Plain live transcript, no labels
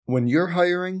When you're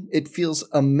hiring, it feels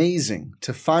amazing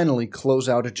to finally close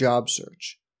out a job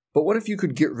search. But what if you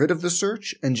could get rid of the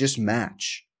search and just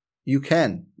match? You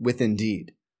can with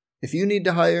Indeed. If you need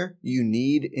to hire, you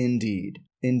need Indeed.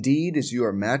 Indeed is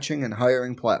your matching and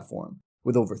hiring platform.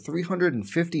 With over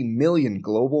 350 million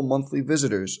global monthly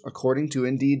visitors, according to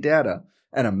Indeed data,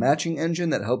 and a matching engine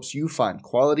that helps you find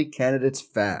quality candidates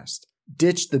fast.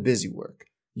 Ditch the busy work.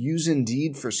 Use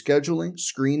Indeed for scheduling,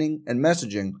 screening, and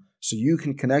messaging so you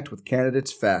can connect with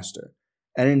candidates faster.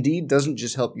 And Indeed doesn't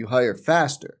just help you hire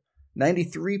faster.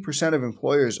 93% of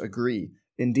employers agree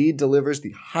Indeed delivers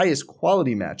the highest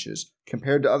quality matches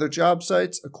compared to other job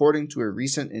sites, according to a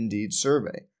recent Indeed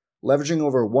survey. Leveraging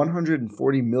over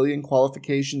 140 million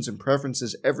qualifications and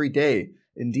preferences every day,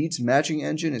 Indeed's matching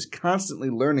engine is constantly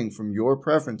learning from your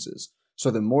preferences, so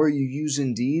the more you use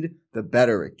Indeed, the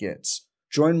better it gets.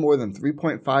 Join more than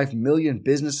 3.5 million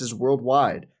businesses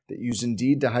worldwide that use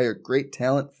Indeed to hire great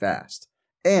talent fast.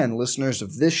 And listeners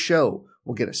of this show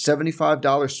will get a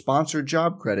 $75 sponsored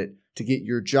job credit to get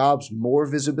your jobs more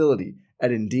visibility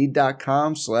at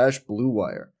Indeed.com/Blue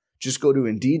Wire. Just go to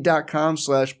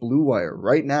Indeed.com/Blue Wire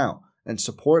right now and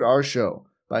support our show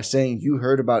by saying you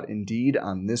heard about Indeed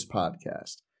on this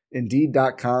podcast.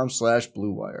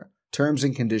 Indeed.com/Blue Wire. Terms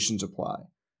and conditions apply.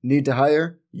 Need to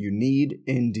hire? You need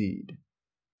Indeed.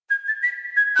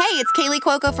 Hey, it's Kaylee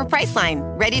Cuoco for Priceline.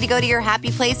 Ready to go to your happy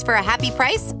place for a happy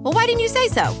price? Well, why didn't you say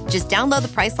so? Just download the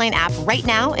Priceline app right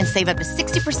now and save up to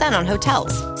 60% on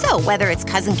hotels. So whether it's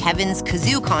Cousin Kevin's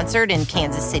Kazoo Concert in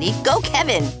Kansas City, go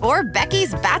Kevin, or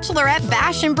Becky's Bachelorette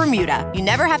Bash in Bermuda, you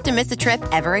never have to miss a trip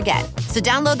ever again. So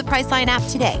download the Priceline app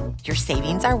today. Your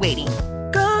savings are waiting.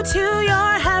 Go to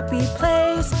your happy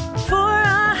place for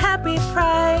a happy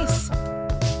price.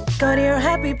 Go to your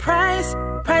happy price,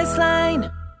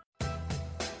 Priceline.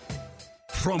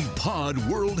 From Pod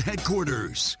World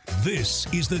Headquarters, this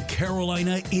is the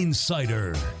Carolina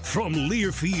Insider from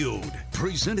Learfield,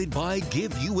 presented by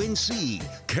Give UNC,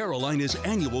 Carolina's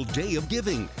annual Day of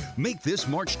Giving. Make this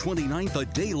March 29th a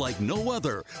day like no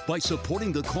other by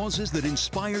supporting the causes that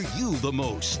inspire you the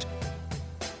most.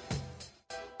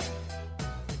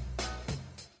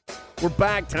 We're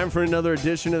back. Time for another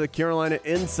edition of the Carolina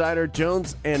Insider.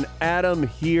 Jones and Adam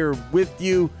here with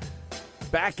you.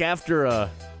 Back after a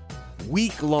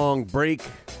week-long break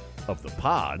of the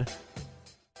pod.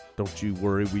 Don't you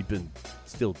worry, we've been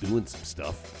still doing some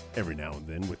stuff every now and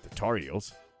then with the Tar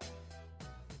Heels.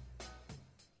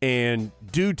 And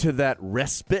due to that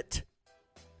respite,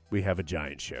 we have a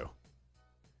giant show.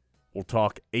 We'll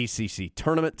talk ACC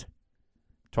tournament.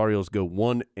 Tar Heels go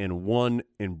 1-1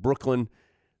 in Brooklyn.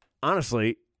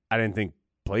 Honestly, I didn't think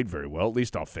played very well, at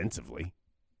least offensively.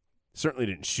 Certainly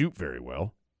didn't shoot very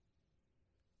well.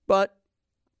 But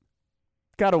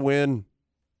got to win.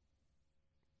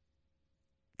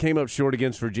 Came up short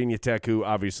against Virginia Tech, who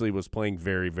obviously was playing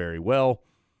very, very well.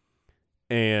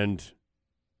 And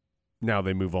now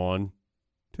they move on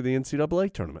to the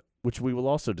NCAA tournament, which we will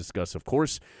also discuss, of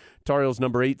course. Tar Heels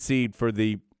number 8 seed for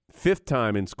the 5th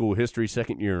time in school history,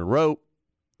 2nd year in a row.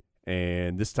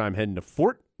 And this time heading to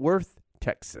Fort Worth,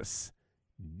 Texas.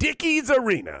 Dickies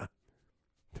Arena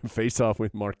to face off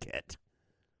with Marquette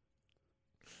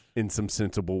in some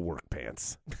sensible work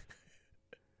pants.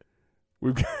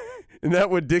 Isn't that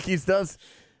what Dickies does?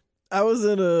 I was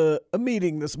in a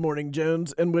meeting this morning,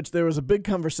 Jones, in which there was a big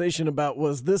conversation about,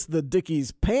 was this the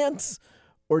Dickies pants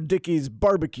or Dickies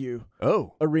barbecue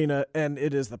arena, and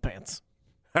it is the pants.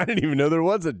 I didn't even know there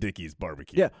was a Dickies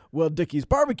barbecue. Yeah, well, Dickies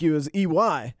barbecue is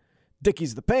EY.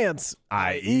 Dickies the pants,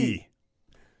 IE.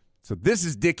 So this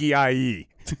is Dickie IE.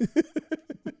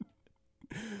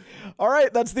 All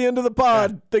right, that's the end of the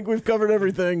pod. Yeah. Think we've covered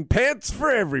everything. Pants for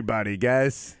everybody,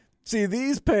 guys. See,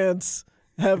 these pants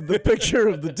have the picture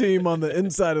of the team on the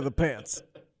inside of the pants.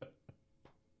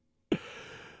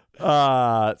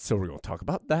 So we're going to talk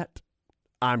about that.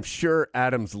 I'm sure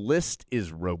Adam's list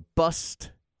is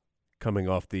robust coming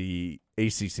off the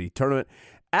ACC tournament.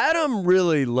 Adam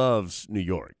really loves New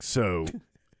York, so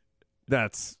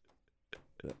that's,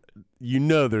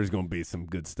 there's going to be some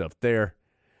good stuff there.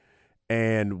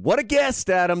 And what a guest,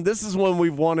 Adam. This is one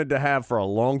we've wanted to have for a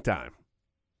long time.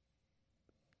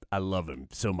 I love him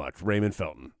so much. Raymond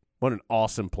Felton. What an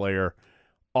awesome player.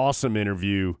 Awesome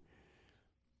interview.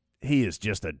 He is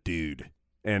just a dude.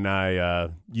 And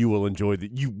you will enjoy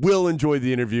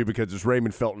the interview because it's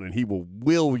Raymond Felton and he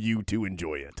will you to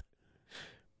enjoy it.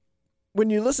 When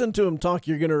you listen to him talk,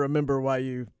 you're going to remember why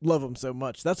you love him so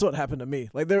much. That's what happened to me.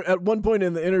 Like, there at one point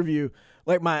in the interview,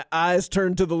 like, my eyes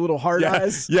turned to the little heart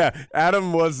eyes. Yeah,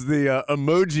 Adam was the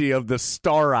emoji of the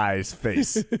star eyes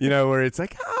face, where it's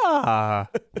like,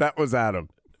 that was Adam.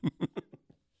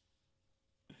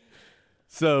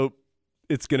 So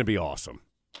it's going to be awesome.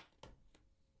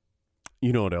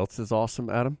 You know what else is awesome,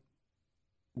 Adam?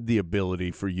 The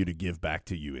ability for you to give back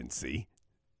to UNC.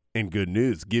 And good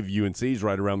news, Give UNC is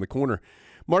right around the corner.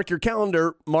 Mark your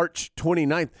calendar, March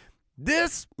 29th.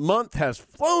 This month has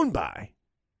flown by.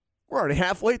 We're already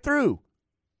halfway through.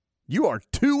 You are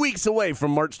 2 weeks away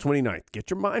from March 29th. Get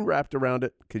your mind wrapped around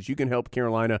it because you can help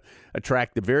Carolina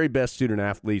attract the very best student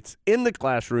athletes in the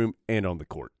classroom and on the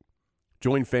court.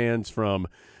 Join fans from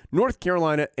North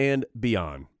Carolina and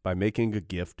beyond by making a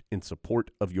gift in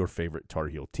support of your favorite Tar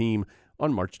Heel team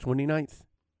on March 29th.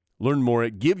 Learn more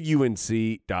at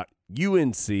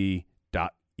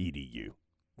giveunc.unc.edu.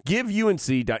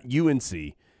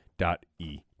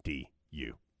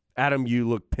 giveunc.unc.edu. Adam, you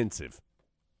look pensive.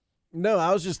 No,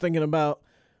 I was just thinking about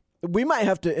we might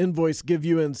have to invoice Give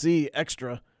UNC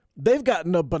extra. They've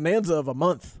gotten a bonanza of a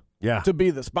month to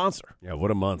be the sponsor. Yeah, what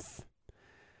a month.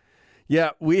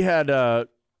 Yeah, we had a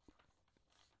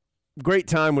great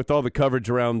time with all the coverage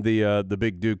around the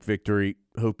big Duke victory.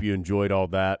 Hope you enjoyed all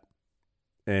that.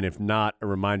 And if not, a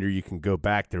reminder, you can go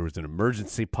back. There was an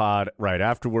emergency pod right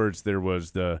afterwards. There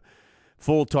was the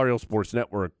full Tar Heel Sports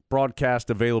Network broadcast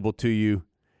available to you.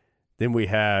 Then we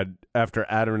had, after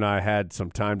Adam and I had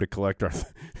some time to collect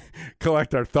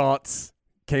our thoughts,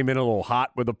 came in a little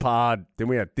hot with the pod. Then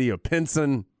we had Theo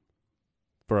Pinson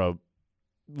for a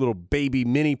little baby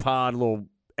mini pod, a little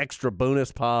extra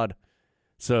bonus pod.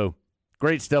 So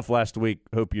great stuff last week.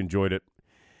 Hope you enjoyed it.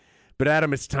 But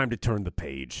Adam, it's time to turn the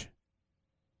page.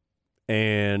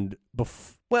 And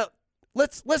let's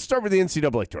start with the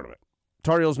NCAA tournament.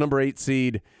 Tar Heels number 8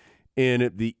 seed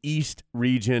in the East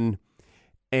region.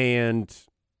 And,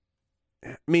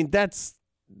 I mean, that's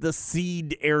the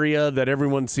seed area that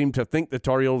everyone seemed to think the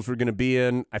Tar Heels were going to be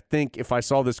in. I think, if I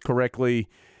saw this correctly,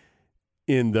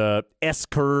 in the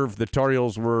S-curve, the Tar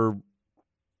Heels were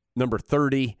number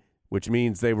 30, which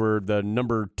means they were the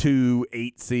number 2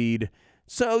 8 seed.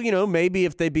 So, maybe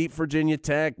if they beat Virginia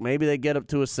Tech, maybe they get up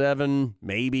to a 7.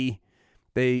 Maybe.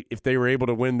 If they were able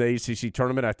to win the ACC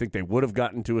tournament, I think they would have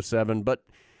gotten to a 7. But,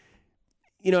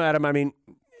 Adam, I mean,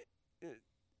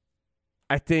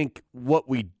 I think what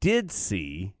we did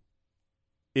see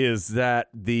is that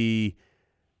the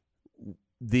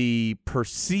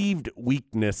perceived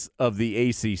weakness of the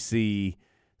ACC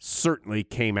certainly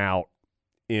came out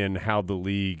in how the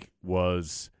league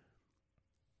was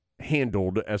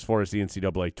handled as far as the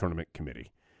NCAA tournament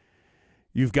committee.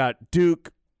 You've got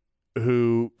Duke,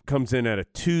 who comes in at a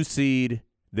 2 seed.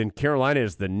 Then Carolina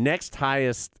is the next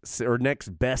highest or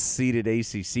next best seeded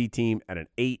ACC team at an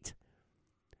 8.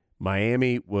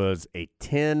 Miami was a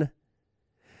 10.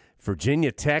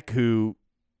 Virginia Tech, who,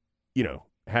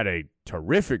 had a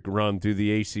terrific run through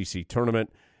the ACC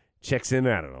tournament, checks in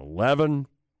at an 11.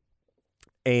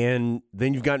 And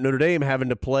then you've got Notre Dame having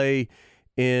to play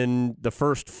in the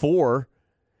first 4,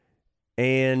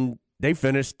 and they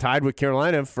finished tied with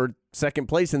Carolina for second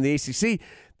place in the ACC.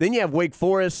 Then you have Wake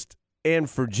Forest and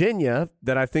Virginia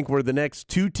that I think were the next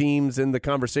 2 teams in the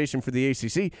conversation for the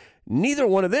ACC. Neither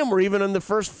one of them were even in the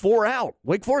first 4 out.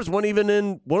 Wake Forest wasn't even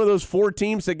in one of those 4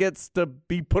 teams that gets to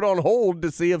be put on hold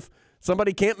to see if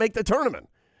somebody can't make the tournament.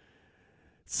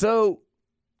 So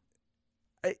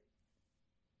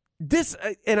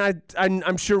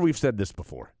I'm sure we've said this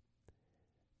before.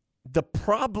 The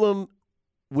problem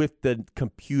with the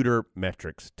computer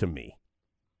metrics to me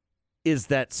is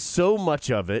that so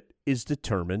much of it is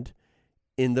determined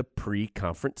in the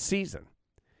pre-conference season.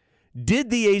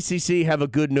 Did the ACC have a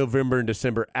good November and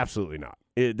December? Absolutely not.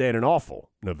 They had an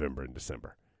awful November and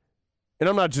December. And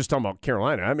I'm not just talking about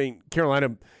Carolina. I mean,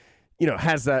 Carolina,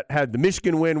 had the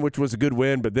Michigan win, which was a good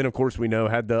win, but then, of course, we know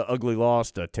had the ugly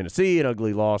loss to Tennessee, an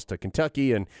ugly loss to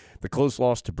Kentucky, and the close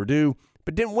loss to Purdue,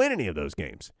 but didn't win any of those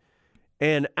games.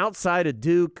 And outside of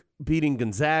Duke beating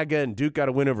Gonzaga, and Duke got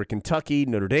a win over Kentucky,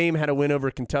 Notre Dame had a win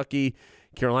over Kentucky,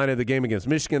 Carolina, the game against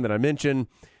Michigan that I mentioned,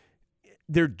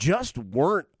 there just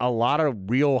weren't a lot of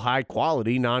real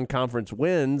high-quality non-conference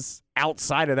wins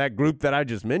outside of that group that I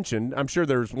just mentioned. I'm sure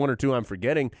there's 1 or 2 I'm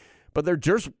forgetting, but there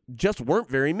just weren't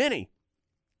very many.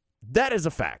 That is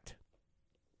a fact.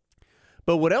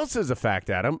 But what else is a fact,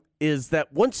 Adam, is that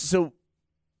so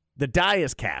the die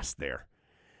is cast there.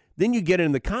 Then you get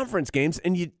in the conference games,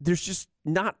 and there's just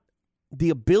not the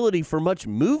ability for much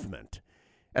movement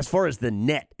as far as the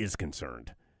net is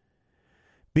concerned.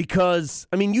 Because,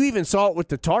 I mean, you even saw it with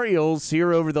the Tar Heels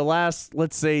here over the last,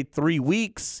 let's say, 3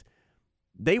 weeks.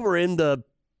 They were in the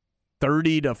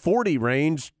 30 to 40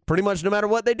 range pretty much no matter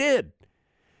what they did.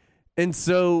 And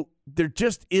so there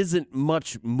just isn't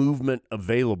much movement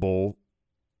available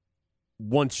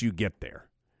once you get there.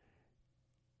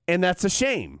 And that's a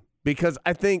shame because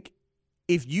I think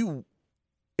you've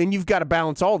got to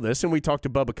balance all this, and we talked to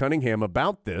Bubba Cunningham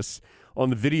about this on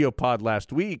the video pod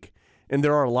last week, and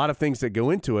there are a lot of things that go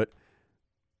into it.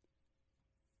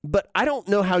 But I don't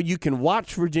know how you can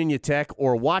watch Virginia Tech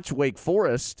or watch Wake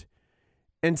Forest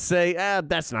and say,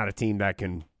 that's not a team that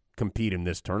can compete in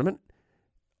this tournament.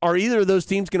 Are either of those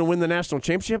teams going to win the national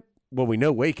championship? Well, we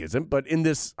know Wake isn't, but in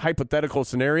this hypothetical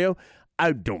scenario,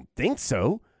 I don't think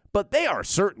so. But they are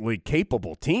certainly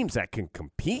capable teams that can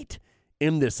compete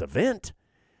in this event.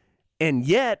 And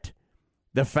yet,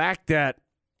 the fact that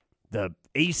the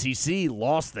ACC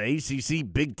lost the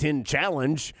ACC Big Ten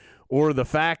Challenge, or the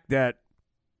fact that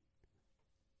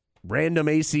random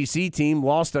ACC team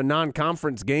lost a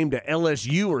non-conference game to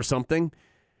LSU or something,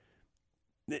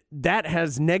 that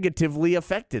has negatively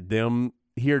affected them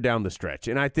here down the stretch.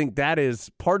 And I think that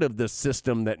is part of the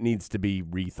system that needs to be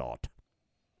rethought.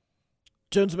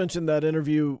 Jones mentioned that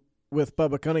interview with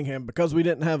Bubba Cunningham. Because we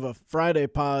didn't have a Friday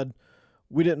pod,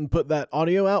 we didn't put that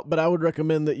audio out, but I would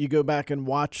recommend that you go back and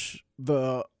watch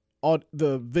the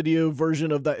video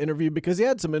version of that interview, because he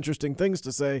had some interesting things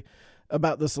to say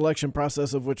about the selection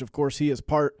process, of which, of course, he is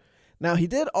part. Now, he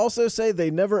did also say they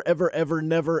never, ever, ever,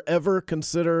 never, ever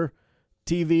consider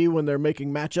TV when they're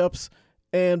making matchups.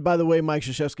 And by the way, Mike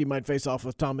Krzyzewski might face off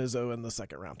with Tom Izzo in the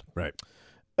second round. Right.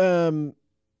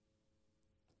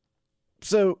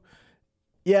 So,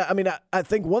 yeah, I mean, I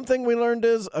think one thing we learned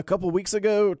is a couple weeks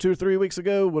ago, 2 or 3 weeks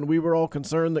ago, when we were all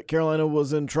concerned that Carolina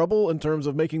was in trouble in terms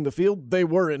of making the field, they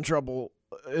were in trouble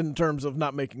in terms of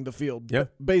not making the field,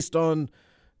 based on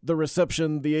the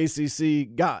reception the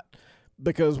ACC got.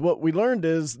 Because what we learned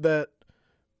is that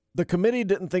the committee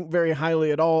didn't think very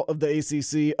highly at all of the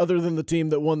ACC, other than the team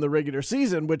that won the regular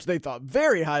season, which they thought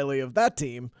very highly of that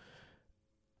team.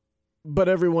 But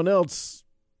everyone else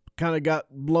kind of got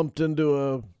lumped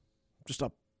into just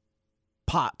a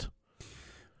pot.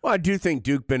 Well, I do think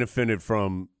Duke benefited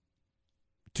from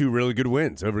 2 really good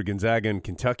wins over Gonzaga and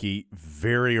Kentucky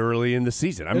very early in the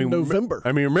season. In November.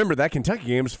 Remember that Kentucky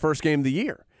game was the first game of the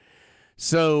year.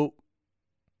 So,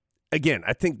 again,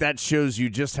 I think that shows you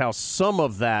just how some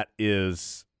of that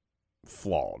is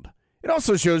flawed. It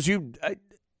also shows you,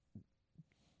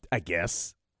 I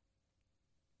guess,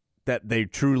 that they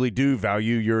truly do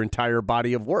value your entire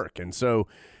body of work. And so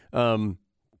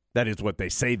that is what they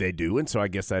say they do, and so I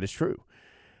guess that is true.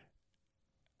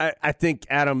 I think,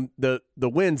 Adam, the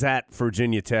wins at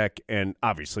Virginia Tech and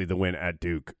obviously the win at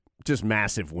Duke, just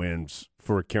massive wins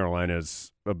for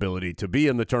Carolina's ability to be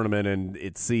in the tournament and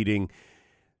its seeding.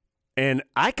 And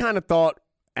I kind of thought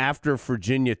after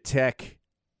Virginia Tech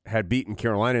had beaten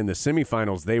Carolina in the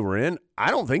semifinals they were in, I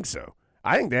don't think so.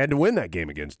 I think they had to win that game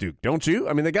against Duke, don't you?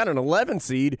 I mean, they got an 11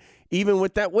 seed even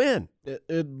with that win.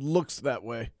 It looks that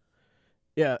way.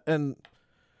 Yeah, and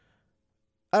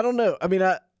I don't know. I mean,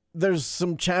 there's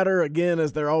some chatter, again,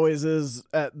 as there always is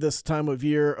at this time of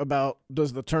year, about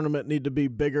does the tournament need to be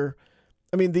bigger?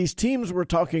 I mean, these teams we're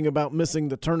talking about missing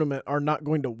the tournament are not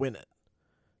going to win it.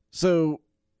 So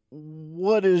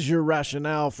what is your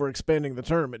rationale for expanding the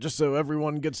tournament? Just so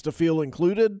everyone gets to feel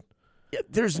included? Yeah,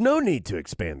 there's no need to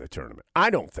expand the tournament, I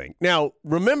don't think. Now,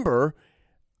 remember,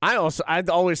 I'd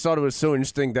always thought it was so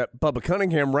interesting that Bubba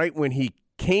Cunningham, right when he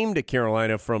came to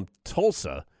Carolina from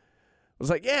Tulsa, was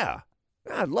like, yeah,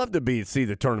 I'd love to see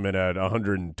the tournament at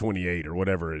 128 or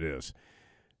whatever it is.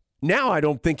 Now I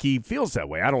don't think he feels that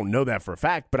way. I don't know that for a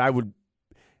fact, but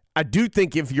I do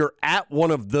think if you're at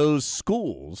one of those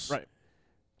schools, right?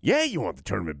 Yeah, you want the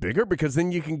tournament bigger because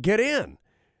then you can get in.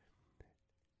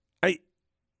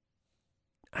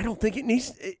 I don't think it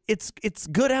needs. It's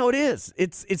good how it is.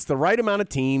 It's the right amount of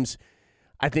teams.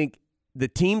 I think the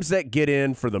teams that get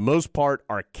in, for the most part,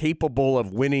 are capable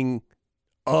of winning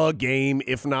a game,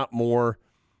 if not more.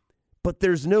 But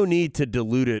there's no need to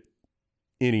dilute it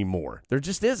anymore. There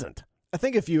just isn't. I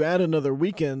think if you add another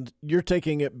weekend, you're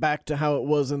taking it back to how it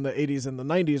was in the 80s and the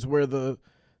 90s, where the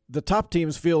top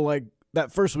teams feel like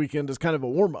that first weekend is kind of a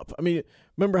warm-up. I mean,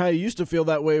 remember how you used to feel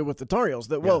that way with the Tar Heels,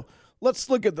 that, well, let's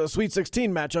look at the Sweet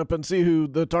 16 matchup and see who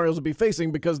the Tar Heels will be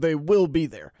facing because they will be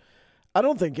there. I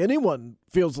don't think anyone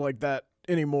feels like that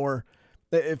anymore.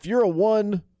 If you're a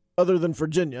 1, other than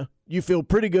Virginia, you feel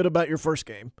pretty good about your first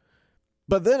game.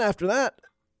 But then after that,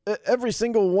 every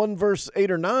single 1 versus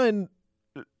 8 or 9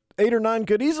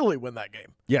 could easily win that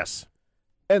game. Yes.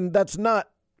 And that's not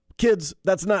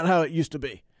how it used to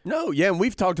be. No, yeah, and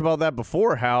we've talked about that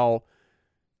before, how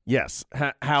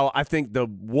I think the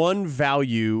one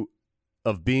value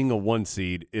of being a 1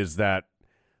 seed is that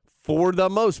for the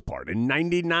most part, and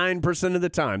 99% of the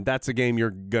time, that's a game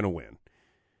you're going to win.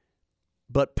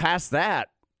 But past that,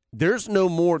 there's no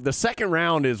more. The second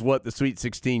round is what the Sweet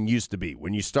 16 used to be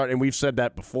when you start, and we've said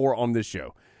that before on this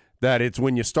show, that it's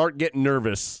when you start getting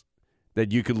nervous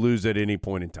that you could lose at any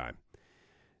point in time.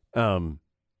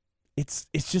 It's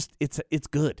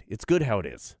good. It's good how it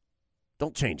is.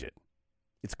 Don't change it.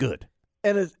 It's good.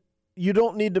 And you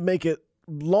don't need to make it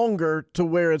longer to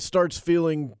where it starts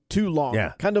feeling too long.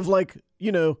 Yeah. Kind of like,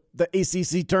 the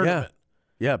ACC tournament.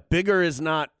 Yeah, bigger is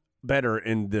not better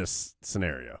in this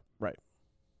scenario. Right.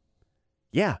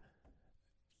 Yeah.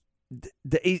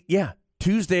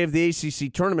 Tuesday of the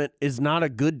ACC tournament is not a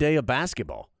good day of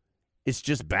basketball. It's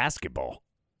just basketball.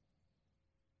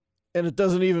 And it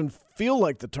doesn't even feel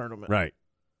like the tournament. Right.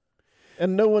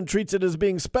 And no one treats it as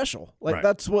being special. Right.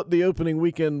 That's what the opening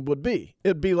weekend would be.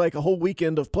 It'd be like a whole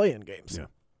weekend of play-in games. Yeah.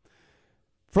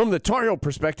 From the Tar Heel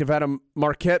perspective, Adam,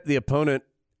 Marquette, the opponent,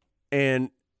 and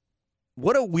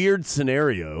what a weird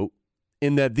scenario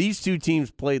in that these two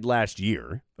teams played last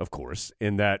year, of course,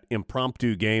 in that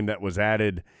impromptu game that was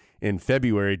added in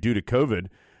February due to COVID.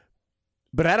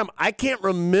 But, Adam, I can't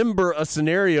remember a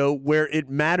scenario where it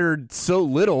mattered so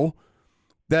little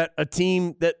that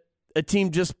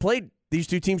these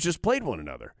two teams just played one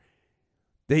another.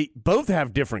 They both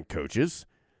have different coaches.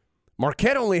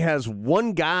 Marquette only has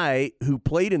one guy who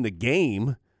played in the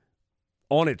game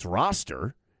on its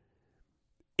roster.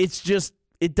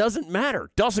 It doesn't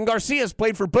matter. Dawson Garcia has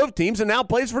played for both teams and now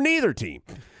plays for neither team.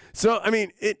 So, I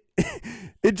mean, it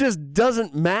just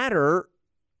doesn't matter.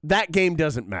 That game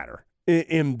doesn't matter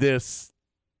in this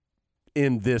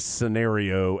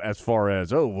scenario as far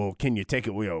as, can you take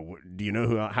it? Do you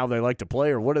know how they like to play,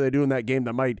 or what do they do in that game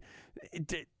that might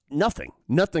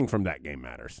nothing from that game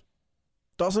matters.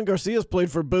 Dawson Garcia's played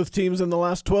for both teams in the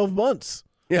last 12 months.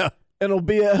 Yeah. And will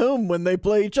be at home when they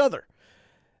play each other.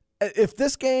 If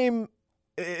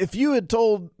you had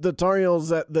told the Tar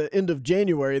Heels at the end of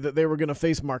January that they were going to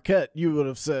face Marquette, you would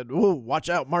have said, "Whoa, watch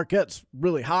out. Marquette's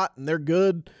really hot and they're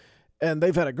good and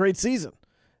they've had a great season,"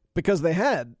 because they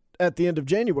had at the end of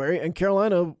January, and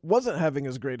Carolina wasn't having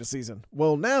as great a season.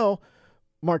 Well, now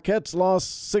Marquette's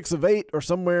lost 6 of 8 or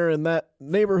somewhere in that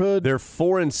neighborhood. They're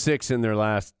 4-6 in their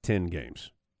last 10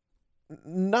 games.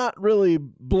 Not really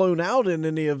blown out in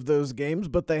any of those games,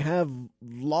 but they have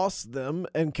lost them,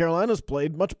 and Carolina's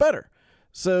played much better.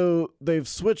 So they've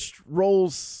switched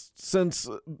roles since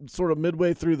sort of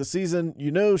midway through the season.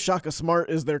 Shaka Smart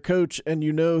is their coach, and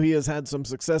he has had some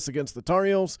success against the Tar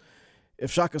Heels.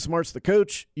 If Shaka Smart's the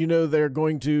coach, they're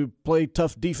going to play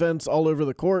tough defense all over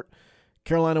the court.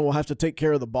 Carolina will have to take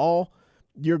care of the ball.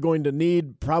 You're going to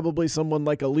need probably someone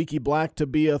like a Leaky Black to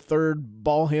be a third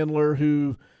ball handler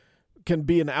who can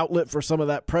be an outlet for some of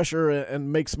that pressure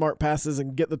and make smart passes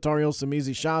and get the Tar Heels some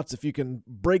easy shots. If you can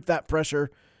break that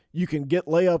pressure, you can get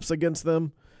layups against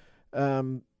them.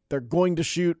 They're going to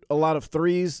shoot a lot of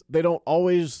threes. They don't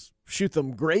always shoot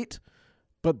them great,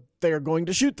 but they are going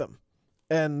to shoot them.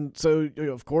 And so,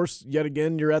 of course, yet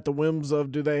again, you're at the whims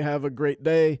of, do they have a great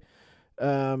day?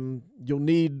 You'll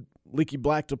need Leaky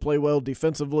Black to play well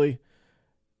defensively.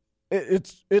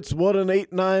 It's what an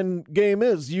 8-9 game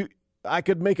is. I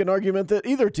could make an argument that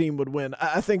either team would win.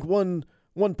 I think one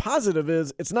positive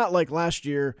is it's not like last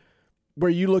year where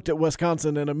you looked at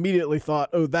Wisconsin and immediately thought,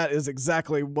 oh, that is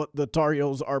exactly what the Tar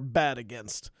Heels are bad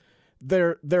against.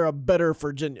 They're a better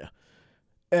Virginia.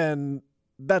 And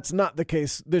that's not the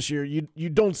case this year. You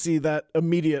don't see that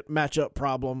immediate matchup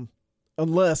problem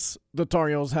unless the Tar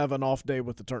Heels have an off day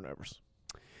with the turnovers.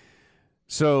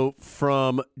 So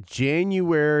from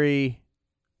January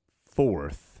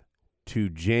 4th to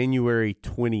January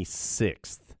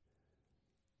 26th,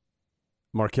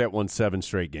 Marquette won 7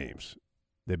 straight games.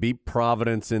 They beat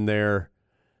Providence in there.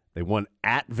 They won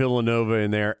at Villanova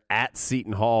in there, at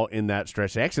Seton Hall in that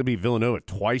stretch. They actually beat Villanova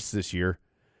twice this year.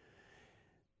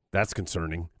 That's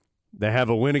concerning. They have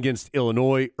a win against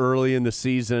Illinois early in the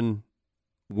season,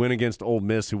 win against Ole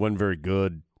Miss, who wasn't very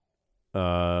good.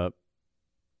 They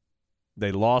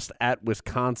lost at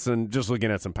Wisconsin, just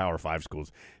looking at some Power 5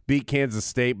 schools. Beat Kansas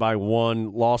State by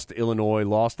 1, lost to Illinois,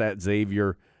 lost at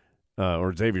Xavier,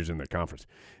 or Xavier's in the conference.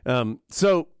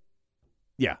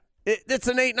 Yeah, it's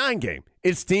an 8-9 game.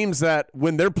 It's teams that,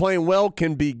 when they're playing well,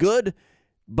 can be good,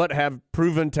 but have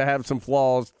proven to have some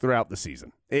flaws throughout the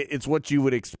season. It's what you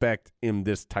would expect in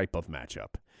this type of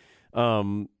matchup.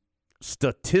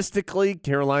 Statistically,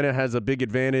 Carolina has a big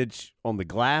advantage on the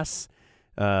glass.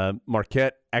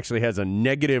 Marquette actually has a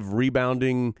negative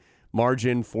rebounding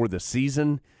margin for the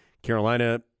season.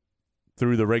 Carolina,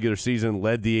 through the regular season,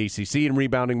 led the ACC in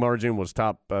rebounding margin, was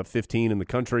top 15 in the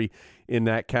country in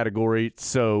that category.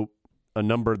 So a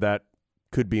number that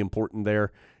could be important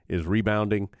there is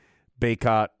rebounding.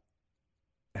 Baycott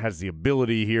has the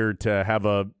ability here to have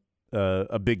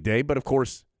a big day. But, of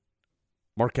course,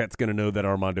 Marquette's going to know that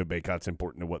Armando Bacot's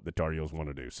important to what the Tar Heels want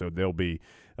to do, so they'll be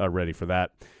ready for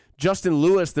that. Justin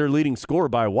Lewis, their leading scorer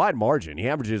by a wide margin. He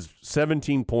averages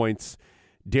 17 points.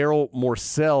 Daryl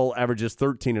Morcell averages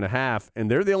 13.5, and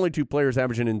they're the only two players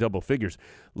averaging in double figures.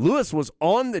 Lewis was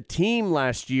on the team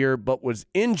last year but was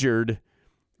injured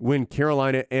when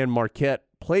Carolina and Marquette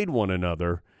played one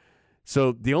another.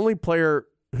 So the only player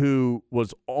who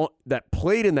was on, that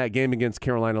played in that game against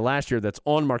Carolina last year that's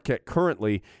on Marquette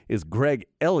currently is Greg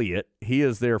Elliott. He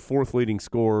is their fourth leading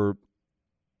scorer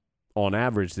on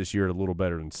average this year at a little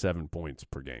better than 7 points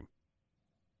per game.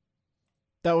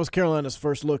 That was Carolina's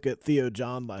first look at Theo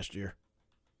John last year.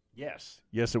 Yes,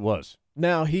 it was.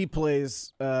 Now he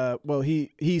plays.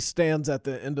 He stands at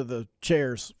the end of the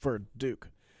chairs for Duke.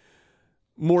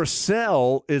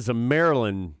 Morcell is a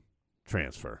Maryland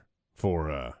transfer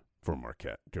for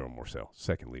Marquette. Daryl Morcell,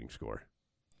 second leading scorer.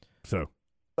 So,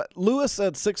 but Lewis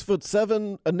at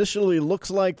 6'7" initially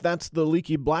looks like that's the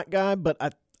leaky black guy, but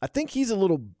I think he's a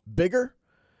little bigger,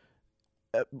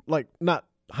 like not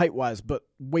height-wise, but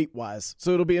weight-wise.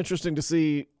 So it'll be interesting to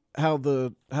see how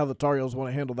the Tar Heels want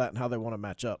to handle that and how they want to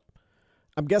match up.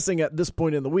 I'm guessing at this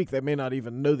point in the week they may not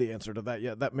even know the answer to that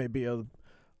yet. That may be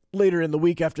later in the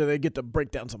week after they get to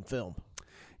break down some film.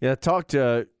 Yeah, I talked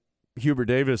to Hubert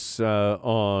Davis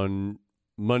on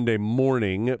Monday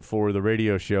morning for the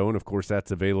radio show, and of course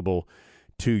that's available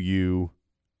to you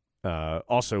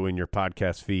also in your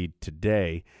podcast feed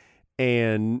today.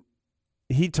 And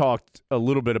he talked a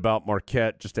little bit about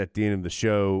Marquette just at the end of the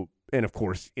show. And, of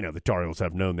course, the Tar Heels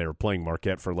have known they were playing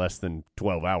Marquette for less than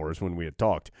 12 hours when we had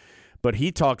talked. But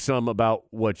he talked some about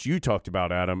what you talked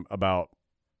about, Adam, about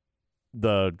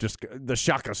the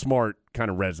Shaka Smart kind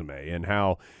of resume and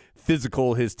how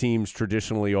physical his teams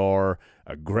traditionally are,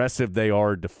 aggressive they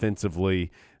are defensively.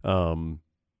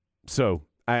 So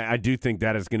I do think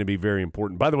that is going to be very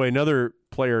important. By the way, another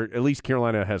player, at least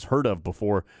Carolina has heard of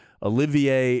before,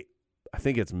 Olivier, I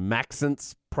think it's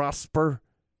Maxence Prosper,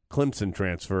 Clemson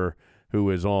transfer, who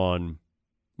is on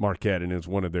Marquette and is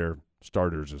one of their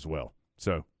starters as well.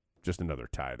 So just another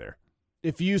tie there.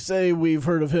 If you say we've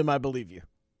heard of him, I believe you.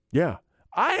 Yeah.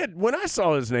 When I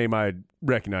saw his name, I had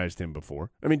recognized him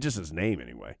before. I mean, just his name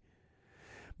anyway.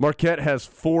 Marquette has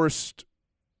forced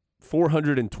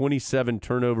 427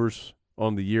 turnovers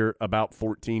on the year, about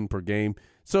 14 per game.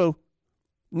 So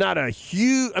not a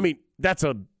huge – I mean, that's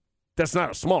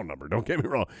not a small number. Don't get me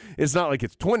wrong. It's not like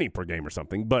it's 20 per game or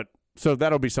something. But so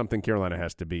that'll be something Carolina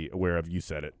has to be aware of. You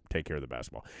said it. Take care of the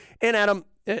basketball. And, Adam,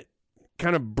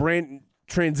 kind of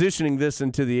transitioning this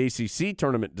into the ACC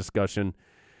tournament discussion,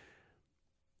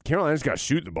 Carolina's got to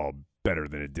shoot the ball better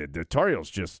than it did. The Tar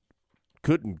Heels just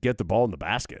couldn't get the ball in the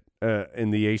basket in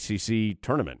the ACC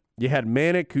tournament. You had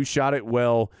Manick, who shot it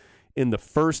well in the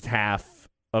first half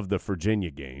of the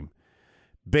Virginia game.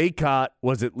 Bacot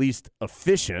was at least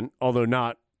efficient, although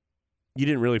you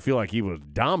didn't really feel like he was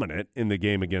dominant in the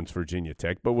game against Virginia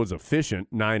Tech, but was efficient,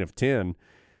 9 of 10.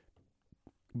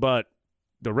 But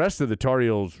the rest of the Tar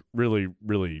Heels really,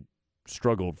 really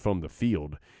struggled from the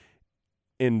field.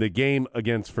 In the game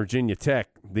against Virginia Tech,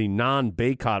 the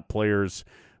non-Bacot players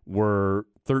were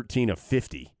 13 of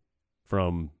 50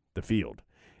 from the field.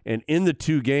 And in the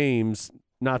two games,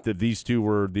 not that these two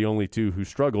were the only two who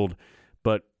struggled,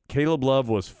 but Caleb Love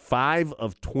was 5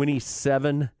 of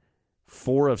 27,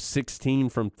 4 of 16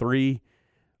 from 3.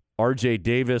 R.J.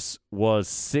 Davis was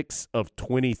 6 of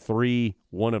 23,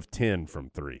 1 of 10 from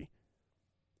 3.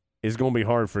 It's going to be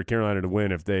hard for Carolina to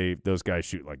win if those guys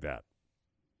shoot like that.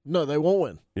 No, they won't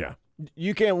win. Yeah.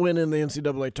 You can't win in the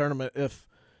NCAA tournament if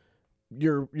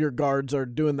your guards are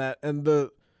doing that. And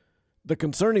the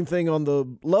concerning thing on the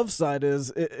Love side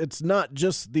is it's not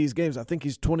just these games. I think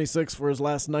he's 26 for his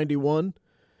last 91.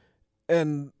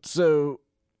 And so,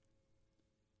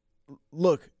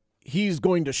 look, he's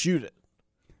going to shoot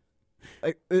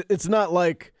it. It's not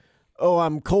like, oh,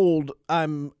 I'm cold.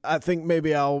 I think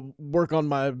maybe I'll work on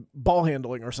my ball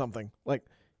handling or something. Like,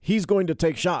 he's going to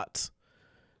take shots.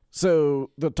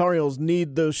 So the Tar Heels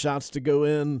need those shots to go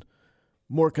in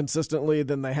more consistently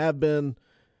than they have been.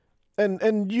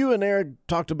 And you and Eric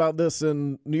talked about this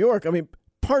in New York. I mean,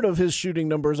 part of his shooting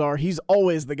numbers are he's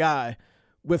always the guy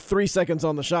with 3 seconds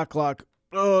on the shot clock.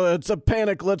 Oh, it's a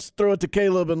panic. Let's throw it to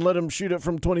Caleb and let him shoot it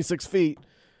from 26 feet.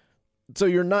 So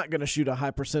you're not going to shoot a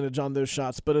high percentage on those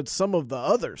shots, but it's some of the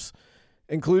others,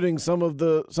 including some of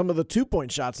the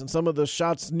 2-point shots and some of the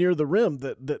shots near the rim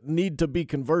that need to be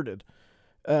converted.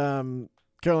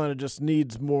 Carolina just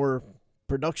needs more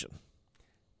production.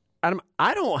 Adam,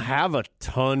 I don't have a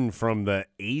ton from the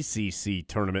ACC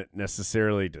tournament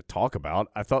necessarily to talk about.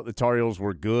 I thought the Tar Heels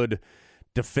were good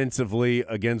defensively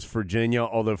against Virginia,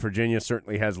 although Virginia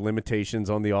certainly has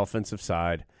limitations on the offensive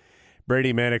side.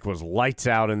 Brady Manek was lights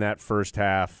out in that first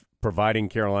half, providing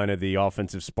Carolina the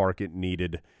offensive spark it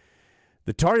needed.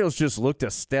 The Tar Heels just looked a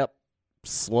step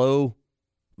slow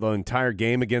the entire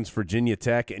game against Virginia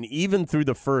Tech, and even through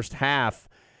the first half,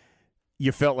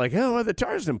 you felt like, oh, well, the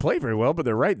Tar Heels didn't play very well, but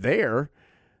they're right there.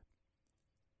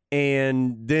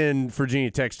 And then Virginia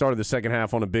Tech started the second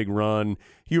half on a big run.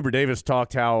 Hubert Davis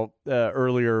talked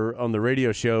earlier on the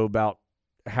radio show about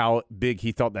how big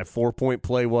he thought that 4-point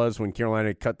play was when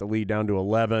Carolina cut the lead down to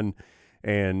 11.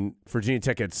 And Virginia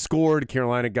Tech had scored.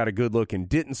 Carolina got a good look and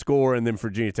didn't score. And then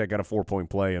Virginia Tech got a 4-point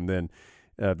play. And then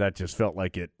that just felt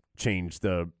like it changed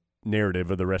the narrative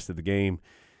of the rest of the game.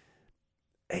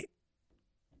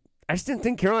 I just didn't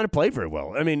think Carolina played very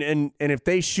well. I mean, and if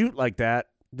they shoot like that,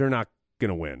 they're not going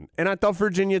to win. And I thought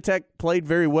Virginia Tech played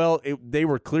very well. They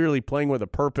were clearly playing with a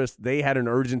purpose. They had an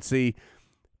urgency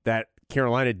that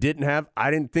Carolina didn't have.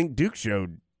 I didn't think Duke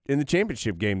showed in the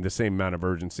championship game the same amount of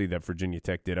urgency that Virginia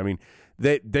Tech did. I mean,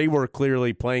 they were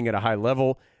clearly playing at a high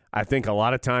level. I think a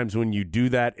lot of times when you do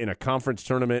that in a conference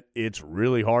tournament, it's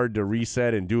really hard to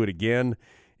reset and do it again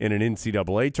in an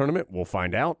NCAA tournament. We'll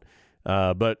find out.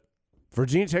 But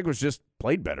Virginia Tech was just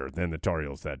played better than the Tar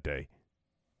Heels that day.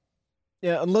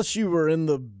 Yeah, unless you were in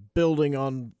the building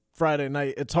on Friday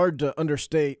night, it's hard to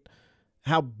understate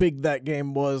how big that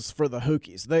game was for the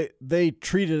Hokies. They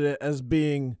treated it as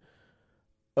being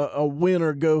a win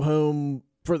or go home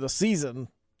for the season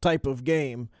type of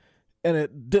game, and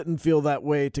it didn't feel that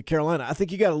way to Carolina. I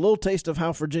think you got a little taste of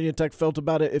how Virginia Tech felt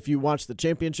about it if you watched the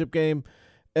championship game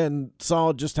and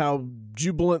saw just how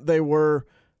jubilant they were.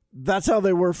 That's how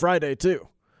they were Friday too.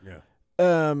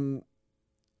 Yeah.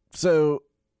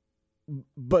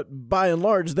 But by and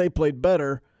large, they played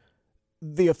better.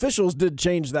 The officials did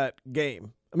change that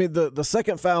game. I mean, the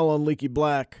second foul on Leaky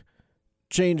Black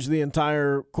changed the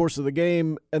entire course of the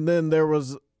game, and then there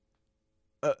was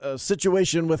a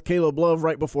situation with Caleb Love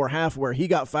right before half where he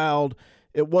got fouled.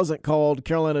 It wasn't called.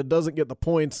 Carolina doesn't get the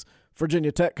points.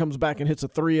 Virginia Tech comes back and hits a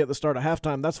 3 at the start of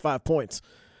halftime. That's 5 points.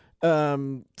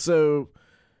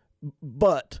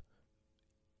 But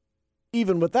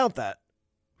even without that,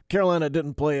 Carolina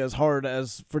didn't play as hard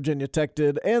as Virginia Tech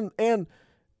did, and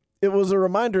it was a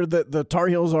reminder that the Tar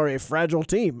Heels are a fragile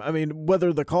team. I mean,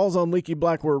 whether the calls on Leaky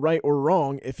Black were right or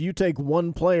wrong, if you take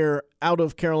one player out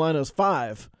of Carolina's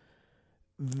 5,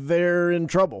 they're in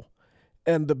trouble.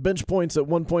 And the bench points at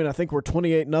one point, I think, were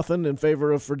 28-0 in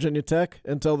favor of Virginia Tech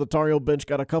until the Tar Heel bench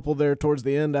got a couple there towards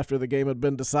the end after the game had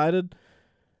been decided.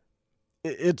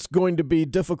 It's going to be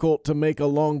difficult to make a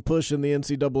long push in the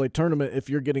NCAA tournament if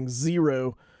you're getting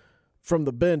 0 from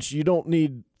the bench. You don't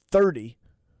need 30,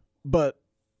 but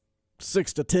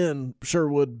 6 to 10 sure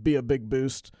would be a big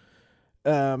boost.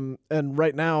 And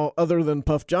right now, other than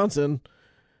Puff Johnson,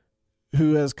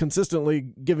 who has consistently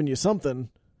given you something,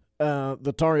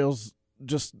 the Tar Heels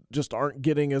just aren't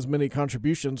getting as many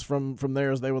contributions from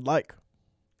there as they would like.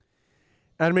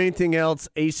 Adam, anything else?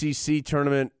 ACC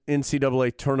tournament,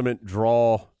 NCAA tournament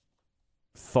draw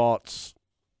thoughts?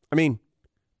 I mean,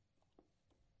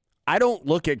 I don't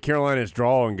look at Carolina's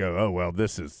draw and go, oh, well,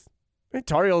 this is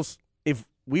Tar Heels. If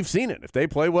we've seen it, if they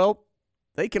play well,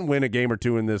 they can win a game or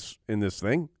two in this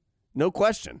thing. No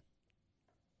question.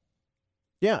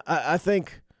 Yeah, I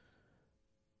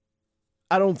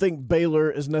don't think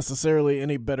Baylor is necessarily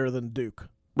any better than Duke.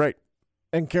 Right.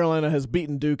 And Carolina has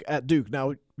beaten Duke at Duke.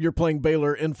 Now, you're playing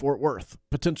Baylor in Fort Worth,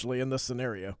 potentially, in this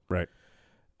scenario. Right.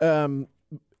 You're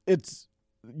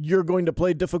going to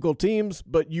play difficult teams,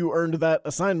 but you earned that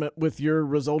assignment with your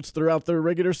results throughout the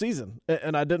regular season.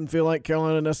 And I didn't feel like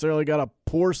Carolina necessarily got a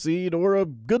poor seed or a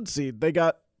good seed. They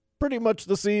got pretty much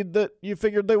the seed that you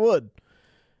figured they would.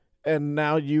 And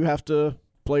now you have to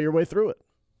play your way through it.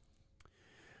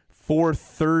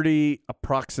 4:30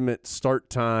 approximate start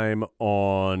time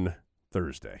on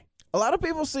Thursday. A lot of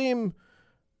people seem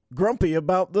grumpy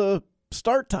about the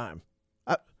start time.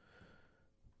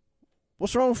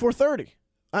 What's wrong with 4:30?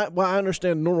 I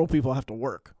understand normal people have to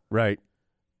work. Right.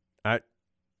 Like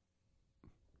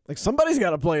somebody's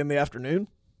got to play in the afternoon.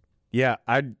 Yeah,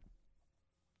 I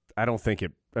don't think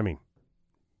it. I mean,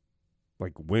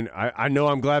 like when I know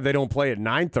I'm glad they don't play at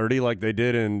 9:30 like they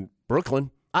did in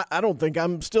Brooklyn. I don't think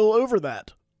I'm still over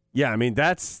that. Yeah, I mean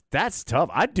that's tough.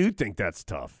 I do think that's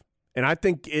tough, and I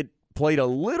think it played a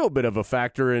little bit of a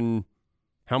factor in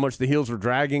how much the Heels were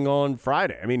dragging on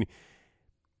Friday. I mean,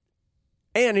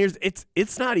 and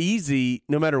it's not easy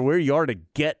no matter where you are to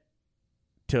get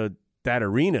to that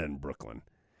arena in Brooklyn.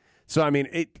 So, I mean,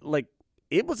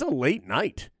 it was a late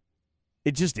night.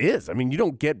 It just is. I mean, you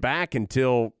don't get back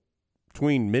until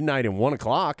between midnight and 1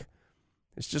 o'clock.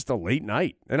 It's just a late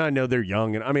night. And I know they're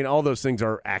young. And, I mean, all those things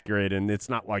are accurate, and it's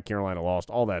not why Carolina lost.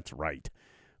 All that's right.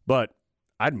 But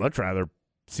I'd much rather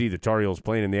see the Tar Heels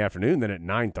playing in the afternoon than at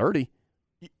 9:30.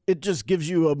 It just gives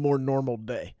you a more normal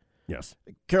day. Yes.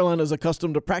 Carolina's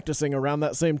accustomed to practicing around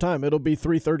that same time. It'll be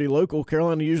 3:30 local.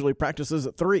 Carolina usually practices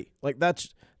at 3. Like, that's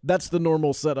the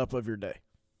normal setup of your day.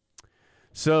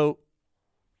 So,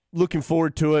 looking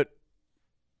forward to it,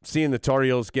 seeing the Tar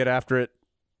Heels get after it.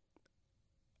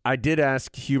 I did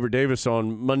ask Hubert Davis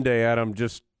on Monday, Adam,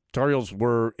 just Tar Heels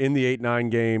were in the 8-9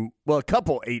 game. Well, a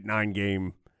couple 8-9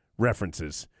 game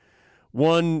references.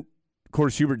 One, of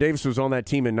course, Hubert Davis was on that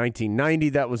team in 1990.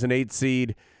 That was an 8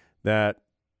 seed that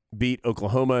beat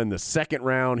Oklahoma in the second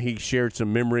round. He shared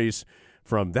some memories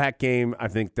from that game. I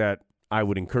think that I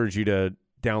would encourage you to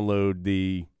download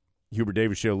the Hubert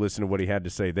Davis show, listen to what he had to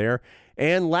say there.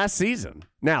 And last season.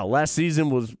 Now, last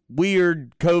season was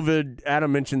weird, COVID.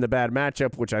 Adam mentioned the bad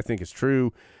matchup, which I think is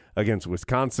true, against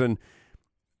Wisconsin.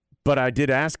 But I did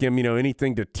ask him,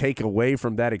 anything to take away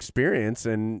from that experience,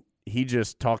 and he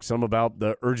just talked some about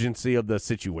the urgency of the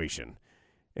situation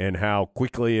and how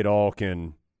quickly it all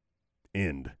can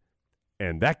end.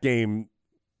 And that game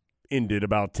ended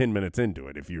about 10 minutes into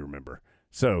it, if you remember.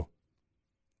 So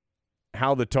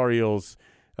how the Tar Heels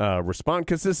respond,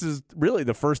 because this is really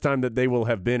the first time that they will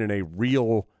have been in a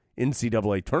real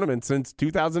NCAA tournament since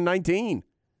 2019.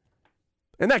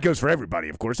 And that goes for everybody,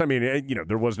 of course. I mean,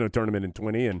 there was no tournament in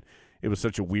 20, and it was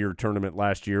such a weird tournament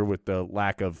last year with the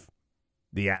lack of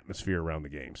the atmosphere around the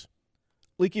games.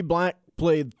 Leaky Black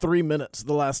played 3 minutes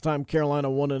the last time Carolina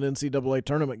won an NCAA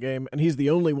tournament game, and he's the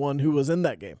only one who was in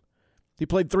that game. He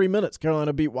played 3 minutes.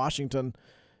 Carolina beat Washington,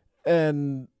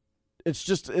 and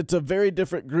it's a very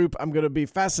different group. I'm going to be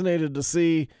fascinated to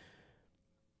see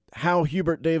how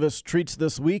Hubert Davis treats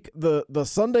this week. The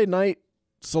Sunday night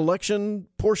selection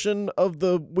portion of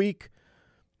the week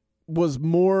was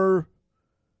more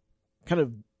kind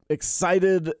of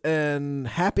excited and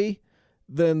happy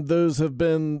than those have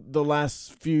been the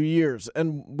last few years.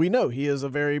 And we know he is a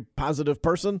very positive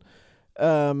person.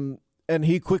 And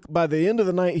by the end of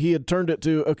the night, he had turned it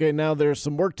to, okay, now there's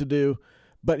some work to do.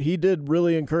 But he did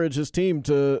really encourage his team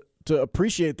to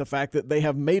appreciate the fact that they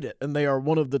have made it and they are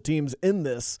one of the teams in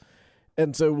this.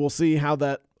 And so we'll see how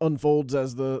that unfolds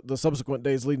as the subsequent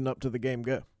days leading up to the game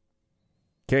go.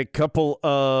 Okay, couple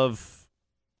of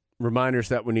reminders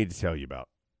that we need to tell you about.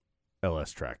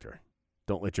 LS Tractor.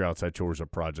 Don't let your outside chores or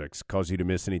projects cause you to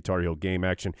miss any Tar Heel game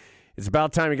action. It's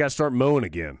about time you got to start mowing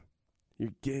again.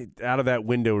 You get out of that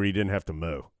window where you didn't have to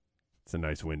mow. It's a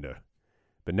nice window.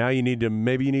 But now you need to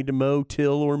mow,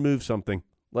 till, or move something.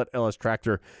 Let LS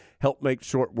Tractor help make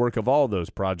short work of all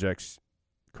those projects.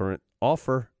 Current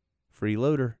offer, free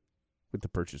loader with the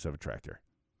purchase of a tractor.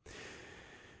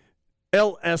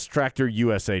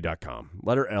 LSTractorUSA.com.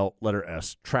 Letter L, letter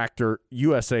S.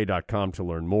 TractorUSA.com to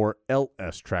learn more.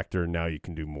 LS Tractor, now you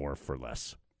can do more for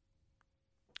less.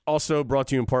 Also brought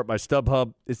to you in part by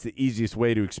StubHub. It's the easiest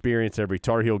way to experience every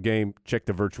Tar Heel game. Check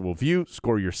the virtual view,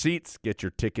 score your seats, get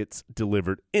your tickets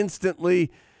delivered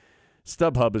instantly.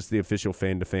 StubHub is the official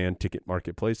fan-to-fan ticket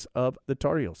marketplace of the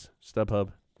Tar Heels.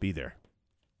 StubHub, be there.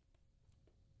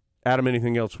 Adam,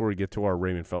 anything else before we get to our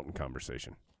Raymond Felton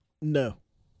conversation? No.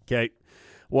 Okay.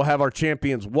 We'll have our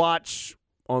Champions Watch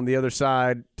on the other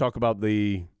side, talk about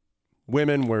the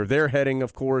women, where they're heading,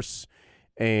 of course,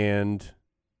 and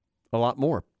a lot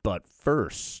more. But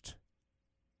first,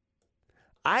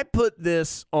 I put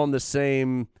this on the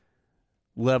same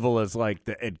level as like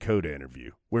the Ed Cota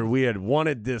interview, where we had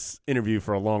wanted this interview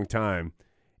for a long time.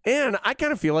 And I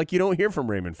kind of feel like you don't hear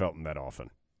from Raymond Felton that often.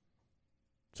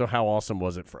 So how awesome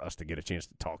was it for us to get a chance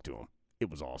to talk to him? It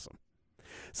was awesome.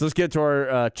 So let's get to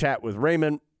our chat with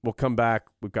Raymond. We'll come back.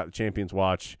 We've got the Champions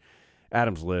Watch,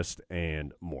 Adam's List,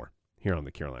 and more here on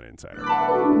the Carolina Insider.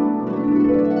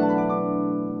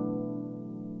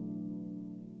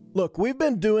 Look, we've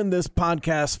been doing this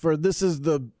podcast this is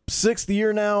the 6th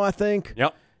year now, I think.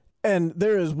 Yep. And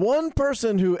there is one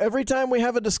person who every time we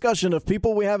have a discussion of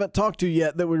people we haven't talked to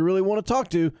yet that we really want to talk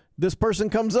to, this person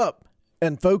comes up.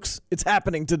 And folks, it's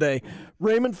happening today.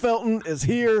 Raymond Felton is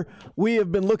here. We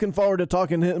have been looking forward to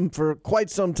talking to him for quite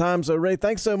some time. So, Ray,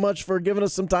 thanks so much for giving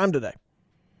us some time today.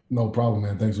 No problem,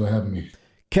 man. Thanks for having me.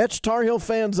 Catch Tar Heel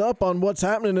fans up on what's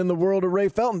happening in the world of Ray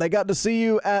Felton. They got to see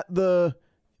you at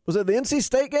was it the NC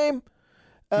State game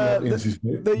NC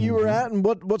State. that you were at? And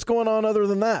what's going on other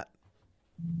than that?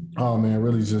 Oh, man,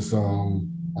 really just I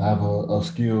have a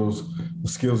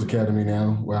skills academy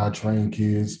now where I train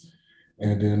kids.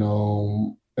 And then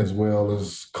as well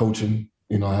as coaching.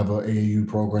 I have an AAU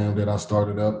program that I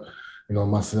started up,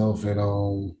 myself, and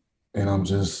I'm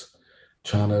just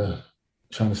trying to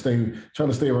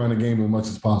stay around the game as much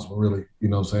as possible, really. You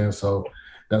know what I'm saying? So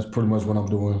that's pretty much what I'm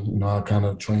doing. I kind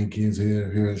of train kids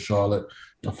here in Charlotte.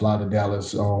 I fly to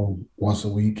Dallas once a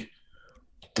week,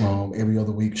 every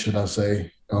other week, should I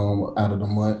say, out of the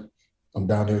month. I'm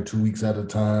down there 2 weeks at a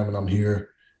time, and I'm here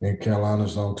in Carolina,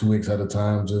 so 2 weeks at a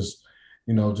time, just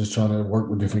trying to work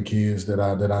with different kids that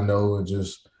I know and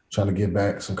just trying to get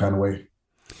back some kind of way.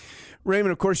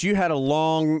 Raymond, of course, you had a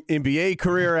long NBA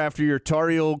career after your Tar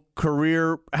Heel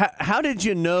career. How did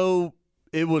you know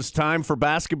it was time for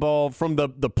basketball from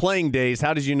the playing days?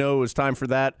 How did you know it was time for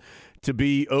that to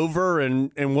be over?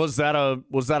 And was that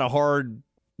a hard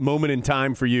moment in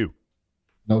time for you?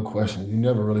 No question. You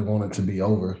never really want it to be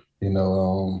over.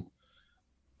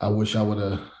 I wish I would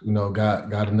have,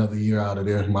 got another year out of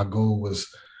there. My goal was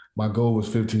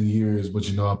 15 years, but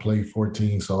I played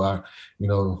 14, so I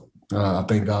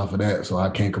thank God for that. So I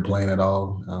can't complain at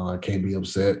all. I can't be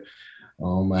upset.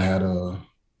 I had a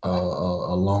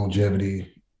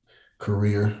longevity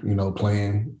career,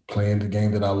 playing the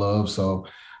game that I love. So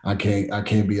I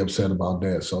can't be upset about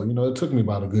that. So it took me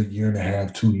about a good year and a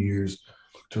half, 2 years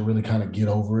to really kind of get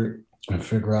over it and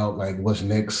figure out like what's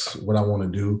next, what I want to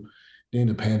do. Then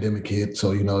the pandemic hit,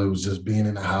 so it was just being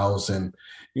in the house, and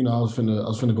I was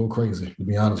finna go crazy, to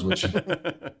be honest with you.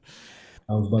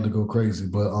 I was about to go crazy,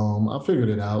 but I figured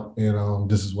it out, and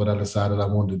this is what I decided I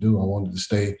wanted to do. I wanted to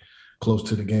stay close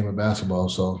to the game of basketball,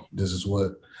 so this is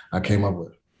what I came up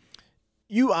with.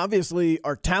 You obviously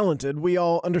are talented. We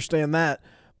all understand that.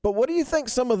 But what do you think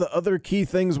some of the other key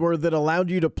things were that allowed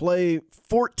you to play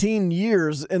 14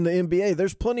 years in the NBA?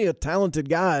 There's plenty of talented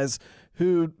guys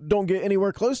who don't get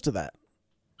anywhere close to that.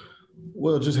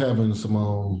 Well, just having some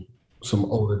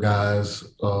older guys,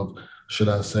 should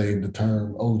I say the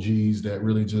term OGs, that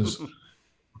really just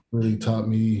really taught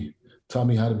me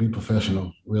how to be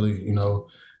professional, really,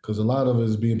 because a lot of it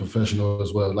is being professional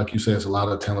as well. Like you said, it's a lot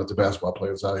of talented basketball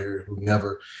players out here who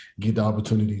never get the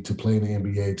opportunity to play in the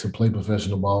NBA, to play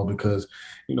professional ball, because,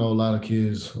 a lot of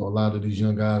kids, or a lot of these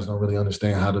young guys don't really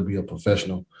understand how to be a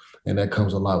professional. And that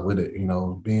comes a lot with it,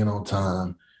 being on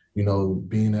time,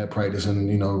 being at practice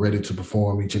and, ready to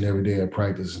perform each and every day at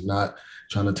practice, not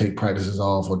trying to take practices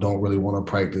off or don't really want to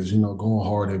practice, going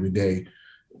hard every day.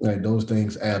 Like those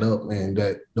things add up, and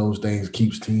those things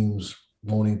keeps teams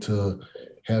wanting to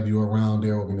have you around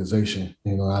their organization.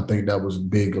 I think that was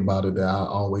big about it, that I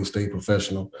always stay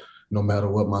professional, no matter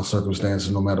what my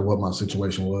circumstances, no matter what my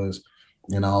situation was.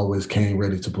 And I always came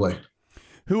ready to play.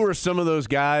 Who are some of those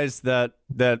guys that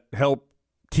helped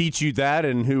teach you that,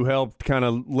 and who helped kind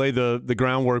of lay the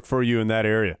groundwork for you in that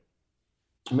area?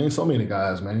 I mean, so many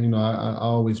guys, man. I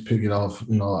always pick it off,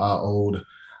 our old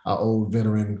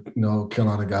veteran,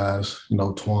 Carolina guys,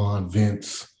 Twan,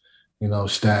 Vince,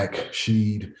 Stack,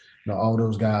 Sheed, all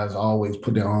those guys always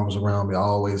put their arms around me,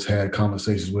 always had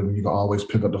conversations with me. You can always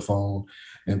pick up the phone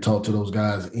and talk to those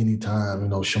guys anytime.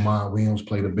 Shammond Williams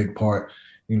played a big part,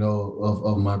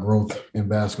 of my growth in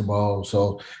basketball.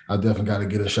 So I definitely got to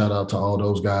get a shout out to all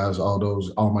those guys,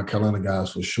 all my Carolina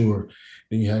guys for sure.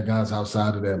 Then you had guys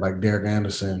outside of that like Derek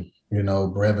Anderson,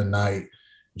 Brevin Knight,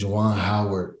 Juwan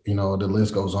Howard, the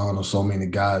list goes on. There's so many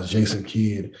guys, Jason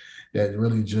Kidd, that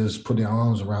really just put their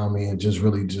arms around me and just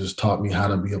really just taught me how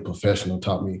to be a professional,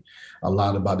 taught me a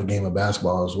lot about the game of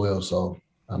basketball as well. So,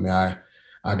 I mean,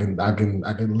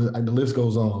 the list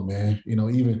goes on, man.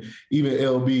 Even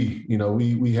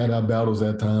LB, we had our battles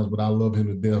at times, but I love him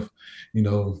to death,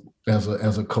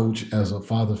 as a coach, as a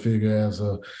father figure, as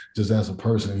a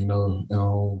person,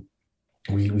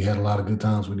 we had a lot of good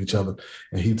times with each other,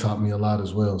 and he taught me a lot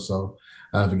as well. So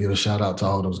I have to give a shout out to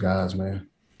all those guys, man.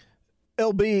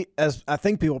 LB, as I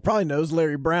think people probably knows,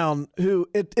 Larry Brown, who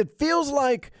it feels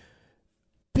like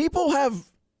people have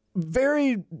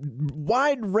very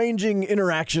wide-ranging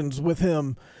interactions with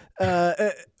him.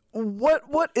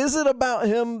 What is it about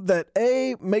him that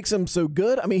makes him so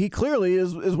good? I mean, he clearly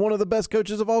is one of the best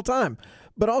coaches of all time.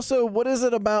 But also, what is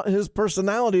it about his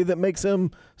personality that makes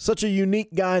him such a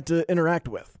unique guy to interact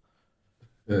with?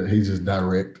 He's just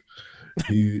direct.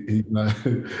 He's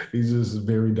just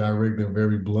very direct and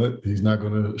very blunt. He's not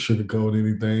going to sugarcoat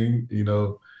anything. He's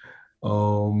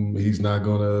not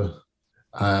going to.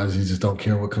 He just don't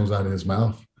care what comes out of his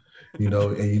mouth. And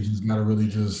you just got to really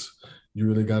just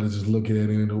look at it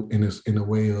in a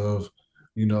way of,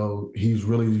 he's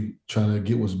really trying to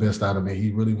get what's best out of me.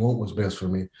 He really wants what's best for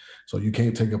me. So you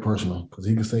can't take it personal, because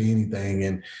he can say anything.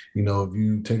 And, if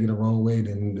you take it the wrong way,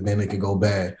 then it can go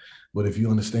bad. But if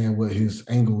you understand what his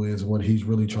angle is and what he's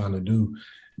really trying to do,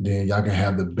 then y'all can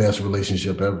have the best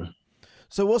relationship ever.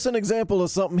 So what's an example of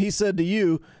something he said to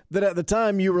you that at the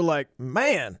time you were like,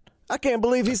 man, I can't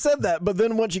believe he said that. But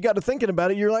then once you got to thinking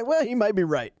about it, you're like, well, he might be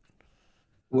right.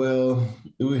 Well,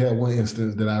 we had one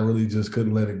instance that I really just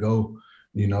couldn't let it go.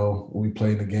 You know, we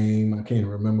played the game. I can't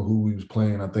remember who we was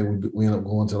playing. I think we ended up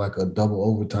going to like a double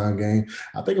overtime game.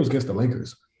 I think it was against the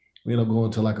Lakers. We ended up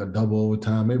going to like a double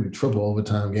overtime, maybe triple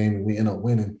overtime game, and we ended up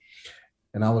winning.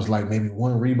 And I was like maybe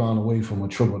one rebound away from a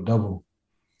triple double.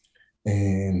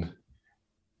 And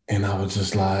I was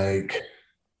just like,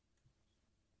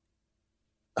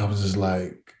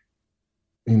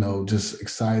 you know, just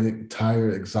excited,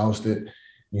 tired, exhausted.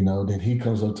 You know, then he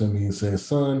comes up to me and says,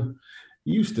 son,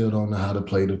 you still don't know how to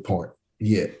play the point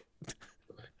yet.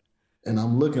 And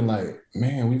I'm looking like,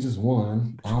 man, we just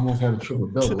won. I almost had a triple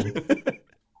double.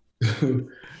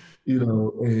 You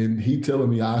know, and he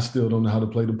telling me I still don't know how to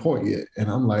play the point yet.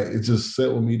 And I'm like, it just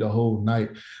sat with me the whole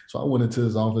night. So I went into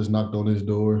his office, knocked on his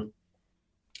door,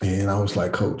 and I was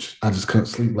like, Coach, I just couldn't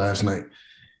sleep last night.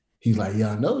 He's like,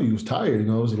 yeah, I know you was tired. You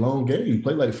know, it was a long game. You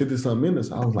played like 50-some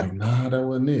minutes. I was like, nah, that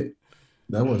wasn't it.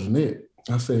 That wasn't it.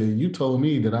 I said, you told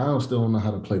me that I still don't know how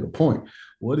to play the point.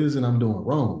 What is it I'm doing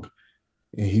wrong?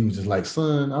 And he was just like,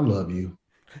 son, I love you.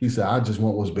 He said, I just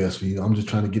want what's best for you. I'm just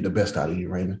trying to get the best out of you,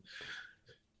 Raymond.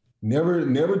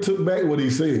 Never took back what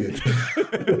he said.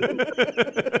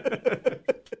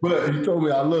 But he told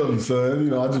me, I love you, son. You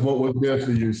know, I just want what's best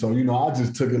for you. So, you know, I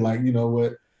just took it like, you know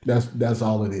what? That's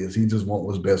all it is. He just want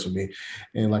what's best for me.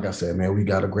 And like I said, man, we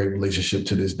got a great relationship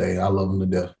to this day. I love him to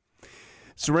death.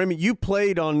 So, Raymond, you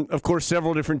played on, of course,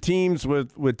 several different teams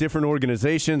with different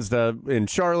organizations in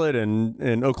Charlotte and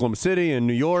in Oklahoma City and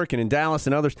New York and in Dallas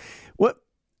and others.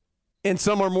 And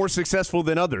some are more successful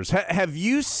than others. Have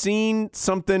you seen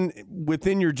something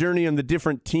within your journey on the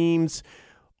different teams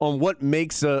on what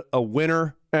makes a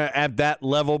winner at that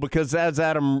level? Because as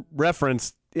Adam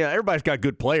referenced, yeah, everybody's got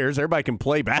good players. Everybody can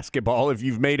play basketball if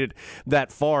you've made it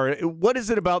that far. What is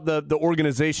it about the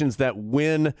organizations that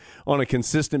win on a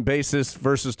consistent basis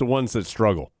versus the ones that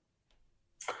struggle?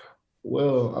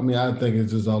 Well, I mean, I think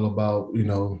it's just all about, you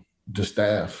know, the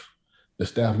staff. The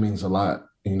staff means a lot,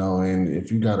 you know, and if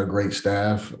you got a great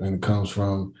staff and it comes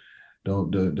from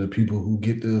the people who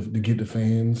get the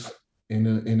fans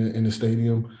in the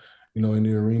stadium, you know, in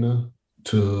the arena,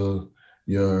 to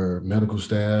your medical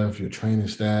staff, your training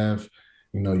staff,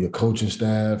 you know, your coaching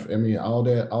staff. I mean, all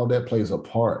that plays a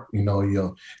part. You know,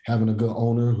 you're having a good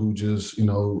owner who just, you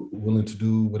know, willing to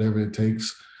do whatever it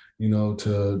takes, you know,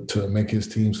 to make his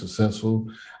team successful.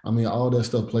 I mean, all that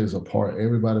stuff plays a part.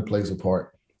 Everybody plays a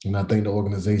part. And I think the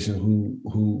organization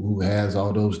who has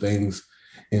all those things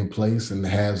in place and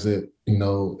has it, you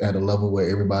know, at a level where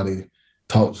everybody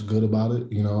talks good about it.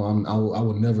 You know, I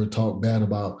would never talk bad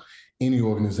about any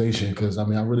organization, because I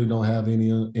mean, I really don't have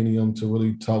any of them to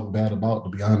really talk bad about,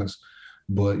 to be honest.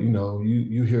 But you know,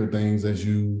 you hear things as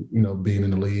you know, being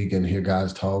in the league, and hear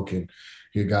guys talk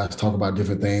about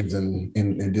different things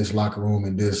in this locker room,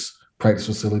 in this practice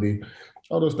facility.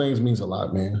 All those things means a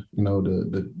lot, man. You know,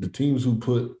 the teams who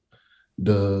put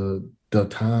the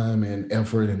time and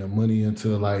effort and the money into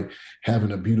like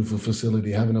having a beautiful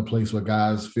facility, having a place where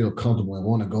guys feel comfortable and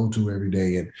want to go to every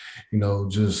day, and you know,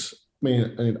 just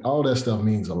and all that stuff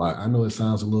means a lot. I know it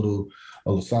sounds a little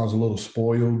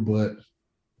spoiled, but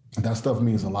that stuff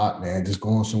means a lot, man. Just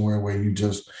going somewhere where you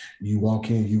walk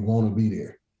in, you want to be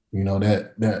there. You know,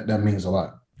 that means a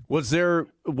lot. Was there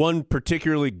one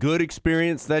particularly good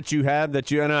experience that you had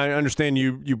and I understand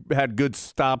you had good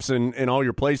stops in all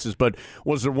your places, but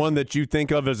was there one that you think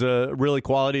of as a really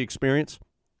quality experience?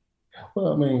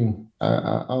 Well, I mean,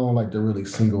 I don't like to really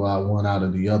single out one out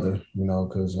of the other, you know,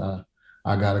 because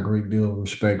I got a great deal of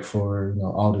respect for, you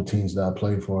know, all the teams that I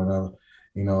played for, and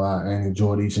you know, I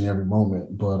enjoyed each and every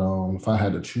moment. But if I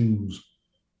had to choose,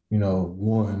 you know,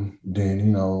 one, then you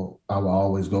know, I would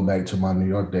always go back to my New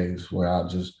York days, where I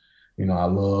just, you know, I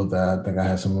love that. I think I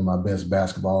had some of my best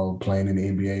basketball playing in the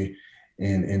NBA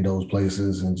in those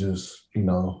places, and just,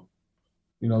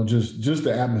 just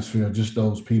the atmosphere, just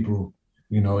those people.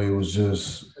 You know, it was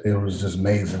just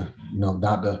amazing. You know,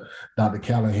 Dr.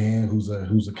 Callahan, who's a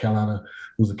Carolina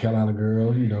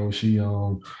girl. You know, she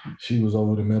was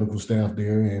over the medical staff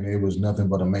there, and it was nothing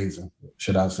but amazing,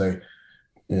 should I say?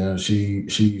 You know,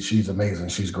 she's amazing.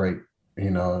 She's great.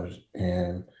 You know,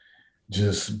 and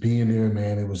just being there,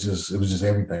 man, it was just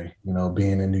everything. You know,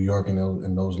 being in New York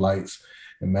and those lights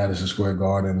in Madison Square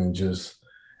Garden, and just,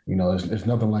 you know, it's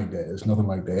nothing like that. It's nothing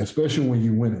like that, especially when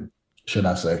you're winning, should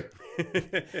I say?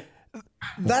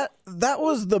 That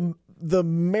was the the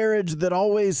marriage that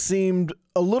always seemed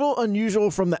a little unusual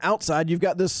from the outside. You've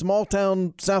got this small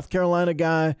town South Carolina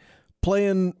guy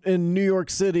playing in New York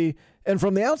City, and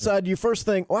from the outside you first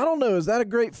think, well, I don't know, is that a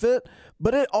great fit?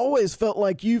 But it always felt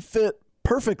like you fit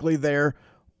perfectly there.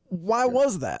 Why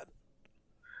was that?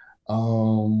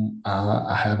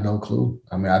 I have no clue.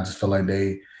 I mean, I just feel like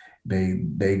they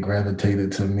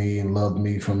gravitated to me and loved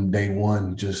me from day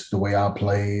one, just the way I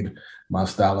played, my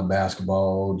style of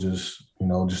basketball, just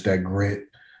that grit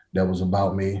that was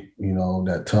about me,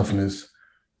 that toughness.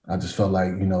 I just felt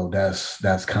like,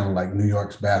 that's kind of like New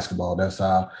York's basketball. That's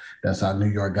how New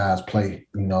York guys play,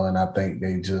 and I think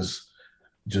they just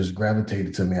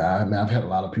gravitated to me. I've had a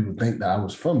lot of people think that I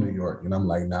was from New York, and I'm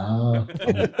like, nah,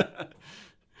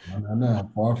 I'm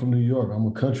far from New York. I'm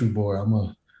a country boy.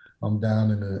 I'm down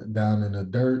in the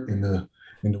dirt in the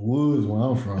woods where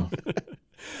I'm from.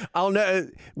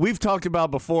 We've talked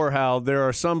about before how there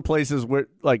are some places where,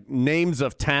 like, names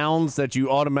of towns that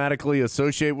you automatically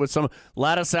associate with some.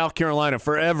 Latta, South Carolina,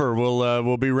 forever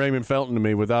will be Raymond Felton to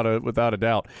me without a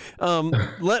doubt.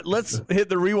 Let's hit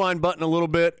the rewind button a little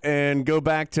bit and go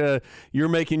back to you're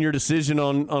making your decision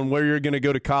on where you're going to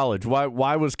go to college.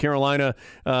 Why was Carolina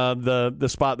the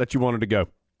spot that you wanted to go?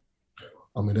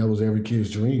 I mean, that was every kid's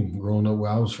dream growing up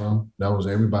where I was from. That was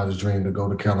everybody's dream to go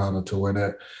to Carolina, to wear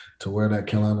that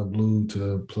Carolina blue,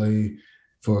 to play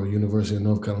for the University of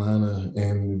North Carolina.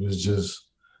 And it was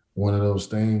just one of those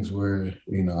things where,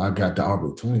 I got the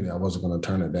opportunity. I wasn't going to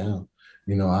turn it down.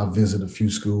 I visited a few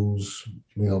schools,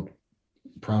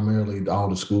 primarily all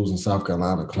the schools in South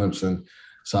Carolina, Clemson,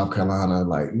 South Carolina.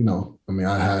 I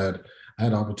had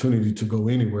the opportunity to go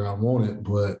anywhere I wanted,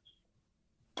 but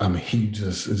I mean,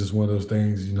 it's just one of those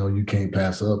things, you can't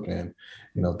pass up. And,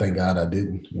 thank God I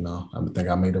didn't. I think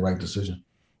I made the right decision.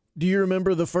 Do you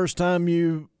remember the first time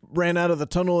you ran out of the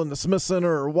tunnel in the Smith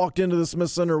Center or walked into the Smith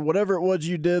Center, whatever it was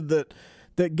you did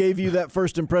that gave you that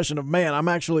first impression of, man, I'm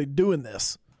actually doing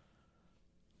this?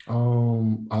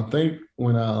 I think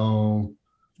when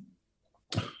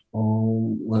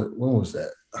when was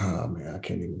that? Oh, man, I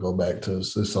can't even go back to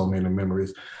so many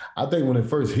memories. I think when it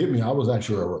first hit me, I was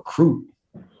actually a recruit.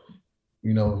 I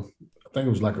think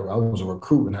it was like I was a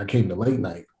recruit, and I came to late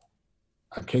night.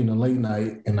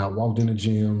 And I walked in the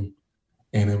gym,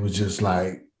 and it was just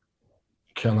like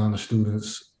Carolina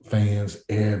students, fans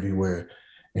everywhere,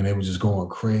 and they were just going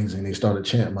crazy. And they started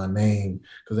chanting my name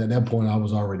because at that point I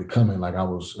was already coming. Like I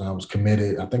was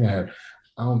committed. I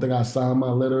don't think I signed my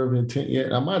letter of intent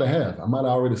yet. I might have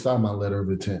already signed my letter of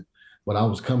intent, but I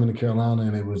was coming to Carolina,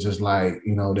 and it was just like,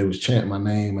 they was chanting my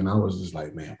name, and I was just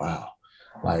like, man, wow,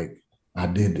 like I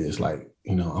did this, like,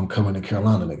 I'm coming to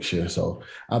Carolina next year. So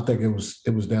I think it was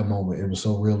that moment. It was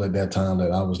so real at that time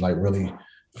that I was like really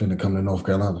finna come to North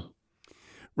Carolina.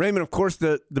 Raymond, of course,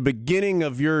 the beginning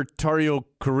of your Tar Heel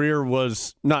career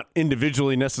was not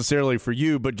individually necessarily for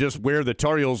you, but just where the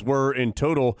Tar Heels were in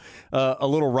total, a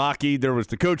little rocky. There was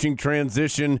the coaching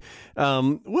transition.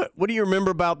 What do you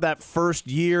remember about that first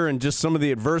year and just some of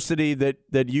the adversity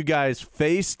that you guys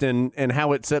faced and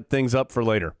how it set things up for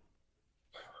later?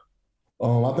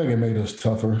 I think it made us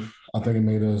tougher. I think it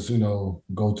made us,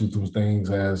 go through some things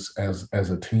as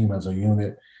a team, as a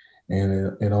unit,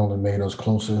 and it only made us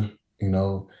closer,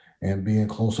 and being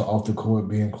closer off the court,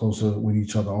 being closer with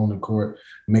each other on the court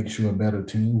makes you a better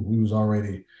team. We was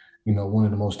already, one of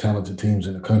the most talented teams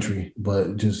in the country,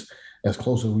 but just as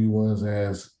close as we was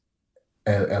as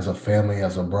a family,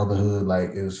 as a brotherhood,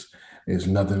 like is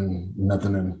nothing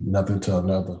to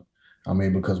another. I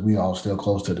mean, because we all still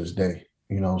close to this day.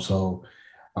 So,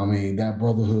 I mean, that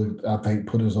brotherhood, I think,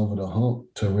 put us over the hump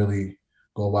to really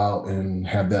go out and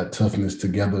have that toughness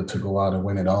together to go out and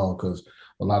win it all. Because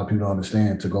a lot of people don't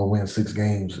understand, to go win 6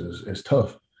 games is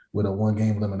tough with a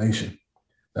 1-game elimination.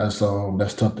 That's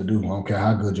tough to do. I don't care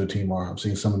how good your team are. I've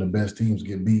seen some of the best teams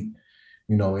get beat,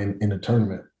 in the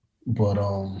tournament. But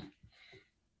I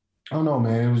don't know,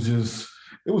 man.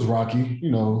 It was rocky,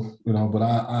 but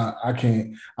I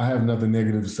have nothing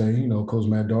negative to say. Coach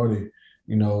Matt Doherty,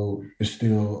 is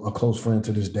still a close friend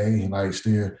to this day. Like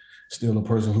still a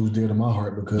person who's dear to my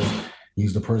heart because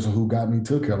he's the person who got me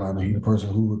to Carolina. He's the person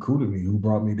who recruited me, who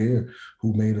brought me there,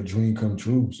 who made a dream come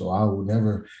true. So I would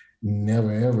never,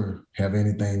 ever have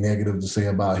anything negative to say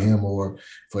about him or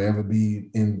forever be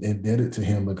indebted to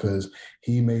him because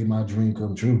he made my dream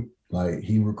come true. Like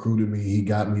he recruited me, he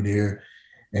got me there.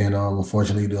 And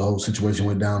unfortunately, the whole situation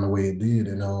went down the way it did.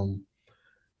 And,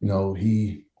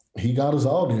 he got us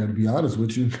all there, to be honest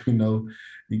with you.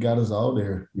 He got us all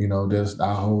there. There's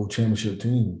our whole championship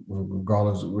team,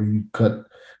 regardless of where you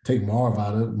take Marv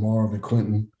out of it, Marv and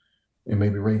Quentin and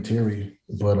maybe Ray Terry.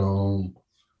 But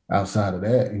outside of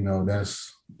that,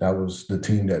 that was the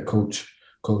team that Coach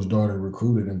Darter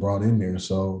recruited and brought in there.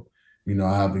 So,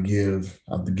 I have to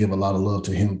give a lot of love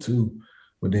to him too.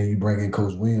 But then you bring in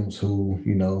Coach Williams, who,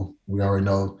 we already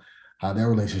know how their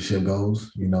relationship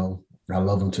goes. I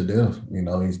love him to death.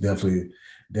 He's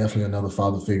definitely another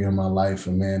father figure in my life,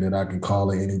 a man that I can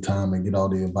call at any time and get all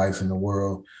the advice in the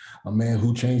world. A man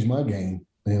who changed my game.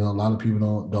 A lot of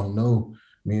people don't know.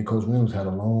 Me and Coach Williams had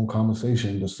a long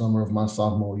conversation the summer of my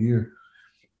sophomore year.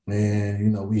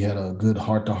 And, we had a good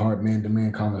heart-to-heart,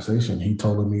 man-to-man conversation. He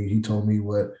told me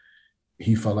what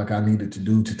he felt like I needed to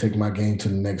do to take my game to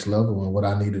the next level and what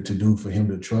I needed to do for him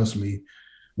to trust me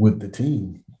with the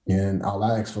team. And all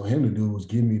I asked for him to do was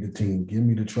give me the team, give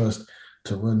me the trust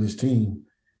to run this team.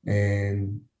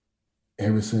 And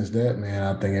ever since that, man,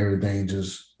 I think everything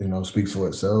just, speaks for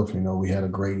itself. We had a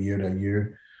great year that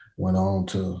year, went on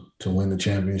to win the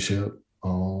championship.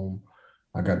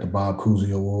 I got the Bob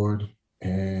Cousy Award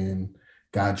and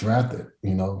got drafted,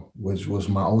 which was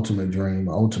my ultimate dream,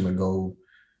 my ultimate goal,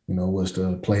 was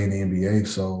to play in the NBA.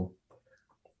 So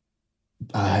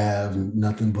I have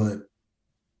nothing but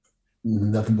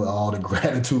all the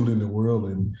gratitude in the world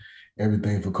and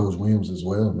everything for Coach Williams as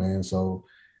well, man. So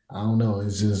I don't know.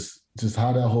 It's just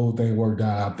how that whole thing worked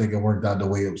out. I think it worked out the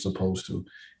way it was supposed to.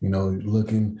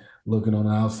 Looking on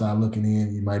the outside, looking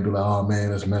in, you might be like, oh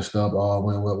man, that's messed up. Oh,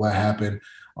 what happened?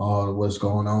 Oh, what's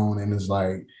going on? And it's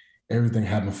like everything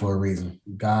happened for a reason.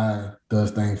 God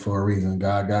does things for a reason.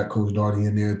 God got Coach Darty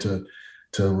in there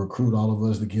to recruit all of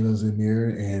us, to get us in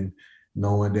there, and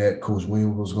knowing that Coach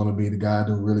Williams was going to be the guy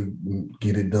to really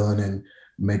get it done and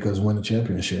make us win the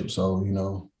championship.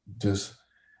 So, just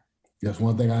that's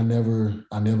one thing I never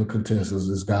contest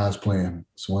is God's plan.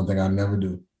 It's one thing I never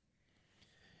do.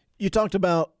 You talked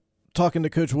about talking to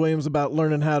Coach Williams about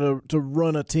learning how to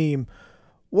run a team.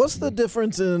 What's the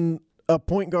difference in a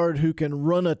point guard who can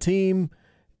run a team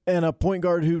and a point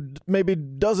guard who maybe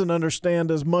doesn't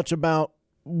understand as much about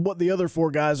what the other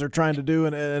four guys are trying to do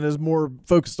and is more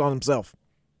focused on himself?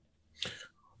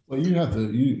 Well, you have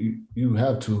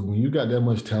to when you got that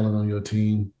much talent on your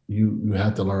team, you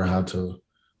have to learn how to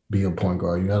be a point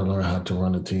guard. You got to learn how to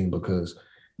run a team because,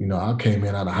 I came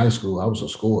in out of high school. I was a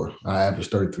scorer. I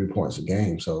averaged 33 points a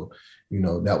game. So,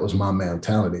 that was my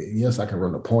mentality. Yes, I can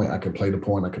run the point. I can play the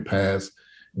point. I can pass.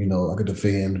 I could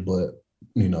defend. But,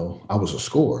 I was a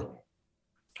scorer.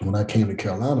 When I came to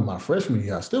Carolina, my freshman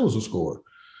year, I still was a scorer.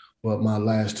 But my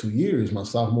last 2 years, my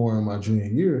sophomore and my junior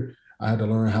year, I had to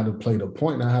learn how to play the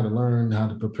point. And I had to learn how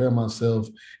to prepare myself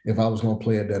if I was going to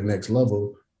play at that next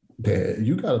level. That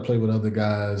you got to play with other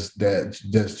guys that's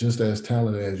just as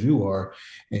talented as you are,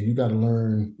 and you got to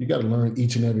learn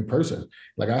each and every person.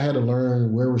 Like I had to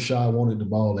learn where Rashad wanted the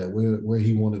ball at, where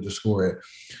he wanted to score at,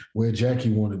 where Jackie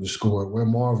wanted to score, where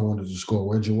Marv wanted to score,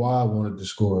 where Jawad wanted to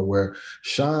score, where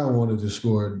Sean wanted to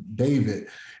score, David,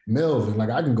 Melvin.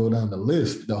 Like I can go down the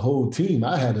list, the whole team.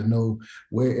 I had to know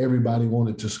where everybody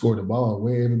wanted to score the ball,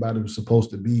 where everybody was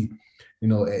supposed to be,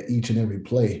 at each and every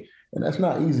play. And that's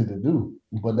not easy to do,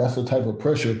 but that's the type of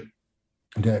pressure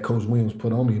that Coach Williams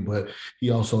put on me. But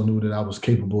he also knew that I was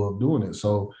capable of doing it.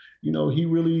 So, he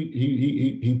really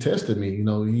he tested me.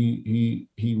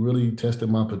 He really tested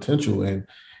my potential, and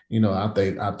I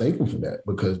thank him for that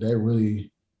because that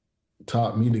really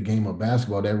taught me the game of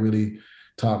basketball. That really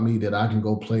taught me that I can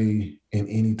go play in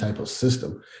any type of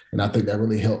system, and I think that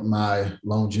really helped my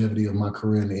longevity of my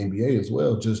career in the NBA as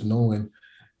well. Just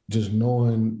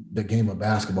knowing the game of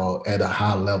basketball at a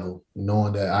high level,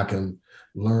 knowing that I can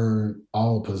learn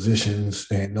all positions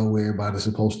and know where everybody's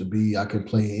supposed to be. I can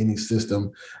play in any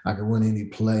system. I can run any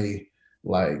play.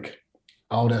 Like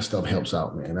all that stuff helps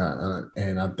out, man.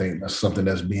 And I think that's something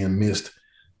that's being missed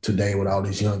today with all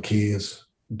these young kids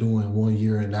doing 1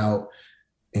 year and out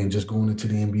and just going into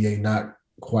the NBA not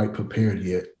quite prepared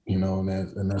yet,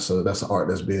 and that's an art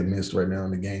that's being missed right now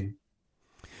in the game.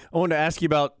 I wanted to ask you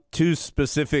about two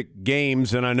specific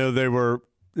games, and I know they were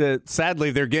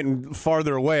sadly they're getting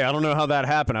farther away. I don't know how that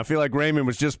happened. I feel like Raymond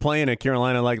was just playing at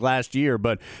Carolina like last year,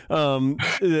 but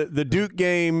the Duke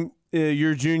game,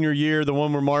 your junior year, the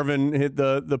one where Marvin hit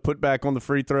the putback on the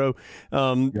free throw,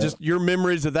 just your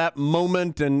memories of that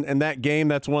moment and that game.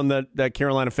 That's one that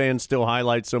Carolina fans still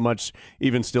highlight so much,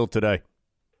 even still today.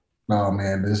 Oh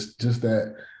man, just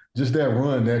that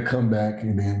run, that comeback,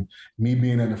 and then me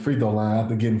being at the free throw line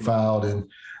after getting fouled, and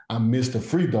I missed the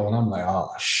free throw, and I'm like, oh,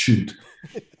 shoot.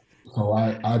 So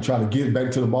I try to get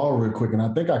back to the ball real quick, and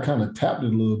I think I kind of tapped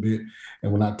it a little bit.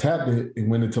 And when I tapped it, it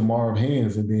went into Marv's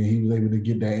hands, and then he was able to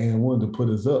get that and one to put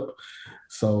us up.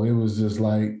 So it was just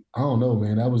like, I don't know,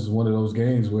 man. That was one of those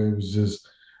games where it was just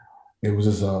it was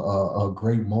just a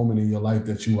great moment in your life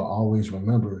that you will always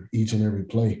remember each and every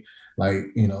play. Like,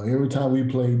 every time we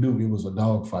played Duke, it was a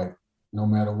dogfight, no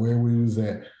matter where we was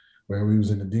at, where we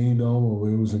was in the Dean Dome or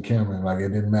where we was in Cameron. Like, it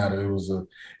didn't matter. It was a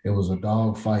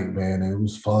dogfight, man, and it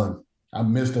was fun. I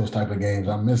miss those type of games.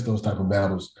 I miss those type of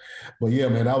battles. But yeah,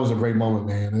 man, that was a great moment,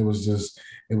 man. It was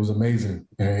amazing.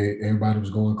 Everybody was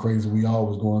going crazy. We all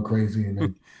was going crazy. And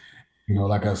then,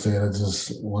 like I said, it's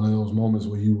just one of those moments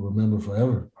where you remember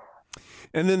forever.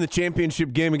 And then the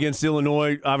championship game against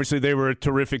Illinois, obviously they were a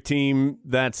terrific team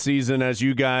that season, as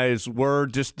you guys were.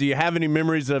 Just, do you have any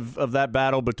memories of that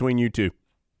battle between you two?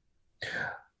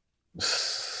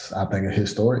 I think it's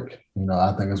historic.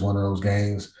 I think it's one of those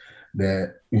games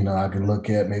that, I can look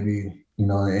at maybe, in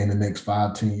the next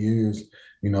 5-10 years,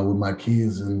 with my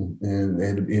kids, and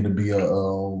it'll be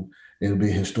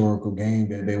a historical game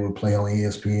that they would play on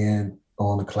ESPN,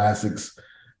 on the classics,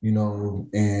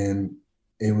 and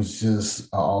it was just an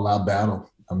all-out battle.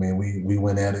 I mean, we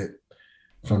went at it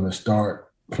from the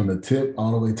start, from the tip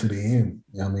all the way to the end.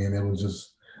 I mean, it was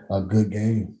just a good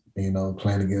game,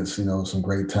 playing against, some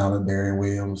great talent, Darian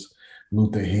Williams,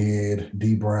 Luther Head,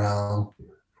 D. Brown,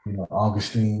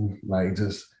 Augustine. Like,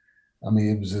 just, I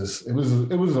mean, it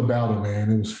was a battle,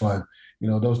 man. It was fun.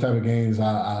 Those type of games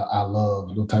I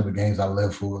love. Those type of games I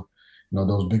live for.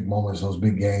 Those big moments, those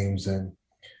big games. And,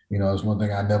 it's one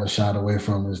thing I never shied away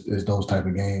from is those type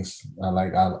of games. I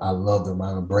love them.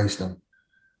 I embrace them,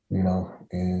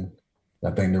 and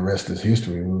I think the rest is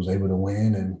history. We was able to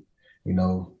win, and,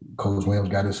 Coach Williams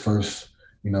got his first,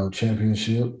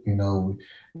 championship.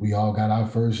 We all got our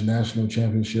first national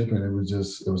championship, and it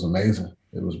was amazing.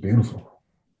 It was beautiful.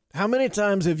 How many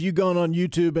times have you gone on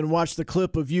YouTube and watched the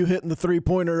clip of you hitting the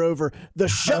three-pointer over the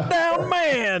shutdown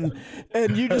man,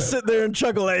 and you just sit there and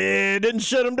chuckle, hey, didn't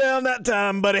shut him down that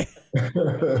time, buddy?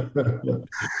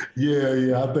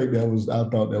 Yeah. I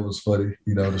thought that was funny,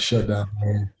 the shutdown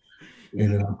man.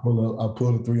 And then I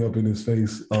pulled a three up in his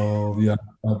face. Yeah,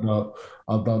 I thought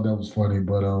that was funny.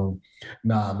 But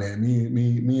nah, man,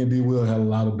 me and D Will had a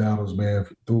lot of battles, man,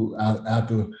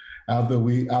 after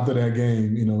that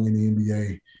game, in the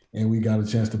NBA. And we got a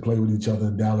chance to play with each other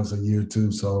in Dallas a year too.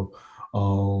 So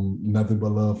nothing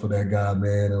but love for that guy,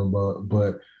 man.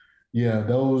 But yeah,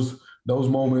 those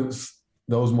moments,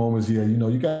 yeah,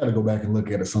 you got to go back and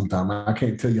look at it sometime. I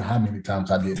can't tell you how many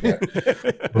times I did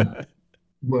that.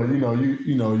 but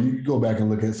you go back and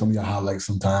look at some of your highlights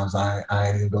sometimes. I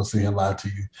ain't even gonna sit here and lie to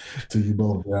you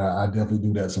both. I definitely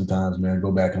do that sometimes, man.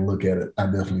 Go back and look at it. I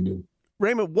definitely do.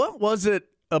 Raymond, what was it?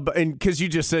 And because you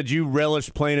just said you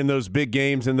relished playing in those big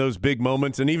games and those big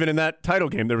moments, and even in that title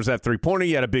game, there was that three-pointer.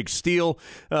 You had a big steal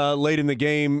late in the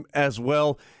game as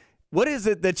well. What is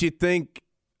it that you think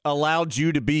allowed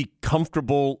you to be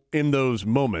comfortable in those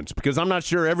moments? Because I'm not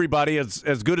sure everybody,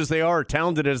 as good as they are,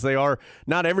 talented as they are,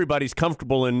 not everybody's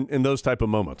comfortable in those type of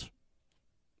moments.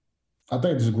 I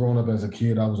think just growing up as a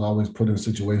kid, I was always put in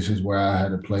situations where I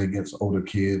had to play against older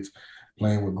kids,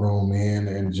 playing with grown men,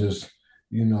 and just –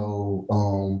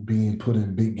 being put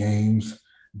in big games,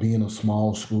 being a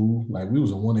small school. Like, we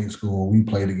was a 1A school. We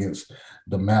played against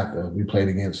DeMatha. We played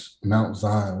against Mount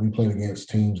Zion. We played against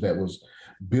teams that was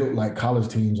built like college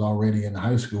teams already in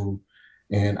high school.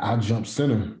 And I jumped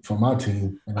center for my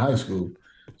team in high school.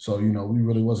 So, we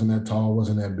really wasn't that tall,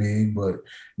 wasn't that big, but,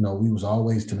 we was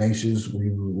always tenacious.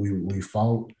 We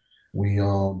fought. We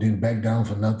didn't back down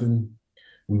for nothing.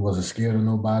 We wasn't scared of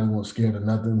nobody, wasn't scared of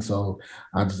nothing. So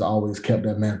I just always kept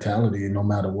that mentality, and no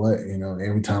matter what,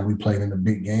 every time we played in a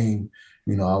big game,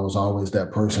 I was always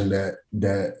that person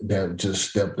that just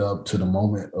stepped up to the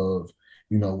moment of,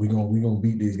 we gonna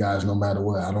beat these guys no matter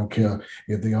what. I don't care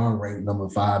if they are ranked number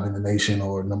 5 in the nation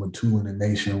or number 2 in the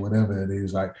nation, whatever it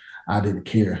is. Like, I didn't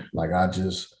care. Like, I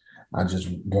just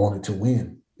wanted to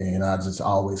win, and I just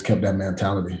always kept that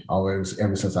mentality. Always,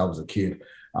 ever since I was a kid.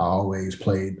 I always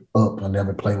played up. I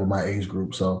never played with my age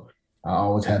group. So I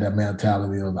always had that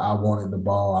mentality of I wanted the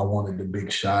ball. I wanted the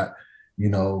big shot.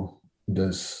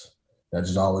 That's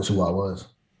just always who I was.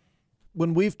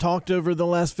 When we've talked over the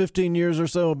last 15 years or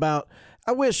so about,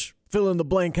 I wish fill in the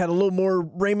blank had a little more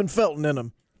Raymond Felton in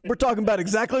him. We're talking about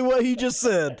exactly what he just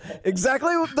said.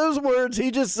 Exactly those words he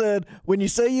just said. When you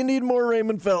say you need more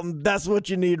Raymond Felton, that's what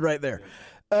you need right there.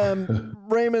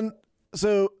 Raymond,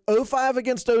 so 05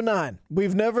 against 09.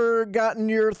 We've never gotten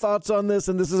your thoughts on this,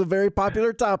 and this is a very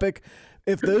popular topic.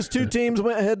 If those two teams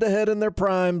went head-to-head in their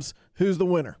primes, who's the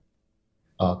winner?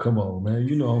 Oh, come on, man.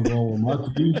 I'm going with my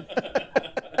team.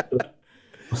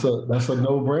 That's a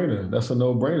no-brainer.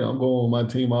 I'm going with my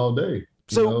team all day.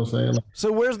 You know what I'm saying?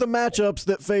 So where's the matchups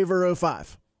that favor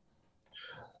 05?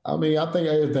 I mean, I think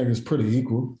everything is pretty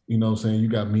equal. You know what I'm saying? You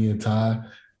got me and Ty.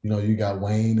 You know, you got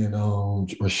Wayne and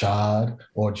Rashad,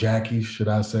 or Jackie, should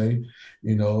I say.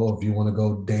 You know, if you want to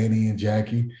go Danny and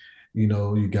Jackie. You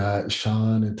know, you got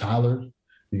Sean and Tyler.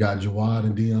 You got Jawad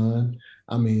and Dion.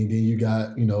 I mean, then you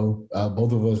got, you know,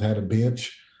 both of us had a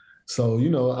bench. So, you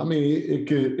know, I mean,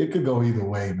 it could go either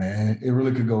way, man. It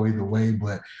really could go either way,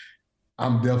 but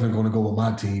I'm definitely going to go with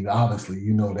my team, obviously.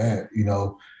 You know that, you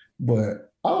know.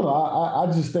 But I don't know.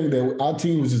 I just think that our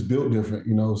team was just built different,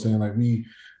 you know what I'm saying? Like, we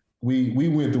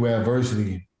went through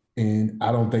adversity, and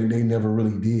I don't think they never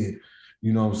really did.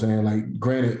 You know what I'm saying? Like,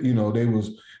 granted, you know, they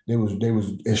was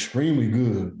extremely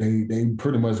good. They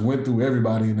pretty much went through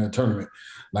everybody in that tournament.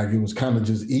 Like, it was kind of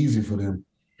just easy for them,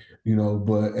 you know.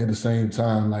 But at the same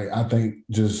time, like, I think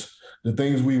just the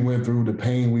things we went through, the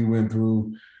pain we went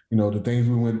through, you know, the things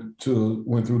we went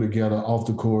through together off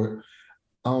the court.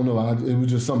 I don't know. It was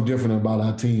just something different about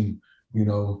our team, you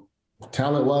know.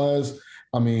 Talent-wise,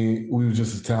 I mean, we were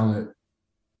just as talented.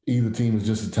 Either team is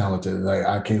just as talented. Like,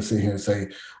 I can't sit here and say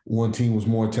one team was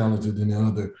more talented than the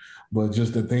other, but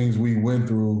just the things we went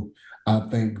through, I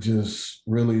think just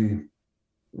really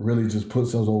just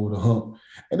puts us over the hump.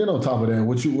 And then on top of that,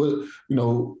 what you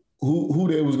know, who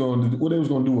they was going to, what they was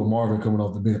going to do with Marvin coming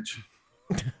off the bench.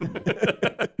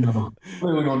 You know, what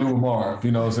are we gonna do with Marv?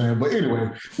 You know what I'm saying? But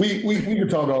anyway, we can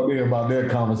talk all day about that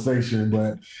conversation.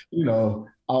 But you know,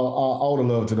 all the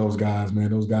love to those guys,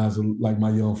 man. Those guys are like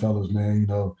my young fellas, man. You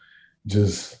know,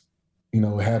 just, you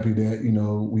know, happy that, you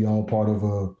know, we all part of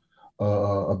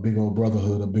a big old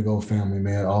brotherhood, a big old family,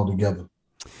 man, all together.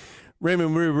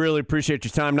 Raymond, we really appreciate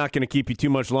your time. Not going to keep you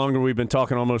too much longer. We've been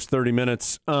talking almost 30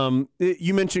 minutes.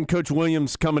 You mentioned Coach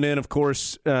Williams coming in, of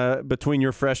course, between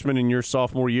your freshman and your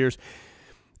sophomore years.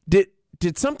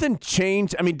 Did something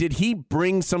change? I mean, did he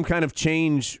bring some kind of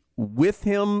change with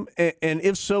him? And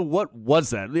if so, what was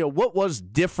that? You know, what was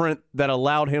different that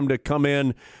allowed him to come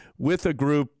in with a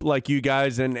group like you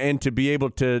guys and to be able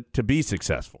to be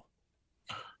successful?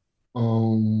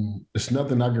 It's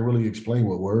nothing I can really explain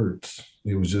with words.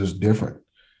 It was just different.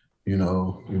 You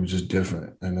know, it was just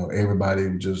different. I know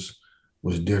everybody just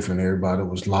was different. Everybody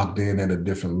was locked in at a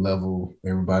different level.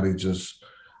 Everybody just,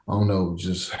 I don't know,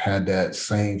 just had that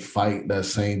same fight, that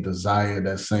same desire,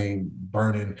 that same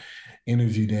burning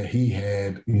energy that he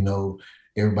had. You know,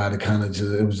 everybody kind of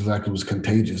just, it was like it was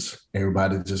contagious.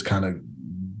 Everybody just kind of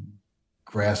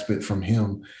grasped it from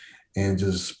him and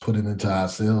just put it into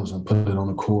ourselves and put it on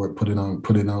the court, put it on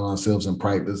ourselves in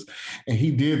practice. And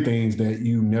he did things that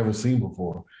you never seen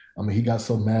before. I mean, he got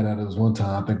so mad at us one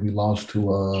time. I think we lost in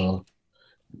the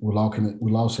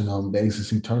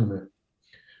ACC tournament.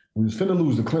 We was finna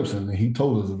lose to Clemson, and he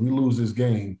told us if we lose this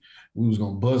game, we was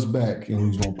gonna buzz back and we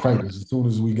was gonna practice as soon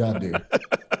as we got there.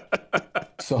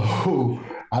 So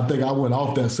I think I went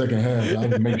off that second half. I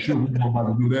had to make sure we weren't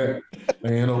about to do that.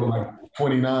 And you know, like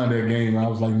 29 that game, I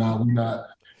was like, nah,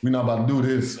 we're not about to do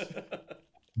this.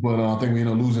 But I think we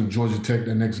ended up losing Georgia Tech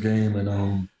the next game,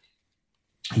 and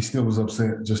he still was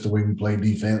upset just the way we played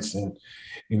defense and,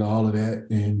 you know, all of that.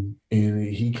 And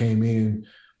he came in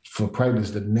for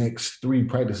practice the next 3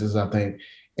 practices, I think,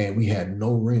 and we had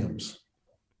no rims.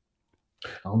 I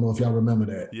don't know if y'all remember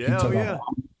that. Yeah,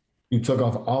 he took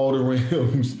off all the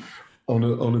rims on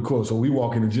the court. So we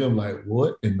walk in the gym like,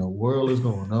 what in the world is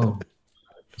going on?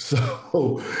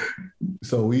 So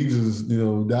we just, you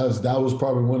know, that was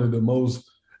probably one of the most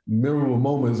memorable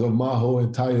moments of my whole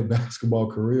entire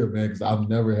basketball career, man, because I've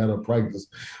never had a practice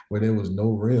where there was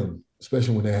no rim,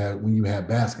 especially when you had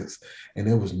baskets and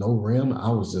there was no rim. I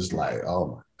was just like,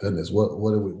 oh my goodness, what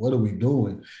are we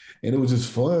doing? And it was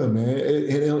just fun, man.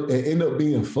 It ended up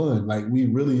being fun. Like, we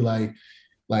really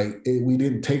we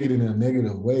didn't take it in a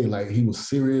negative way. Like, he was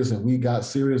serious and we got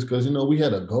serious because, you know, we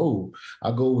had a goal.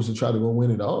 Our goal was to try to go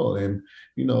win it all. And,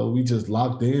 you know, we just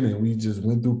locked in and we just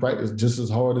went through practice just as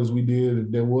hard as we did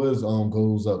if there was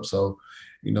goals up. So,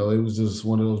 you know, it was just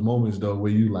one of those moments, though,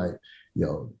 where you like,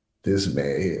 yo, this man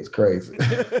is crazy.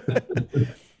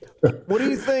 What do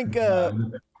you think?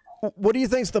 What do you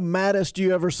think's the maddest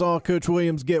you ever saw Coach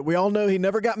Williams get? We all know he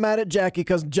never got mad at Jackie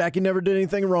because Jackie never did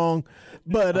anything wrong.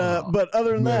 But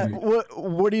other than that,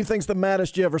 what do you think's the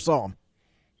maddest you ever saw him?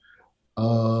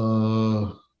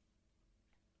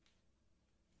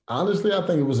 Honestly, I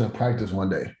think it was in practice one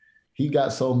day. He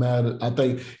got so mad. I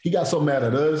think he got so mad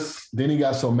at us. Then he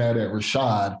got so mad at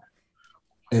Rashad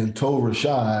and told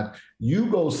Rashad, you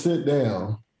go sit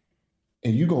down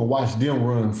and you going to watch them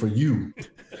run for you.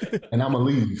 And I'm going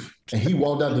to leave. And he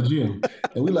walked out the gym.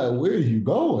 And we like, where are you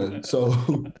going? So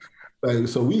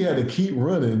we had to keep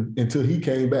running until he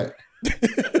came back.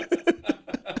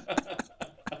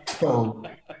 So,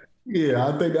 Yeah,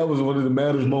 I think that was one of the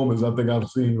maddest moments I think I've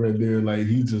seen right there. Like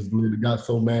he just literally got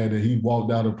so mad that he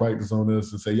walked out of practice on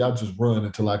us and said, "Y'all just run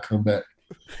until I come back."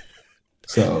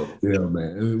 So yeah,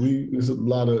 man, it was a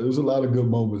lot of good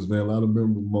moments, man. A lot of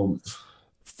memorable moments.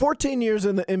 14 years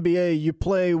in the NBA, you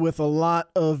play with a lot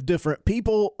of different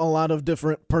people, a lot of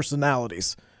different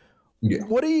personalities. Yeah.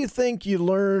 What do you think you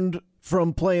learned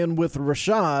from playing with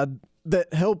Rashad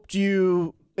that helped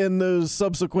you in those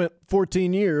subsequent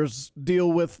 14 years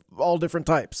deal with all different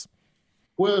types?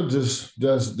 Well, just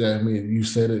that. I mean, you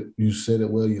said it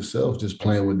well yourself. Just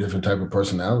playing with different type of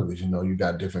personalities. You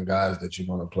got different guys that you're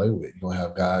going to play with. You're going to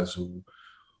have guys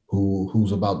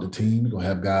who's about the team. You're going to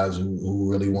have guys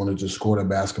who really want to just score the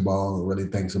basketball and really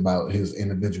thinks about his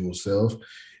individual self.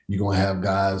 You're going to have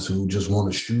guys who just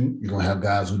want to shoot. You're going to have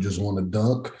guys who just want to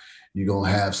dunk. You're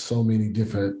going to have so many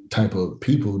different type of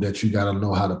people that you got to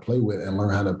know how to play with and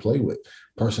learn how to play with.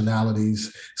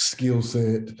 Personalities, skill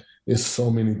set, it's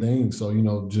so many things. So,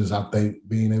 just I think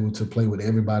being able to play with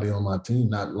everybody on my team,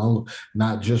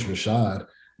 not just Rashad,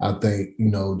 I think,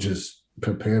 just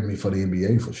prepared me for the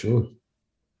NBA for sure.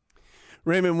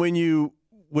 Raymond, when you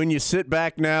sit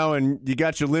back now and you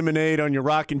got your lemonade on your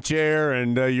rocking chair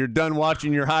and you're done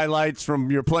watching your highlights from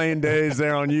your playing days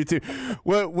there on YouTube,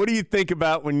 what do you think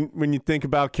about when you think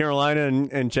about Carolina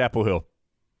and Chapel Hill?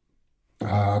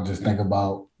 I just think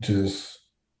about just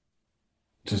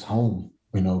home.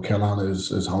 Carolina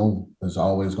is home. It's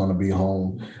always going to be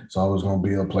home. It's always going to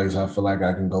be a place I feel like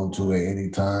I can go to at any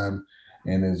time,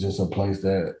 and it's just a place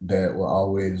that will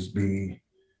always be,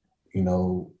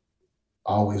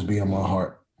 always be in my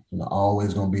heart.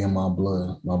 Always gonna be in my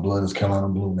blood. My blood is Carolina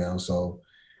blue now, so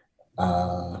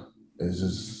it's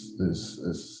just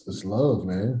it's love,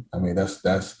 man. I mean,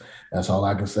 that's all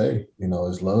I can say.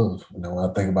 It's love. When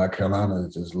I think about Carolina,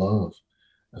 it's just love.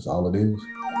 That's all it is.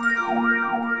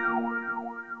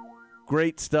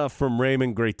 Great stuff from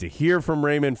Raymond. Great to hear from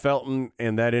Raymond Felton,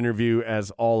 and that interview,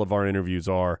 as all of our interviews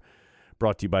are,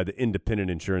 brought to you by the Independent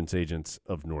Insurance Agents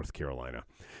of North Carolina.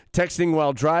 Texting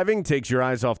while driving takes your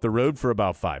eyes off the road for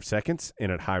about 5 seconds,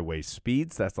 and at highway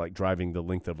speeds, that's like driving the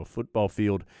length of a football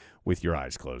field with your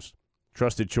eyes closed.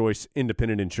 Trusted choice,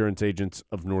 Independent Insurance Agents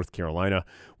of North Carolina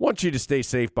want you to stay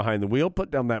safe behind the wheel.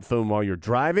 Put down that phone while you're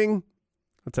driving.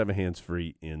 Let's have a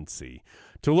hands-free NC.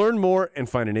 To learn more and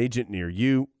find an agent near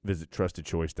you, visit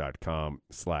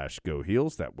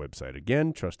trustedchoice.com/GoHeels. That website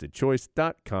again,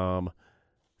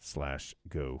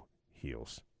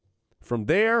 trustedchoice.com/GoHeels. From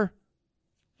there,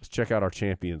 let's check out our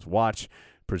Champions Watch,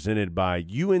 presented by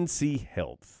UNC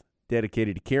Health,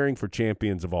 dedicated to caring for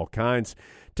champions of all kinds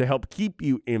to help keep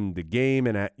you in the game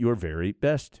and at your very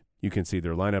best. You can see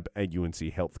their lineup at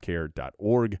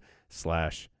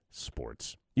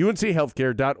unchealthcare.org/sports.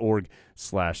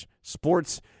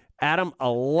 unchealthcare.org/sports. Adam, a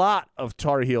lot of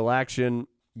Tar Heel action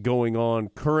going on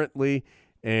currently,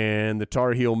 and the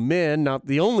Tar Heel men, not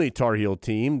the only Tar Heel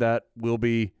team that will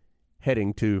be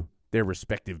heading to their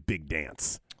respective big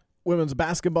dance. Women's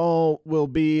basketball will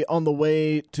be on the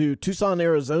way to Tucson,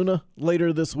 Arizona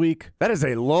later this week. That is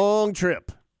a long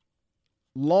trip.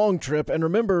 Long trip. And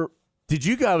remember, did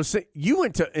you guys say you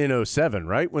went to N07,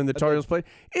 right? When the Tar Heels played?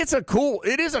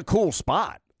 It is a cool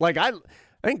spot. Like I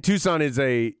think Tucson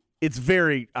it's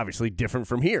very obviously different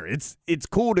from here. It's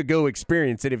cool to go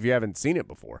experience it if you haven't seen it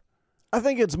before. I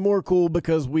think it's more cool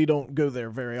because we don't go there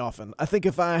very often. I think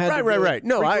if I had to right.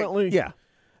 No, frequently, yeah.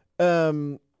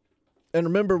 And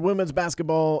remember, women's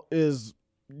basketball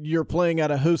you're playing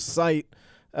at a host site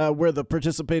where the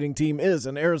participating team is,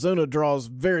 and Arizona draws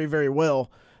very, very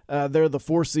well. They're the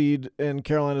 4 seed in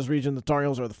Carolina's region. The Tar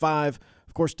Heels are the 5.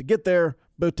 Of course, to get there,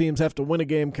 both teams have to win a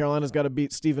game. Carolina's got to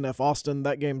beat Stephen F. Austin.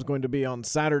 That game's going to be on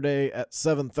Saturday at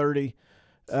 7:30.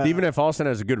 Stephen F. Austin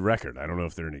has a good record. I don't know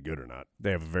if they're any good or not.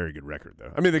 They have a very good record,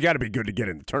 though. I mean, they got to be good to get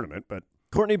in the tournament. But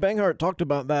Courtney Banghart talked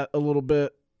about that a little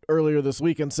bit earlier this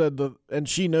week and said and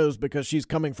she knows because she's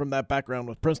coming from that background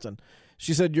with Princeton.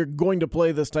 She said you're going to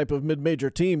play this type of mid-major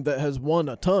team that has won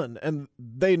a ton, and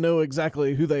they know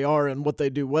exactly who they are and what they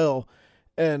do well.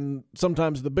 And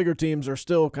sometimes the bigger teams are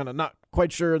still kind of not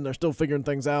quite sure, and they're still figuring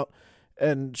things out.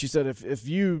 And she said if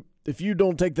you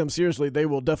don't take them seriously, they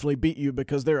will definitely beat you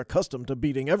because they're accustomed to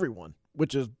beating everyone,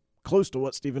 which is close to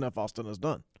what Stephen F. Austin has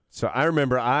done. So I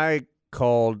remember I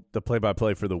called the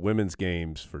play-by-play for the women's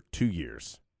games for 2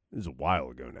 years. It was a while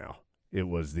ago now. It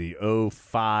was the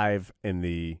 05 and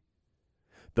the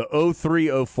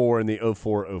 03-04 and the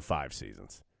 04-05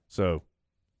 seasons. So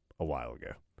a while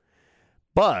ago.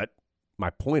 But my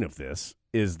point of this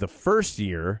is the first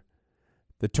year,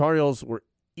 the Tar Heels were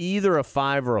either a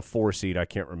 5 or a 4 seed. I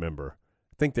can't remember.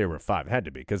 I think they were a 5. It had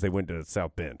to be because they went to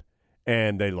South Bend.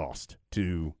 And they lost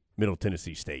to Middle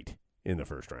Tennessee State in the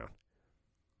first round.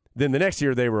 Then the next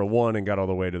year they were a 1 and got all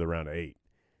the way to the round of 8.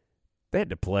 They had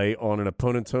to play on an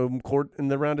opponent's home court in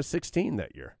the round of 16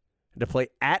 that year. Had to play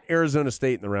at Arizona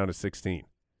State in the round of 16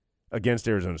 against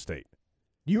Arizona State.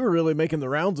 You were really making the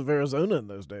rounds of Arizona in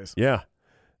those days. Yeah.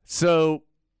 So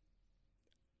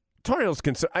Tar Heels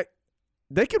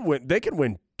they could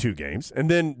win 2 games, and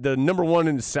then the number 1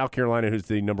 in South Carolina, who's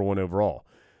the number 1 overall.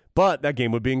 But that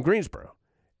game would be in Greensboro.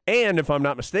 And if I'm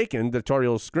not mistaken, the Tar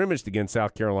Heels scrimmaged against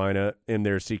South Carolina in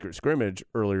their secret scrimmage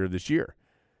earlier this year.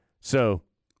 So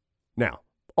now,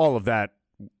 all of that,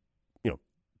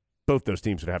 both those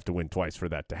teams would have to win twice for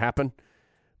that to happen.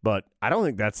 But I don't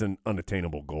think that's an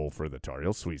unattainable goal for the Tar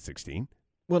Heels, Sweet 16.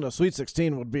 Well, a Sweet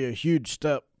 16 would be a huge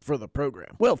step for the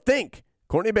program. Well, think.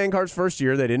 Courtney Bankart's first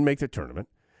year, they didn't make the tournament.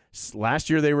 Last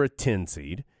year, they were a 10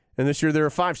 seed. And this year, they're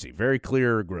a 5 seed. Very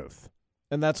clear growth.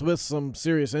 And that's with some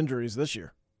serious injuries this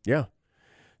year. Yeah.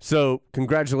 So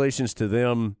congratulations to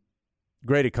them.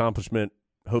 Great accomplishment.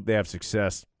 Hope they have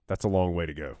success. That's a long way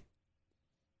to go.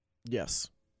 Yes.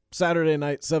 Saturday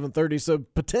night, 7:30. So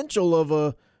potential of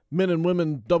a men and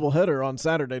women doubleheader on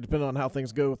Saturday, depending on how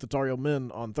things go with the Tar Heel men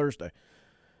on Thursday.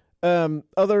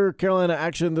 Other Carolina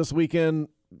action this weekend,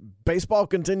 baseball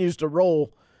continues to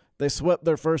roll. They swept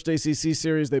their first ACC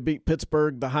series. They beat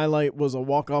Pittsburgh. The highlight was a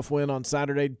walk-off win on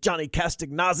Saturday. Johnny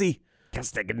Castagnazzi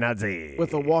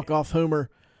with a walk-off homer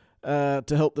to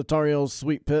help the Tar Heels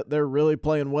sweep Pitt. They're really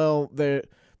playing well.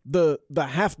 The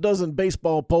half dozen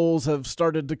baseball polls have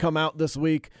started to come out this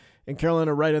week, and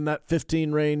Carolina right in that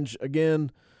 15 range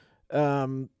again.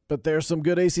 But there's some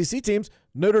good ACC teams.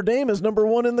 Notre Dame is number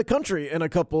 1 in the country in a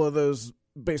couple of those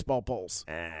baseball polls.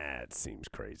 That seems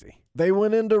crazy. They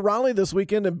went into Raleigh this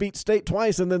weekend and beat State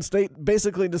twice, and then State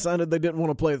basically decided they didn't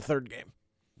want to play the third game.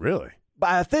 Really? But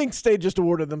I think State just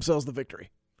awarded themselves the victory.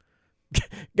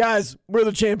 Guys, we're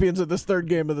the champions of this third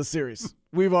game of the series.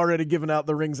 We've already given out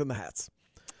the rings and the hats.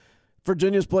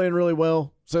 Virginia's playing really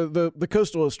well, so the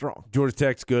Coastal is strong. Georgia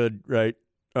Tech's good, right?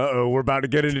 Uh-oh, we're about to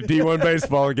get into D1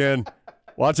 baseball again.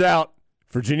 Watch out.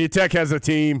 Virginia Tech has a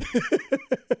team.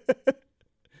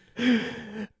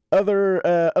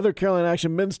 Other Carolina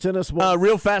action, men's tennis.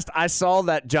 Real fast, I saw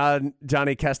that Johnny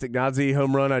Castagnazzi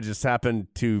home run. I just happened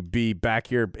to be back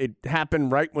here. It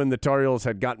happened right when the Tar Heels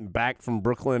had gotten back from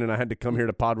Brooklyn, and I had to come here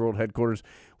to Pod World headquarters,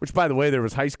 which, by the way, there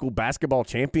was high school basketball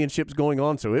championships going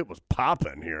on, so it was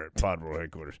popping here at Pod World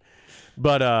headquarters.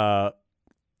 But I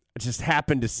just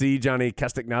happened to see Johnny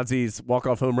Castagnazzi's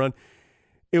walk-off home run.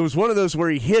 It was one of those where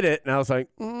he hit it, and I was like,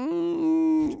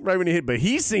 right when he hit, but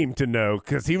he seemed to know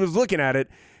because he was looking at it.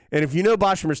 And if you know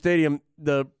Boshamer Stadium,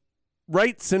 the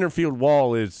right center field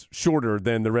wall is shorter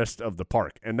than the rest of the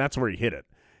park, and that's where he hit it.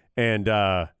 And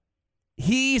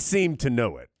he seemed to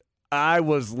know it. I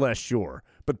was less sure,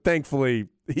 but thankfully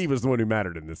he was the one who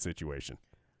mattered in this situation.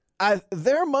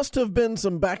 There must have been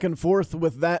some back and forth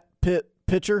with that Pitt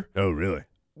pitcher. Oh, really?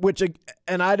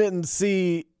 And I didn't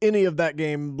see any of that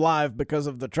game live because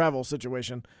of the travel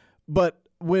situation, but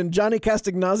when Johnny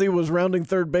Castagnazzi was rounding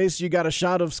third base, you got a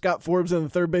shot of Scott Forbes in the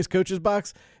third base coach's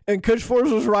box, and Coach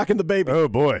Forbes was rocking the baby. Oh,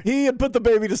 boy. He had put the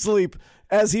baby to sleep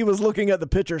as he was looking at the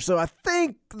pitcher, so I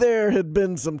think there had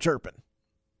been some chirping.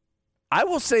 I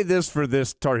will say this for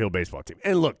this Tar Heel baseball team.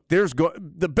 And look,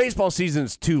 the baseball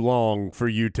season's too long for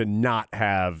you to not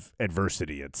have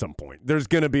adversity at some point. There's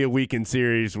going to be a weekend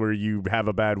series where you have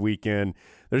a bad weekend.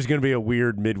 There's going to be a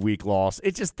weird midweek loss.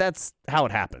 That's how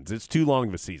it happens. It's too long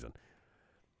of a season.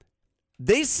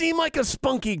 They seem like a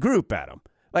spunky group, Adam.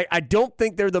 Like, I don't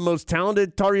think they're the most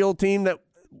talented Tar Heel team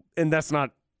and that's not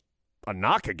a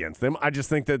knock against them. I just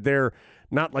think that they're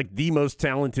not like the most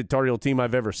talented Tar Heel team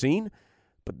I've ever seen.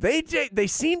 But they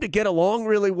seem to get along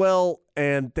really well,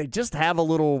 and they just have a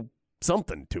little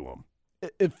something to them.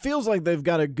 It feels like they've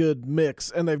got a good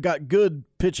mix, and they've got good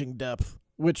pitching depth,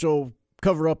 which will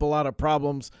cover up a lot of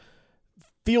problems.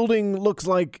 Fielding looks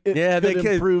like it could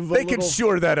improve a little. They could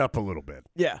shore that up a little bit.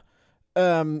 Yeah.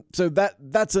 So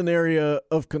that's an area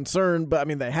of concern, but I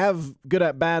mean, they have good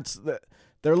at bats.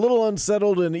 They're a little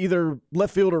unsettled in either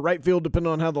left field or right field,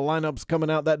 depending on how the lineup's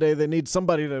coming out that day. They need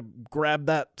somebody to grab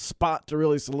that spot to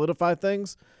really solidify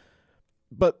things.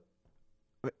 But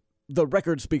the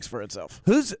record speaks for itself.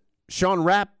 Who's Sean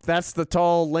Rapp? That's the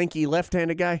tall, lanky,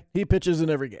 left-handed guy? He pitches in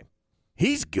every game.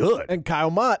 He's good. And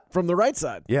Kyle Mott from the right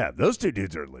side. Yeah, those two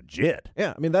dudes are legit.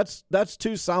 Yeah, I mean, that's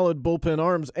two solid bullpen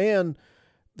arms, and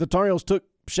the Tar Heels took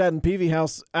Shadden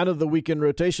Peavyhouse out of the weekend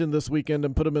rotation this weekend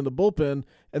and put him in the bullpen,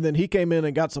 and then he came in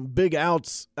and got some big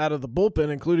outs out of the bullpen,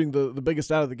 including the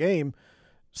biggest out of the game.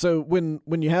 So when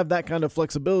you have that kind of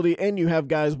flexibility and you have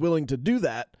guys willing to do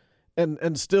that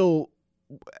and still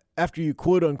after you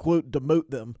quote unquote demote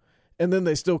them, and then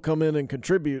they still come in and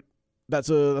contribute. That's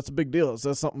a big deal. It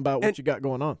says something about what you got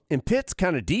going on. And Pitt's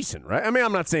kind of decent, right? I mean,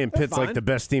 I'm not saying Pitt's like the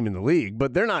best team in the league,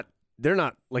 but they're not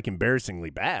like embarrassingly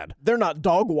bad. They're not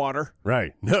dog water.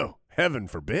 Right. No, heaven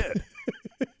forbid.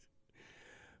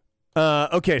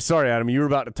 Okay, sorry, Adam. You were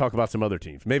about to talk about some other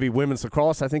teams. Maybe women's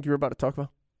lacrosse, I think you were about to talk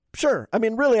about? Sure. I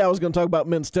mean, really, I was going to talk about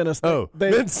men's tennis.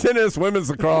 Men's tennis, women's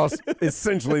lacrosse,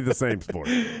 essentially the same sport.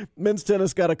 Men's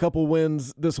tennis got a couple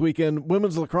wins this weekend.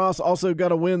 Women's lacrosse also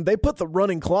got a win. They put the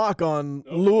running clock on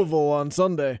Louisville on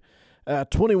Sunday,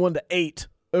 21-8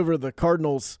 over the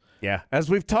Cardinals. Yeah, as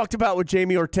we've talked about with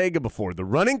Jamie Ortega before, the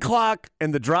running clock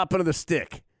and the dropping of the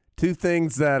stick, two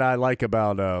things that I like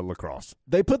about lacrosse.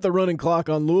 They put the running clock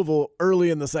on Louisville early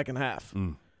in the second half.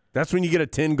 That's when you get a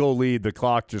 10-goal lead, the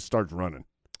clock just starts running.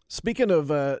 Speaking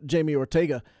of Jamie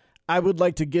Ortega, I would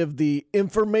like to give the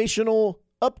informational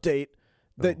update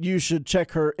that you should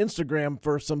check her Instagram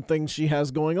for some things she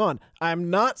has going on. I'm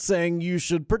not saying you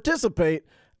should participate.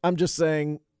 I'm just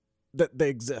saying that they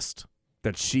exist.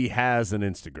 That she has an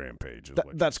Instagram page.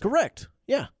 That's correct.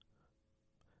 Yeah.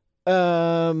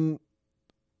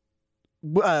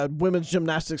 Women's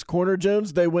gymnastics corner,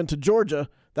 Jones, they went to Georgia.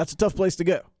 That's a tough place to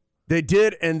go. They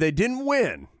did, and they didn't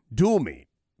win dual meet,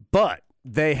 but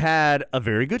they had a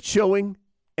very good showing,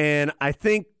 and I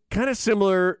think kind of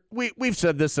similar. We've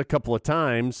said this a couple of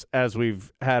times as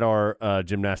we've had our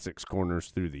gymnastics corners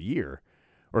through the year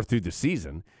or through the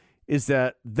season, is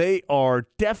that they are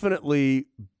definitely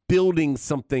building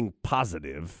something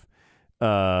positive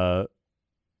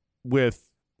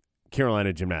with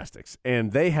Carolina Gymnastics,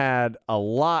 and they had a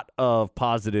lot of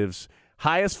positives.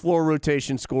 Highest floor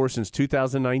rotation score since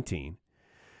 2019.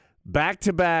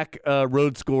 Back-to-back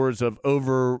road scores of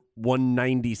over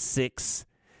 196,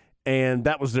 and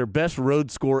that was their best road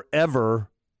score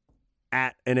ever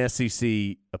at an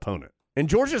SEC opponent. And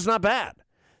Georgia's not bad.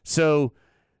 So,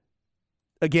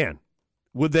 again,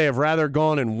 would they have rather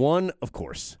gone and won? Of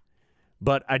course.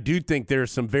 But I do think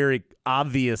there's some very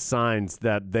obvious signs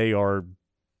that they are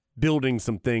building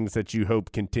some things that you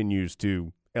hope continues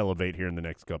to elevate here in the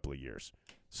next couple of years.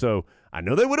 So I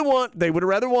know they would have won. They would have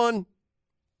rather won,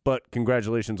 but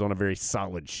congratulations on a very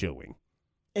solid showing.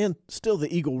 And still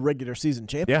the Eagle regular season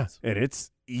champions. Yeah, and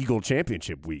it's Eagle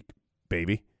championship week,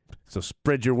 baby. So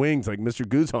spread your wings like Mr.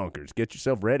 Goose Honkers. Get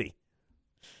yourself ready.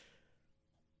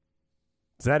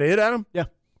 Is that it, Adam? Yeah.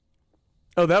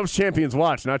 Oh, that was Champions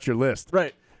Watch, not your list.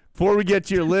 Right. Before we get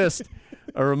to your list,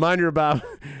 a reminder about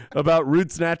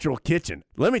Roots Natural Kitchen.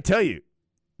 Let me tell you,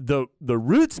 the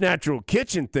Roots Natural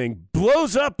Kitchen thing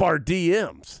blows up our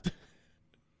DMs.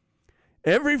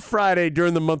 Every Friday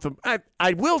during the month of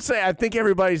I will say I think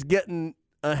everybody's getting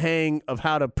a hang of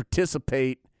how to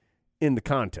participate in the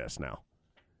contest now.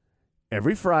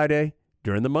 Every Friday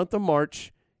during the month of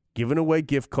March, giving away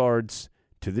gift cards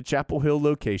to the Chapel Hill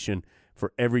location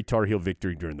for every Tar Heel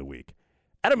victory during the week.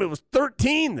 Adam, it was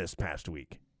 13 this past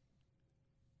week.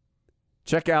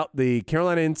 Check out the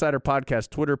Carolina Insider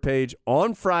Podcast Twitter page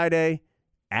on Friday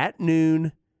at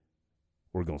noon.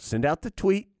 We're going to send out the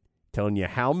tweet telling you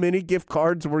how many gift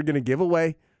cards we're going to give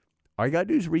away. All you got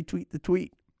to do is retweet the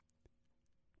tweet.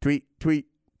 Tweet the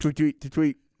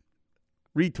tweet.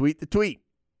 Retweet the tweet.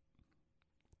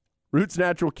 Roots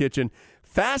Natural Kitchen,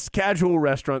 fast casual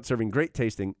restaurant serving great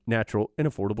tasting, natural, and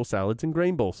affordable salads and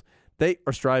grain bowls. They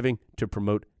are striving to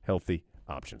promote healthy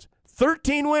options.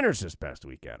 13 winners this past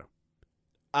week, Adam.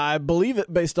 I believe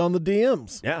it based on the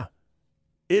DMs. Yeah.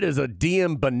 It is a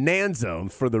DM bonanza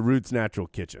for the Roots Natural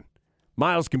Kitchen.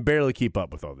 Miles can barely keep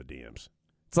up with all the DMs.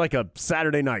 It's like a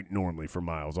Saturday night normally for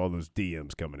Miles, all those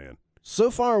DMs coming in.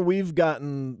 So far, we've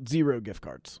gotten 0 gift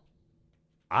cards.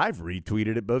 I've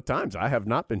retweeted it both times. I have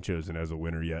not been chosen as a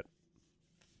winner yet.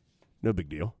 No big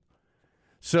deal.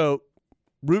 So,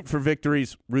 root for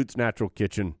victories, Roots Natural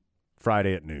Kitchen,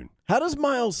 Friday at noon. How does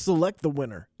Miles select the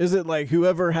winner? Is it like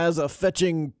whoever has a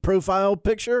fetching profile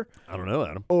picture? I don't know,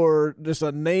 Adam. Or just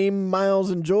a name Miles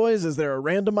enjoys? Is there a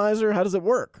randomizer? How does it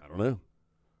work? I don't know.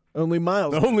 Only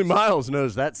Miles. Only Miles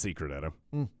knows that secret,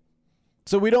 Adam.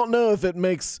 So we don't know if it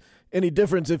makes any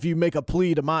difference if you make a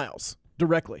plea to Miles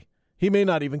directly. He may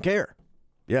not even care.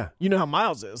 Yeah. You know how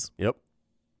Miles is. Yep.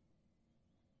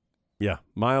 Yeah.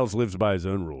 Miles lives by his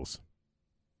own rules.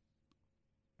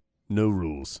 No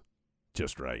rules.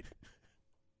 Just right.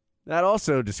 That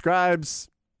also describes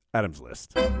Adam's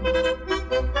list.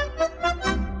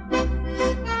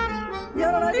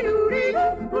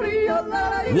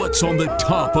 What's on the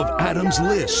top of Adam's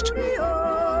list?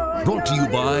 Brought to you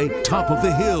by Top of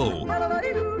the Hill,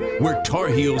 where Tar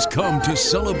Heels come to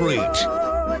celebrate.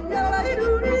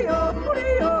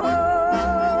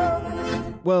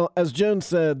 Well, as Jones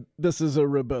said, this is a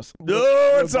robust.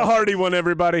 Oh, it's a hearty one,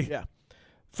 everybody. Yeah.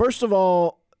 First of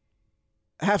all,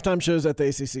 halftime shows at the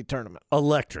ACC tournament.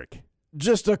 Electric.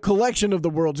 Just a collection of the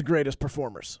world's greatest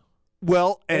performers.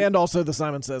 Well, and also the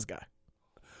Simon Says guy.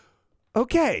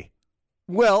 Okay.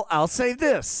 Well, I'll say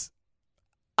this.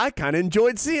 I kind of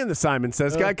enjoyed seeing the Simon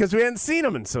Says guy because we hadn't seen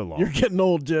him in so long. You're getting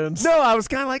old, Jones. No, I was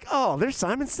kind of like, oh, there's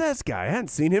Simon Says guy. I hadn't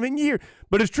seen him in years.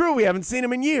 But it's true, we haven't seen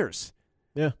him in years.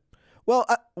 Yeah. Well,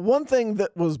 one thing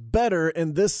that was better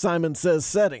in this Simon Says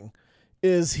setting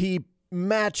is he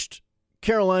matched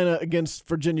Carolina against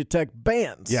Virginia Tech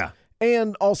bands. Yeah.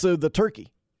 And also the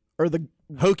turkey. Or the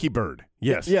Hokie Bird.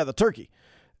 Yes. Yeah, the turkey.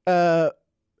 And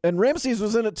Ramses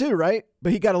was in it too, right?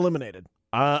 But he got eliminated.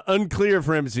 Unclear if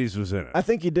Ramses was in it. I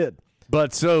think he did.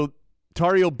 But so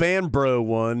Tario Banbro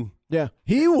won. Yeah.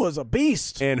 He was a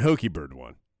beast. And Hokie Bird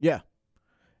won. Yeah.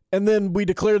 And then we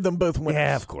declared them both winners.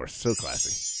 Yeah, of course. So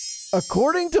classy.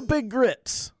 According to Big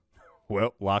Grits.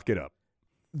 Well, lock it up.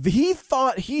 He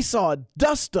thought he saw a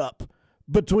dust-up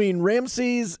between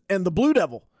Ramses and the Blue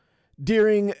Devil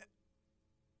during,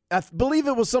 I believe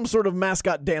it was some sort of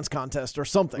mascot dance contest or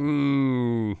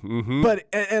something. Mm-hmm. But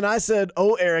and I said,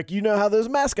 oh, Eric, you know how those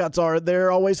mascots are.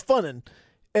 They're always funnin'.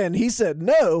 And he said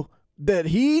no, that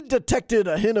he detected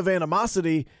a hint of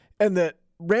animosity and that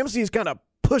Ramses kind of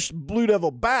pushed Blue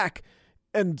Devil back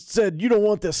and said, you don't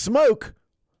want this smoke.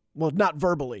 Well, not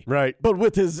verbally. Right. But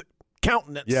with his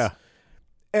countenance. Yeah.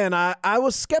 And I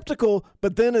was skeptical,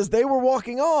 but then as they were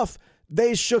walking off,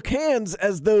 they shook hands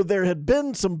as though there had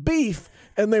been some beef,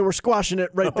 and they were squashing it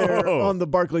right there on the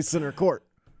Barclays Center court.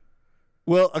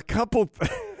 Well,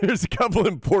 there's a couple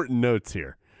important notes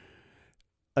here.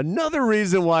 Another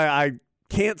reason why I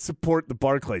can't support the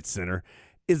Barclays Center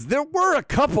is there were a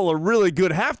couple of really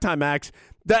good halftime acts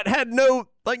that had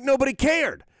nobody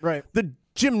cared. Right. The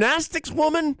gymnastics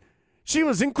woman, she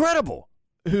was incredible.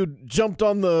 Who jumped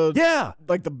on the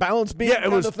the balance beam? Yeah, it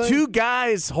was two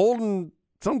guys holding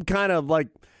some kind of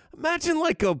imagine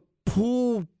like a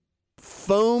pool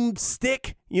foam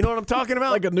stick. You know what I'm talking about?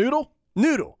 Like a noodle?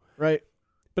 Noodle. Right.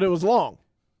 But it was long.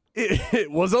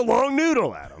 It was a long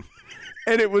noodle, Adam.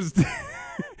 And it was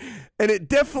and it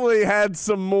definitely had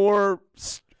some more,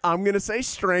 I'm going to say,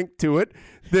 strength to it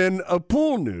than a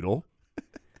pool noodle.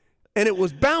 And it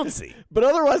was bouncy. But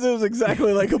otherwise, it was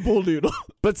exactly like a pool noodle.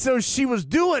 But so she was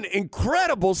doing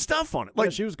incredible stuff on it. Yeah,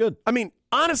 she was good. I mean,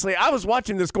 honestly, I was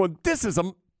watching this going, this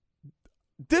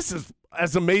is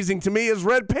as amazing to me as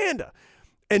Red Panda.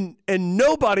 And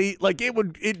nobody,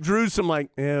 it drew some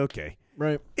okay.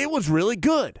 Right. It was really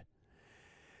good.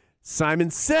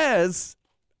 Simon Says,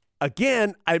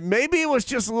 again, maybe it was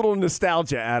just a little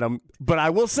nostalgia, Adam, but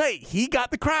I will say he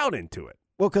got the crowd into it.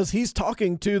 Well, because he's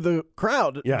talking to the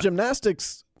crowd. Yeah.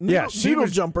 Gymnastics, noodle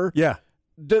jumper. Yeah.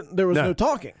 There was no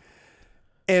talking.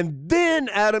 And then,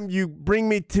 Adam, you bring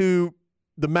me to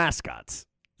the mascots.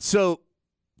 So,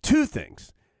 two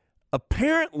things.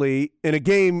 Apparently, in a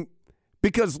game,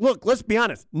 because, look, let's be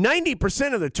honest,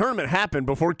 90% of the tournament happened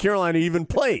before Carolina even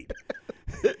played.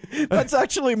 That's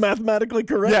actually mathematically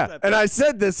correct. Yeah, and I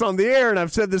said this on the air, and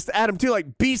I've said this to Adam, too.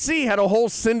 BC had a whole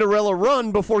Cinderella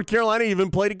run before Carolina even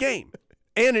played a game.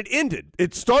 And it ended.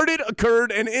 It started,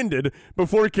 occurred, and ended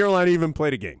before Carolina even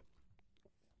played a game.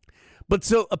 But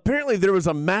so apparently there was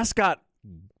a mascot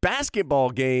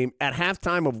basketball game at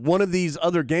halftime of one of these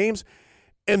other games,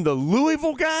 and the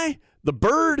Louisville guy, the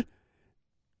Bird,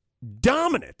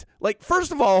 dominant.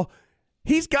 First of all,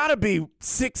 he's got to be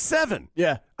 6'7".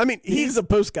 Yeah. I mean, he's a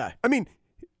post guy. I mean,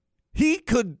 he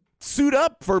could suit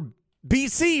up for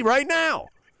BC right now.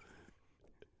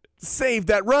 Save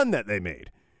that run that they made.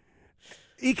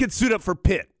 He could suit up for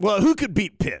Pitt. Well, who could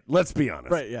beat Pitt? Let's be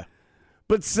honest. Right, yeah.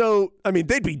 But so, I mean,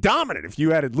 they'd be dominant if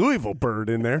you added Louisville Bird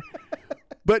in there.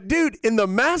 But, dude, in the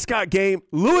mascot game,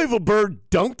 Louisville Bird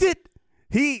dunked it.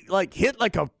 He, hit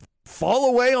a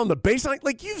fall away on the baseline.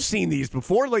 You've seen these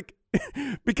before.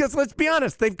 Because let's be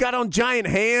honest, they've got on giant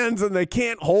hands and they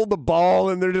can't hold the ball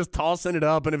and they're just tossing it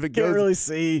up. And if it goes. Can't really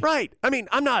see. Right. I mean,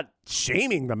 I'm not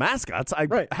shaming the mascots.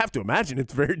 I have to imagine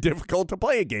it's very difficult to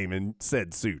play a game in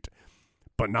said suit.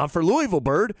 But not for Louisville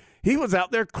Bird. He was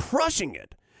out there crushing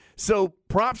it. So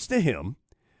props to him.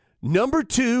 Number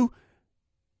 2,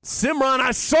 Simran,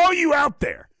 I saw you out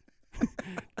there.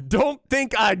 Don't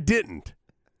think I didn't.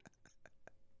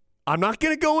 I'm not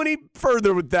going to go any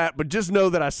further with that, but just know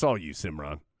that I saw you,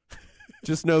 Simran.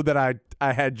 Just know that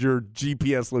I had your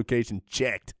GPS location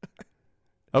checked.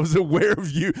 I was aware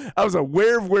of you. I was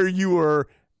aware of where you were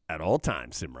at all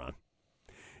times, Simran.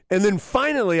 And then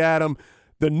finally, Adam,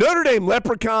 the Notre Dame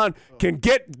Leprechaun can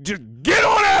just get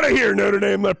on out of here, Notre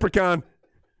Dame Leprechaun.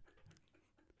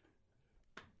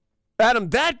 Adam,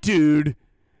 that dude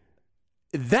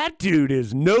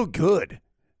is no good.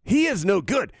 He is no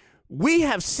good. We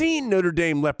have seen Notre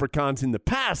Dame Leprechauns in the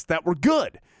past that were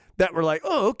good, that were like,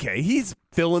 oh, okay, he's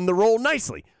filling the role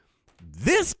nicely.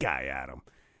 This guy, Adam,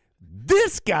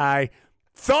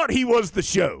 thought he was the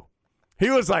show. He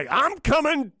was like, I'm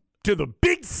coming to the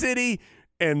big city,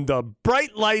 and the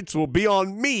bright lights will be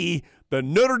on me, the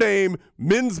Notre Dame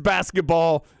men's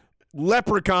basketball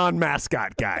leprechaun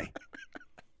mascot guy.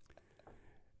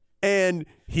 And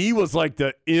he was like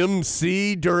the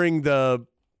MC during the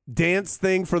dance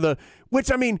thing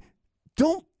which, I mean,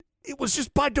 it was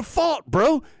just by default,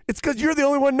 bro. It's because you're the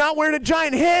only one not wearing a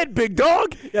giant head, big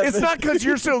dog. Yeah, it's not because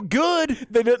you're so good.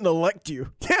 They didn't elect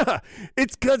you. Yeah,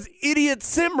 it's because idiot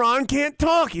Simran can't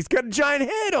talk. He's got a giant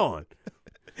head on.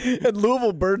 And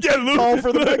Louisville Bird call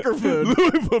for the microphone.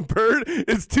 Louisville Bird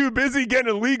is too busy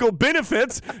getting illegal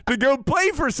benefits to go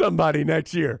play for somebody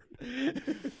next year.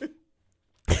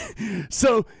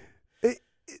 So,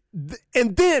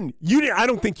 and then I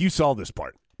don't think you saw this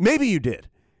part. Maybe you did.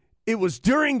 It was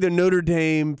during the Notre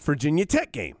Dame Virginia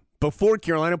Tech game before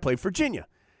Carolina played Virginia.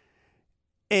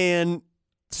 And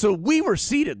so we were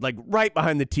seated like right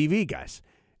behind the TV guys.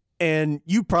 And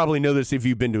you probably know this if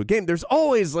you've been to a game. There's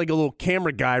always like a little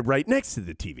camera guy right next to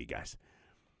the TV guys.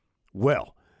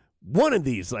 Well, one of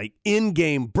these like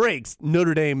in-game breaks,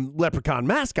 Notre Dame Leprechaun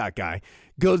mascot guy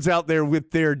goes out there with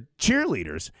their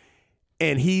cheerleaders,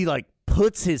 and he like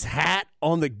puts his hat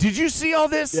on the. Did you see all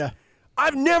this? Yeah.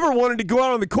 I've never wanted to go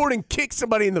out on the court and kick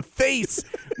somebody in the face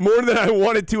more than I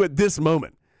wanted to at this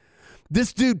moment.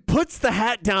 This dude puts the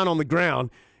hat down on the ground,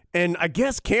 and I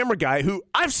guess camera guy, who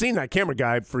I've seen that camera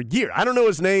guy for years. I don't know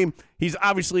his name. He's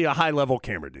obviously a high-level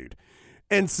camera dude.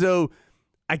 And so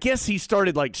I guess he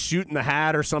started like shooting the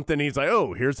hat or something. He's like,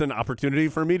 oh, here's an opportunity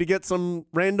for me to get some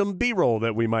random B-roll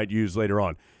that we might use later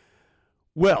on.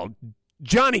 Well,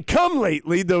 Johnny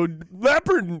Come-Lately, the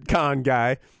Leprechaun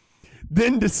guy,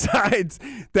 then decides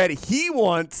that he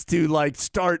wants to like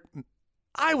start,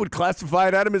 I would classify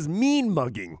it, Adam, as mean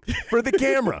mugging for the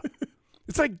camera.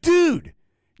 It's like, dude,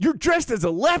 you're dressed as a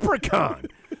leprechaun.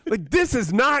 Like, this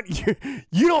is not,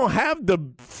 you don't have the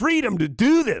freedom to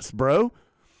do this, bro.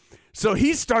 So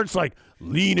he starts like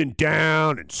leaning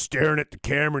down and staring at the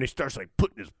camera, and he starts like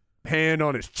putting his hand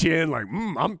on his chin like,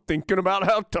 I'm thinking about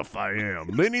how tough I am.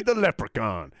 Lenny the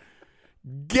Leprechaun.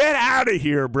 Get out of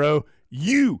here, bro.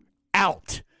 You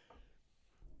out.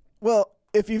 Well,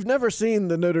 if you've never seen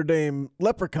the Notre Dame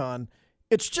Leprechaun,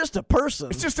 it's just a person.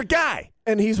 It's just a guy.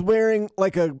 And he's wearing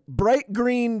like a bright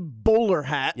green bowler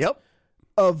hat. Yep.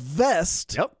 A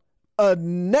vest. Yep. A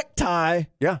necktie.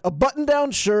 Yeah. A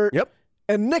button-down shirt. Yep.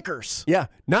 And knickers. Yeah.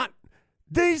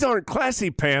 These aren't classy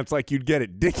pants like you'd get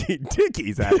at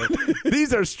Dickies, Adam.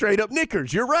 These are straight up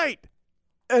knickers. You're right.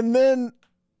 And then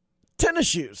tennis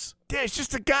shoes. Yeah, it's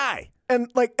just a guy.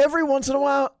 And like every once in a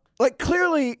while, like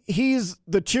clearly he's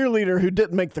the cheerleader who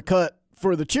didn't make the cut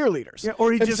for the cheerleaders. Yeah,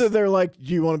 or so they're like,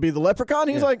 do you want to be the leprechaun?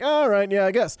 He's like, all right, yeah,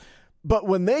 I guess. But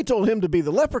when they told him to be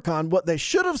the leprechaun, what they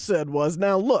should have said was,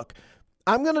 now look,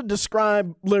 I'm going to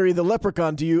describe Larry the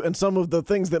Leprechaun to you and some of the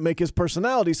things that make his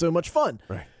personality so much fun.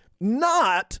 Right.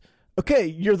 Not, okay,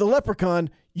 you're the leprechaun.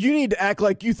 You need to act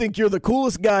like you think you're the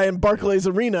coolest guy in Barclays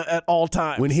Arena at all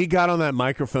times. When he got on that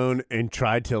microphone and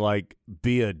tried to like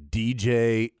be a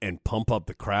DJ and pump up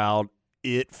the crowd,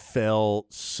 it fell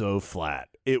so flat.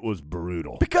 It was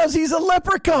brutal. Because he's a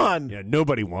leprechaun. Yeah,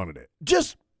 nobody wanted it.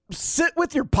 Just sit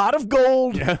with your pot of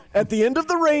gold at the end of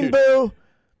the rainbow.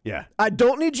 Yeah. I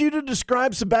don't need you to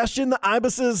describe Sebastian the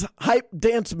Ibis's hype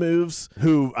dance moves.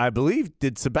 Who, I believe,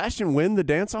 did Sebastian win the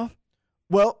dance-off?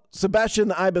 Well, Sebastian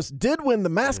the Ibis did win the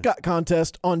mascot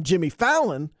contest on Jimmy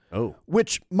Fallon,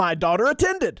 which my daughter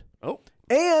attended. Oh.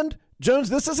 And, Jones,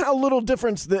 this is how little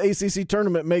difference the ACC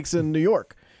tournament makes in New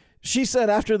York. She said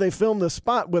after they filmed the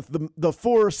spot with the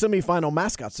 4 semifinal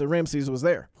mascots, so Ramses was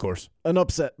there. Of course. An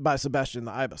upset by Sebastian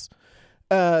the Ibis.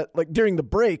 Like during the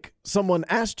break, someone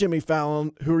asked Jimmy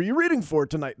Fallon, who are you rooting for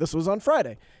tonight? This was on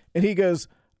Friday. And he goes,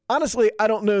 honestly, I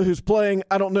don't know who's playing.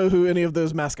 I don't know who any of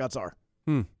those mascots are.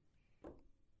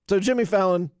 So Jimmy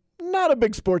Fallon, not a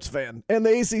big sports fan. And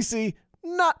the ACC,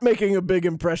 not making a big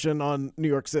impression on New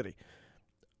York City.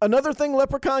 Another thing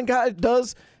Leprechaun guy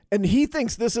does, and he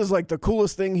thinks this is like the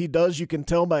coolest thing he does. You can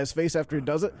tell by his face after he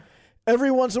does it.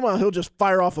 Every once in a while, he'll just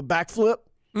fire off a backflip.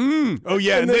 Oh,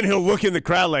 yeah, and then he'll look in the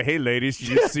crowd like, hey, ladies, did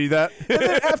you see that? And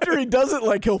then after he does it,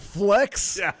 like, he'll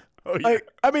flex. Yeah. Oh, yeah. Like,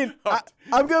 I mean,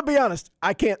 I'm going to be honest.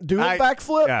 I can't do a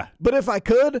backflip, but if I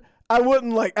could, I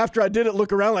wouldn't, like, after I did it,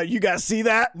 look around like, you guys see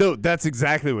that? No, that's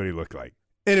exactly what he looked like.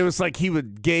 And it was like he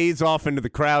would gaze off into the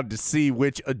crowd to see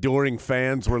which adoring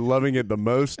fans were loving it the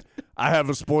most. I have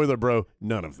a spoiler, bro.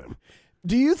 None of them.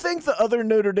 Do you think the other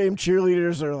Notre Dame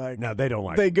cheerleaders are like? No, they don't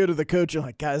like They him. go to the coach and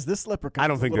like, guys, this leprechaun. I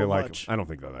don't think they like much. him. I don't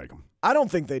think they like him. I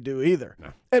don't think they do either. No.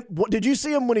 And did you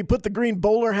see him when he put the green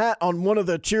bowler hat on one of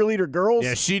the cheerleader girls?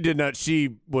 Yeah, she did not.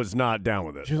 She was not down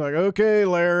with it. She's like, okay,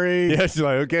 Larry. Yeah, she's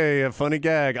like, okay, a funny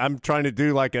gag. I'm trying to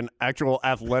do like an actual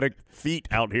athletic feat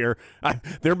out here.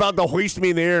 They're about to hoist me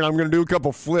in the air, and I'm going to do a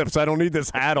couple flips. I don't need this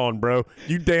hat on, bro.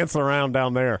 You dance around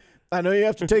down there. I know you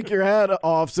have to take your hat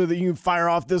off so that you can fire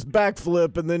off this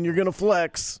backflip, and then you're going to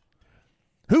flex.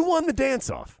 Who won the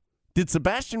dance-off? Did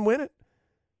Sebastian win it?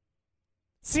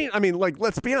 See, I mean, like,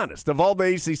 let's be honest. Of all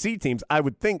the ACC teams, I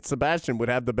would think Sebastian would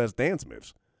have the best dance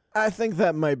moves. I think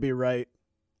that might be right.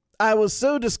 I was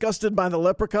so disgusted by the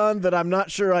leprechaun that I'm not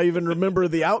sure I even remember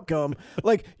the outcome.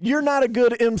 Like, you're not a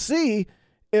good MC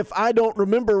if I don't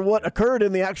remember what occurred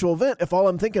in the actual event, if all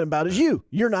I'm thinking about is you.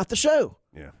 You're not the show.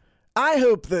 Yeah. I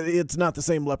hope that it's not the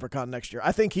same leprechaun next year.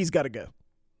 I think he's got to go.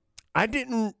 I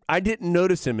didn't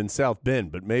notice him in South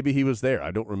Bend, but maybe he was there.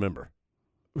 I don't remember.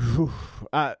 No.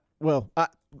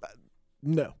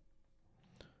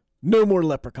 No more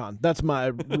leprechaun. That's my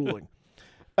ruling.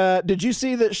 Did you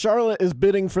see that Charlotte is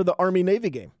bidding for the Army-Navy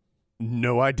game?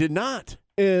 No, I did not.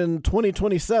 In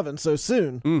 2027, so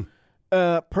soon,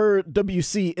 per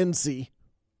WCNC.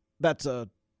 That's a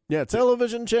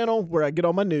television channel where I get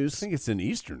all my news. I think it's in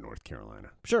Eastern North Carolina.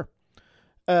 Sure.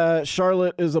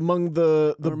 Charlotte is among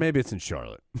the Or maybe it's in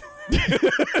Charlotte.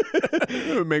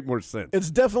 It would make more sense. It's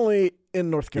definitely in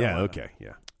North Carolina. Yeah, okay,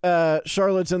 yeah.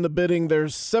 Charlotte's in the bidding.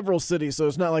 There's several cities, so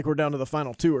it's not like we're down to the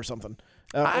final two or something.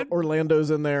 Orlando's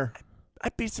in there.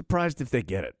 I'd be surprised if they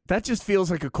get it. That just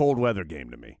feels like a cold weather game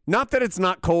to me. Not that it's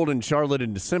not cold in Charlotte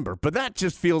in December, but that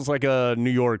just feels like a New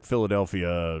York,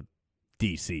 Philadelphia,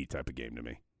 D.C. type of game to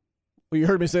me. Well, you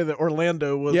heard me say that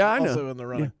Orlando was also in the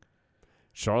running. Yeah.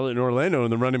 Charlotte and Orlando in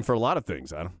the running for a lot of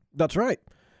things, Adam. That's right.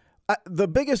 The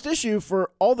biggest issue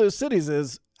for all those cities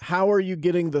is how are you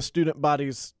getting the student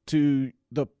bodies to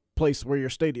the place where your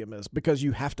stadium is? Because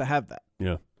you have to have that.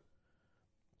 Yeah.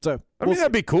 So I mean,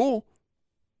 that'd be cool.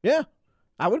 Yeah,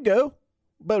 I would go.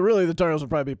 But really, the Tar Heels would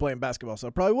probably be playing basketball, so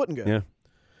I probably wouldn't go. Yeah.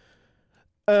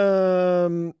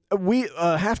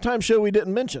 Halftime show we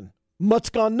didn't mention. Mutt's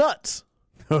Gone Nuts.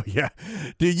 Oh, yeah.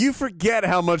 Dude, you forget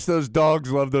how much those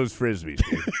dogs love those Frisbees,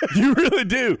 dude. You really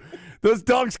do. Those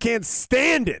dogs can't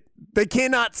stand it. They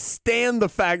cannot stand the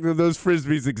fact that those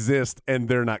Frisbees exist and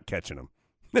they're not catching them.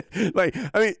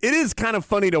 It is kind of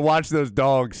funny to watch those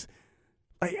dogs.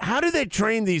 Like, how do they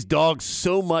train these dogs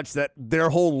so much that their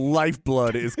whole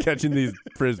lifeblood is catching these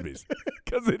Frisbees?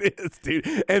 Because it is, dude.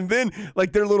 And then,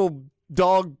 like, their little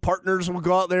dog partners will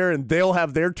go out there and they'll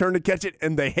have their turn to catch it,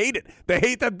 and they hate it. They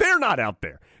hate that they're not out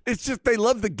there. It's just they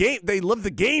love the game. They love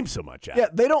the game so much. Yeah,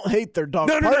 they don't hate their dog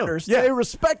partners. No. Yeah. They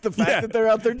respect the fact that they're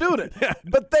out there doing it. Yeah.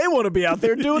 But they want to be out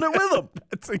there doing it with them.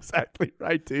 That's exactly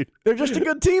right, dude. They're just a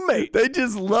good teammate. They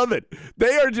just love it.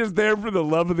 They are just there for the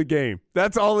love of the game.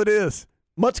 That's all it is.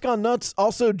 Mutt's Gone Nuts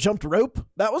also jumped rope.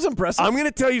 That was impressive. I'm going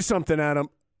to tell you something, Adam.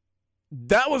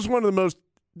 That was one of the most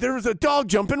 – there was a dog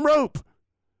jumping rope.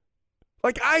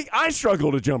 Like, I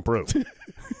struggle to jump rope.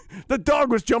 The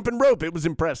dog was jumping rope. It was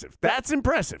impressive. That's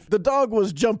impressive. The dog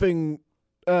was jumping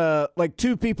like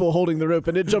two people holding the rope,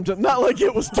 and it jumped up. Not like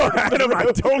it was Adam,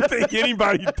 I don't think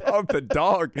anybody thought the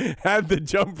dog had the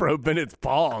jump rope in its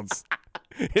paws.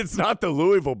 It's not the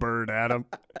Louisville bird, Adam.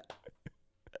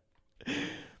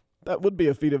 That would be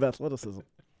a feat of athleticism.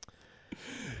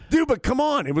 Dude, but come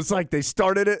on. It was like they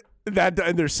started it,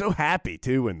 and they're so happy,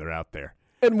 too, when they're out there.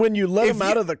 And when you let them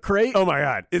out of the crate. Oh, my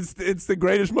God. It's the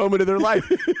greatest moment of their life.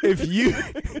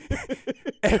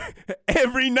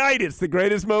 Every night it's the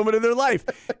greatest moment of their life.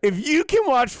 If you can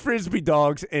watch Frisbee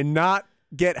dogs and not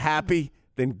get happy,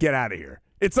 then get out of here.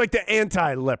 It's like the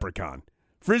anti-leprechaun.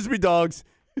 Frisbee dogs,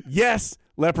 yes.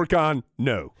 Leprechaun,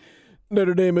 no.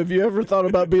 Notre Dame, have you ever thought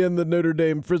about being the Notre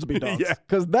Dame Frisbee dogs? Yeah.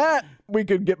 Because that we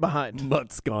could get behind.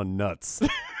 Mutt's Gone Nuts.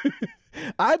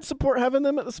 I'd support having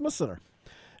them at the Smith Center.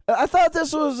 I thought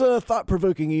this was a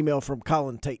thought-provoking email from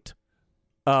Colin Tate.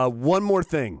 One more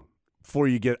thing before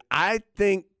you get. I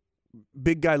think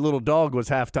Big Guy Little Dog was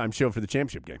halftime show for the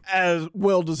championship game. As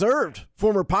well-deserved.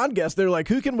 Former pod guest, they're like,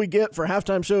 who can we get for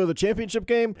halftime show of the championship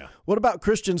game? Yeah. What about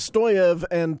Christian Stoyev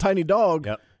and Tiny Dog,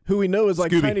 who we know is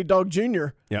like Scooby. Tiny Dog Jr.?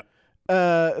 Yep.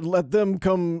 Let them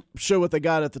come show what they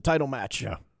got at the title match.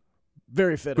 Yeah.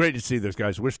 Very fitting. Great to see those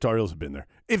guys. Wish Tar Heels had been there.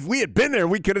 If we had been there,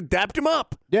 we could have dapped him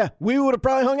up. Yeah, we would have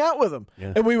probably hung out with him.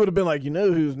 Yeah. And we would have been like, you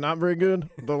know who's not very good?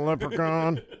 The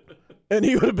Leprechaun. And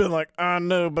he would have been like, I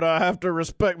know, but I have to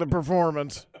respect the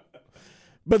performance.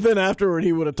 But then afterward,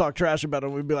 he would have talked trash about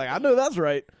him. We'd be like, I know that's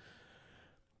right.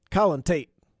 Colin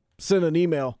Tate sent an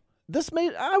email.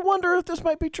 I wonder if this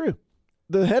might be true.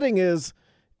 The heading is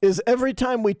every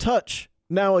time we touch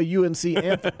now a UNC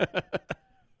anthem?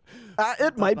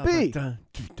 It might be.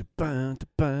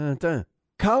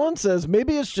 Colin says,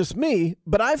 maybe it's just me,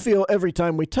 but I feel every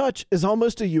time we touch is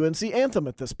almost a UNC anthem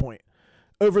at this point.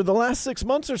 Over the last 6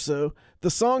 months or so,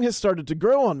 the song has started to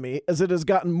grow on me as it has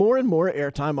gotten more and more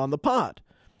airtime on the pod.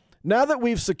 Now that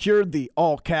we've secured the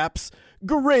all caps,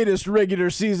 greatest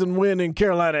regular season win in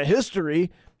Carolina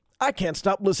history, I can't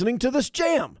stop listening to this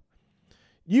jam.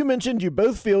 You mentioned you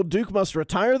both feel Duke must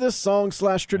retire this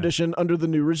song/tradition under the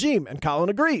new regime, and Colin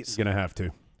agrees. He's going to have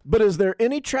to. But is there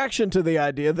any traction to the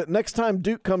idea that next time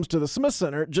Duke comes to the Smith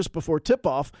Center just before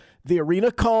tip-off, the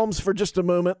arena calms for just a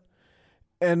moment,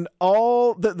 and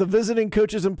all that the visiting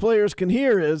coaches and players can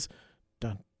hear is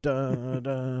dun, dun,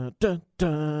 dun, dun,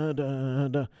 dun,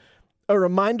 dun, dun, a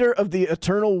reminder of the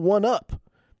eternal one-up?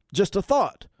 Just a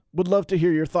thought. Would love to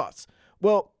hear your thoughts.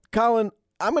 Well, Colin,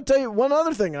 I'm going to tell you one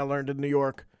other thing I learned in New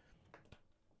York.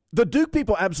 The Duke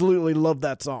people absolutely love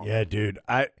that song. Yeah, dude.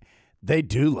 They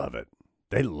do love it.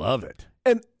 They love it.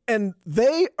 And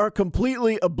they are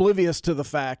completely oblivious to the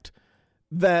fact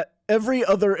that every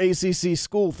other ACC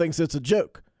school thinks it's a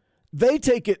joke. They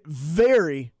take it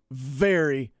very,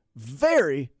 very,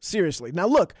 very seriously. Now,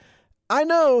 look, I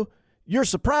know you're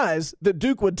surprised that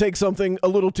Duke would take something a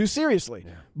little too seriously,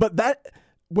 but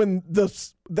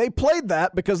they played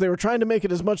that because they were trying to make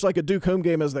it as much like a Duke home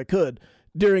game as they could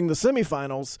during the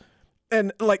semifinals,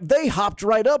 and like they hopped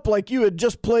right up like you had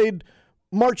just played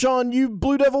March On You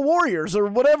Blue Devil Warriors or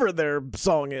whatever their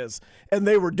song is, and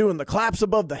they were doing the claps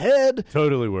above the head.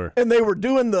 Totally were. And they were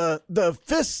doing the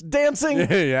fist dancing.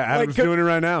 Yeah, Adam's doing it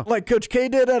right now. Like Coach K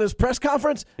did at his press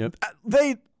conference. Yep.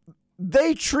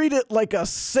 They treat it like a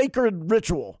sacred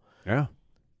ritual. Yeah.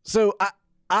 So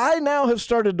I now have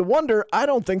started to wonder, I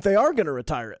don't think they are going to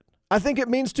retire it. I think it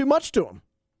means too much to them.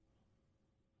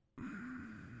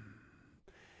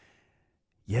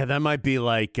 Yeah, that might be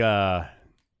like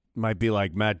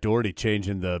Matt Doherty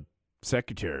changing the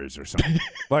secretaries or something.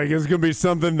 Like it's going to be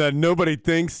something that nobody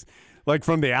thinks. Like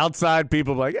from the outside,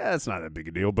 people are like, it's not that big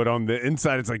a deal. But on the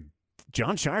inside, it's like,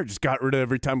 John Shire just got rid of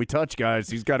every time we touch, guys.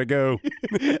 He's got to go.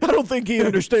 I don't think he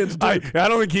understands Duke. I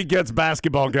don't think he gets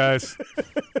basketball, guys.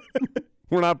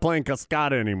 We're not playing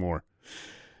Cascada anymore.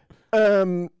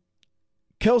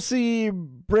 Kelsey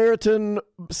Brereton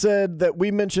said that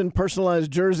we mentioned personalized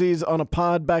jerseys on a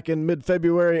pod back in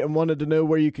mid-February and wanted to know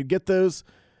where you could get those.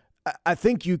 I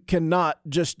think you cannot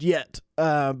just yet,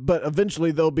 but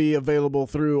eventually they'll be available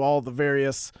through all the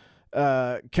various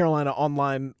Carolina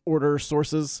online order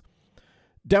sources.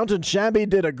 Downton Shabby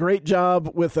did a great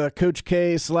job with a Coach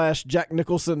K / Jack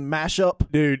Nicholson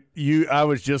mashup. Dude, I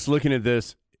was just looking at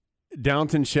this.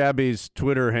 Downton Shabby's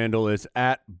Twitter handle is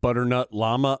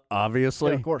 @butternutllama,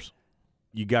 obviously. Yeah, of course.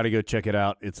 You got to go check it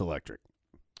out. It's electric.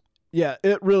 Yeah,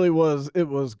 it really was. It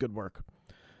was good work.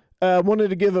 Wanted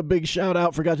to give a big shout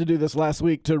out, forgot to do this last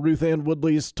week, to Ruth Ann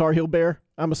Woodley's Tar Heel Bear.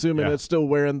 I'm assuming it's still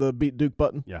wearing the Beat Duke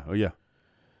button. Yeah, oh yeah.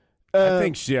 I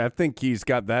think he's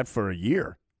got that for a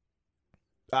year.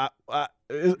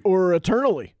 Or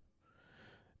eternally.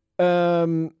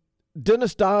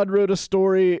 Dennis Dodd wrote a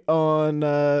story on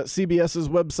CBS's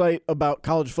website about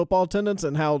college football attendance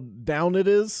and how down it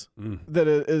is, that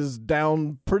it is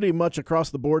down pretty much across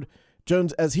the board.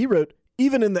 Jones, as he wrote,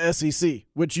 even in the SEC,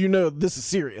 which this is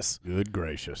serious. Good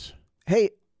gracious.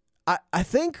 Hey, I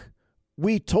think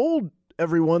we told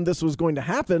everyone this was going to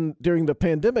happen during the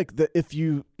pandemic, that if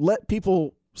you let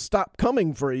people stop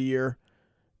coming for a year,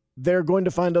 they're going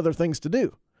to find other things to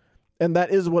do. And that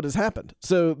is what has happened.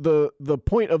 So the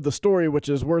point of the story, which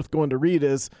is worth going to read,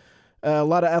 is a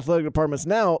lot of athletic departments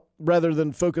now, rather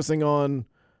than focusing on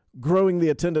growing the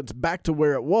attendance back to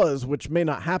where it was, which may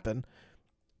not happen,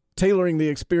 tailoring the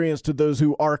experience to those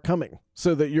who are coming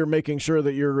so that you're making sure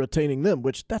that you're retaining them,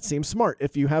 which that seems smart.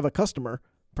 If you have a customer,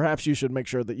 perhaps you should make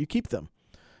sure that you keep them.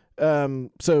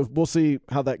 So we'll see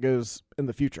how that goes in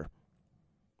the future.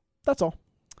 That's all.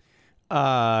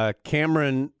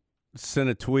 Cameron sent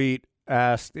a tweet,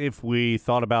 asked if we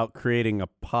thought about creating a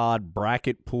pod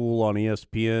bracket pool on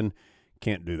ESPN.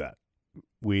 Can't do that.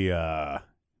 We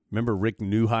remember Rick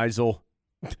Neuheisel?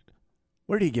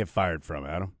 Where did he get fired from,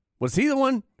 Adam? Was he the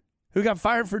one who got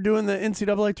fired for doing the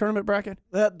NCAA tournament bracket?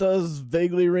 That does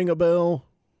vaguely ring a bell.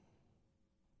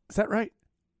 Is that right?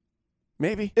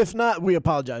 Maybe. If not, we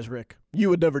apologize, Rick. You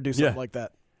would never do something like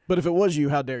that. But if it was you,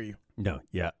 how dare you? No,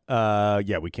 yeah.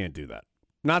 We can't do that.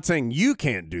 Not saying you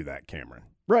can't do that, Cameron.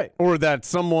 Right. Or that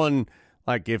someone,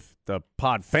 like if the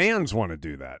pod fans want to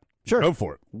do that, Sure. go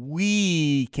for it.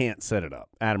 We can't set it up.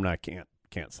 Adam and I can't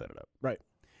set it up. Right.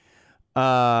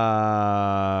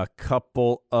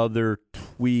 Couple other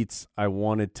tweets I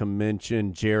wanted to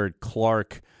mention. Jared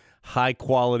Clark, high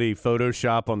quality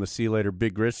Photoshop on the See You Later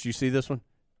Big Grits. You see this one?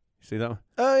 You see that one?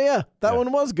 Oh, yeah. That Yeah.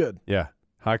 one was good. Yeah.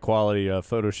 High quality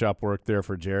Photoshop work there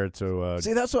for Jared. So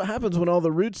See, that's what happens when all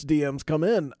the Roots DMs come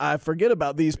in. I forget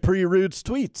about these pre-Roots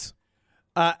tweets.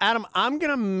 Adam, I'm going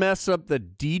to mess up the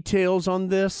details on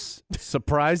this,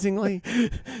 surprisingly.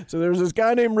 So there's this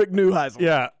guy named Rick Neuheisel.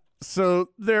 Yeah. So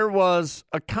there was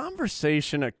a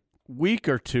conversation a week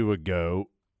or two ago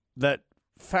that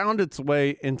found its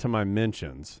way into my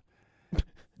mentions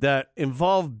that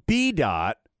involved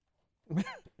B-Dot,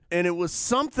 and it was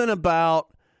something about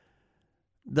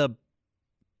the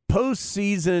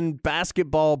postseason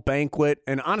basketball banquet.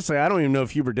 And honestly, I don't even know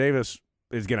if Hubert Davis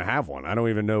is going to have one. I don't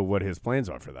even know what his plans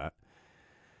are for that.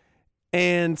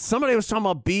 And somebody was talking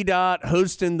about B-Dot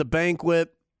hosting the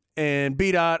banquet, and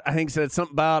B-Dot, I think, said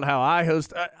something about how I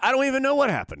host. I don't even know what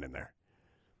happened in there.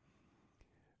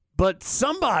 But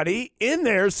somebody in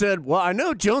there said, well, I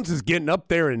know Jones is getting up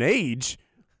there in age.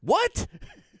 What?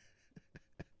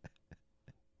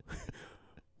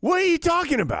 What are you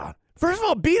talking about? First of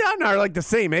all, B-Dot and I are like the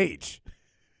same age.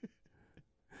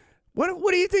 What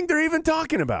do you think they're even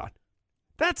talking about?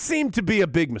 That seemed to be a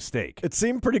big mistake. It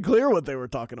seemed pretty clear what they were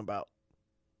talking about.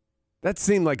 That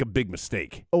seemed like a big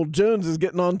mistake. Old Jones is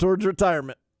getting on towards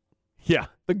retirement. Yeah.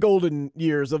 The golden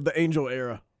years of the Angel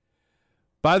era.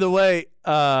 By the way,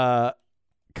 a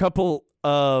couple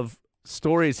of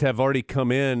stories have already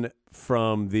come in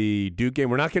from the Duke game.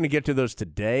 We're not going to get to those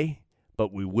today,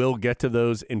 but we will get to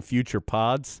those in future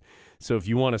pods. So if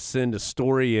you want to send a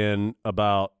story in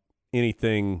about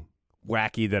anything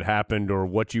wacky that happened or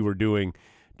what you were doing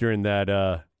during that,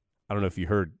 I don't know if you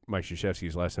heard Mike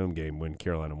Krzyzewski's last home game when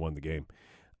Carolina won the game,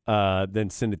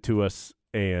 then send it to us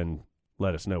and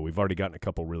let us know. We've already gotten a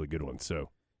couple really good ones. So,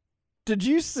 did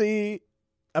you see,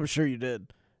 I'm sure you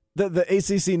did, that the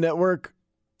ACC network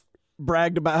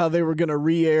bragged about how they were going to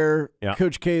re-air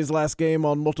Coach K's last game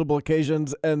on multiple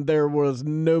occasions, and there was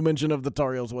no mention of the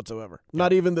Tar Heels whatsoever. Yeah.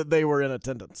 Not even that they were in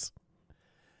attendance.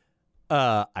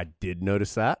 I did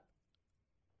notice that,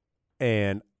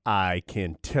 and I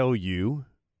can tell you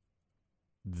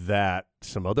that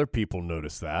some other people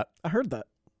noticed that. I heard that.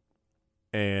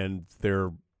 And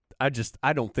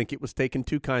I don't think it was taken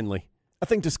too kindly. I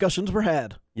think discussions were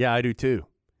had. Yeah, I do too.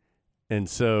 And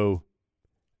so,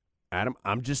 Adam,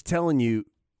 I'm just telling you,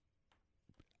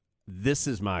 this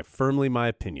is firmly my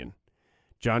opinion.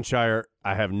 Jon Scheyer,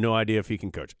 I have no idea if he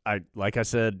can coach. Like I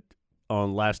said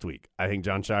on last week, I think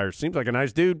Jon Scheyer seems like a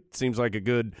nice dude, seems like a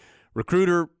good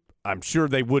recruiter. I'm sure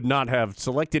they would not have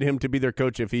selected him to be their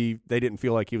coach if they didn't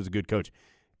feel like he was a good coach.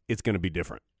 It's going to be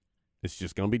different. It's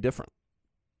just going to be different.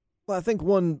 Well, I think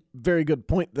one very good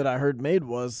point that I heard made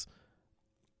was,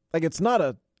 like, it's not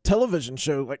a television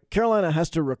show. Like, Carolina has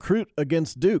to recruit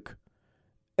against Duke.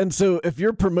 And so if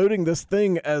you're promoting this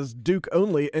thing as Duke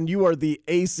only and you are the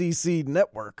ACC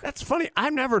network. That's funny.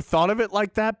 I've never thought of it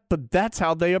like that, but that's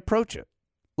how they approach it.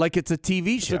 Like it's a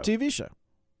TV show. It's a TV show.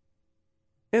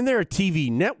 And they're a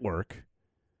TV network,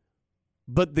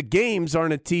 but the games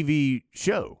aren't a TV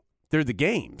show. They're the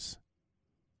games.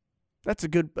 That's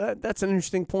an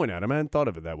interesting point, Adam. I hadn't thought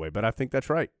of it that way, but I think that's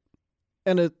right.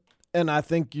 And I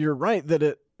think you're right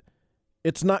that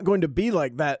it's not going to be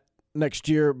like that next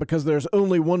year because there's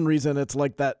only one reason it's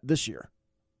like that this year,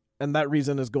 and that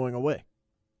reason is going away,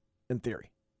 in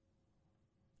theory.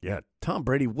 Yeah, Tom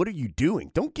Brady, what are you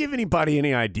doing? Don't give anybody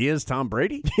any ideas, Tom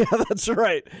Brady. Yeah, that's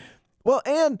right. Well,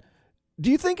 and do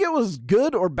you think it was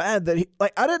good or bad that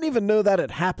I didn't even know that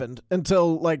had happened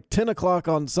until like 10 o'clock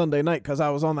on Sunday night because I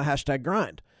was on the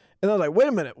 #grind. And I was like, wait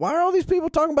a minute, why are all these people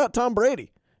talking about Tom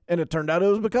Brady? And it turned out it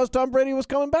was because Tom Brady was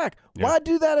coming back. Yeah. Why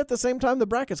do that at the same time the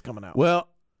bracket's coming out? Well,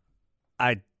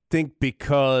 I think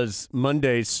because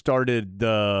Monday started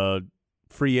the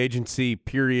free agency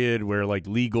period where like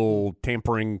legal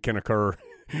tampering can occur,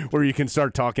 where you can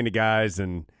start talking to guys,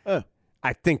 and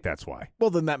I think that's why. Well,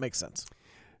 then that makes sense.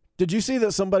 Did you see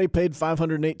that somebody paid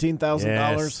 $518,000?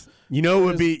 Yes. You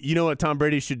know what Tom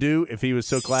Brady should do if he was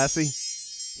so classy?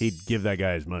 He'd give that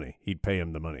guy his money. He'd pay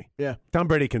him the money. Yeah. Tom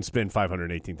Brady can spend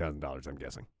 $518,000, I'm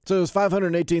guessing. So it was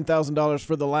 $518,000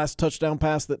 for the last touchdown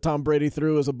pass that Tom Brady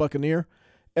threw as a Buccaneer.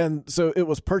 And so it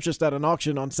was purchased at an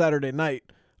auction on Saturday night.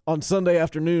 On Sunday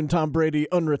afternoon, Tom Brady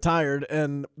unretired,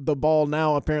 and the ball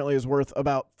now apparently is worth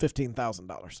about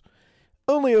 $15,000.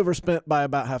 Only overspent by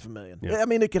about $500,000. Yeah. I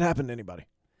mean, it could happen to anybody.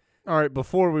 All right,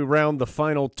 before we round the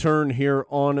final turn here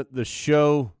on the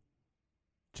show,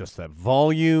 just that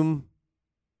volume.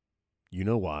 You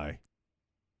know why.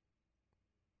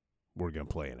 We're going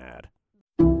to play an ad.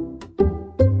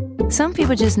 Some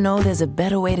people just know there's a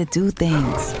better way to do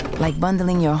things, like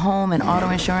bundling your home and auto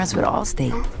insurance with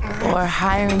Allstate, or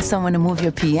hiring someone to move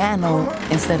your piano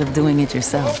instead of doing it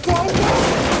yourself.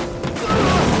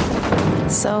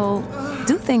 So,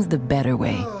 do things the better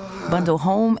way. Bundle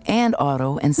home and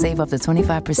auto and save up to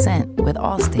 25% with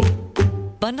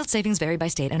Allstate. Bundled savings vary by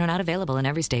state and are not available in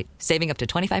every state. Saving up to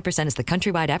 25% is the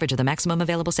countrywide average of the maximum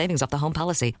available savings off the home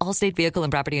policy. Allstate Vehicle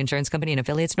and Property Insurance Company and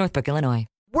affiliates, Northbrook, Illinois.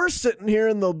 We're sitting here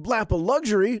in the lap of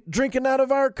luxury drinking out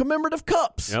of our commemorative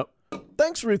cups. Yep.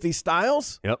 Thanks, Ruthie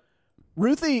Styles. Yep.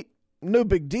 Ruthie, no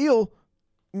big deal,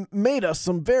 made us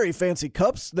some very fancy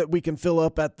cups that we can fill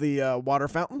up at the water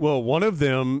fountain. Well, one of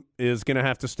them is going to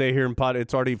have to stay here in Pod.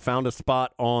 It's already found a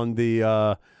spot on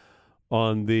the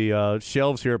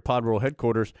shelves here at Pod World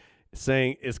headquarters,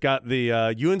 saying it's got the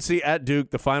UNC at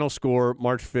Duke, the final score,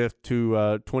 March 5th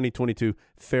to 2022.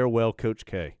 Farewell, Coach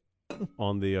K,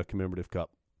 on the commemorative cup.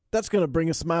 That's going to bring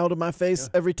a smile to my face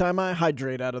every time I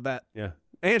hydrate out of that. Yeah.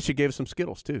 And she gave us some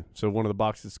Skittles, too. So one of the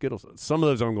boxes of Skittles. Some of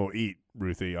those I'm going to eat,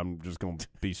 Ruthie. I'm just going to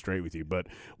be straight with you. But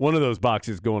one of those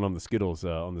boxes going on the Skittles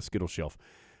shelf.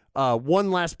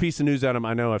 One last piece of news, Adam.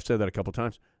 I know I've said that a couple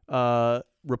times.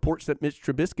 Reports that Mitch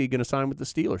Trubisky going to sign with the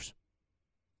Steelers.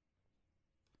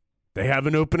 They have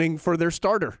an opening for their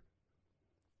starter.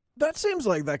 That seems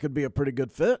like that could be a pretty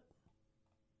good fit.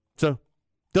 So,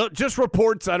 just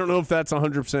reports. I don't know if that's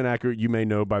 100% accurate. You may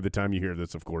know by the time you hear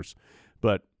this, of course.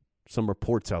 But some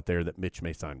reports out there that Mitch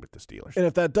may sign with the Steelers. And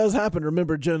if that does happen,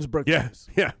 remember Jones broke the news.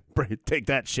 Yeah. Take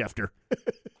that, Schefter.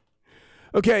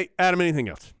 Okay, Adam, anything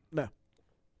else? No.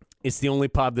 It's the only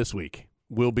pod this week.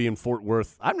 We'll be in Fort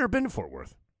Worth. I've never been to Fort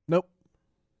Worth. Nope.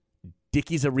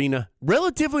 Dickies Arena.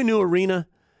 Relatively new arena.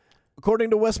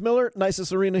 According to Wes Miller,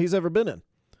 nicest arena he's ever been in.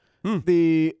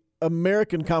 The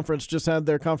American Conference just had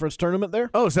their conference tournament there.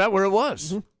 Oh, is that where it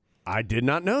was? Mm-hmm. I did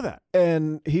not know that.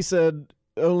 And he said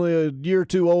only a year or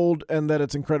two old and that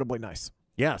it's incredibly nice.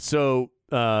 Yeah, so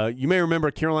you may remember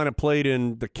Carolina played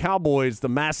in the Cowboys, the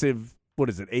massive, what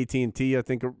is it, AT&T, I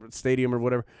think, stadium or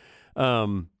whatever.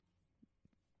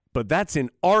 But that's in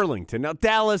Arlington. Now,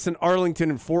 Dallas and Arlington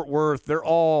and Fort Worth, they're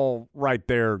all right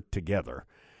there together.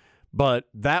 But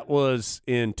that was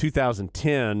in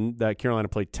 2010 that Carolina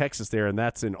played Texas there, and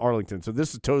that's in Arlington. So this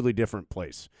is a totally different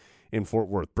place in Fort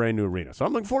Worth, brand new arena. So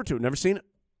I'm looking forward to it. Never seen it.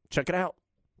 Check it out.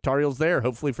 Tar Heels there,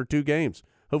 hopefully for 2 games,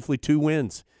 hopefully 2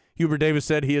 wins. Hubert Davis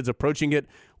said he is approaching it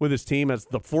with his team as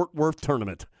the Fort Worth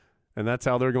tournament, and that's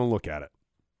how they're going to look at it.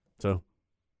 So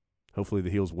hopefully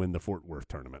the Heels win the Fort Worth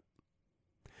tournament.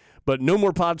 But no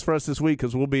more pods for us this week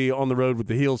because we'll be on the road with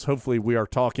the Heels. Hopefully we are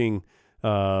talking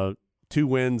 2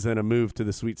 wins and a move to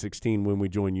the Sweet 16 when we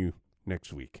join you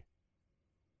next week.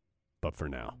 But for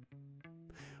now,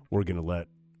 we're going to let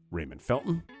Raymond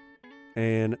Felton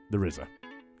and the RZA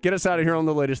get us out of here on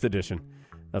the latest edition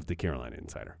of the Carolina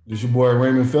Insider. This your boy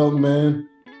Raymond Felton, man.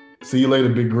 See you later,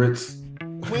 Big Grits.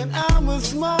 When I was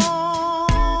small,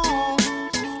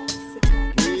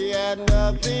 we had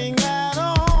nothing at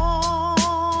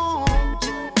all.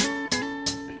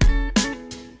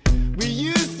 We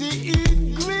used to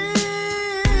eat grits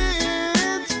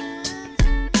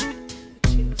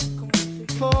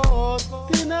for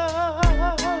dinner.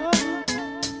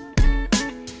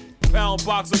 Pound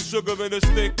box of sugar and a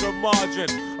stick of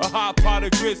margarine. A hot pot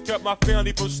of grits kept my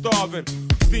family from starving.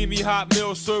 Steamy hot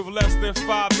meal served less than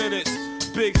 5 minutes.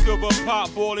 Big silver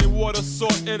pot, boiling water,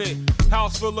 salt in it.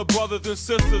 House full of brothers and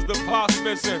sisters, the pot's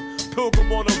missing.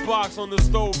 Pilgrim on a box on the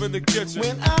stove in the kitchen.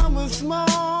 When I was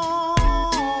small,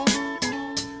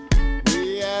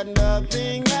 we had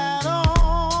nothing at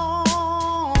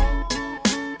all.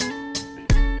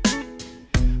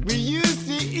 We used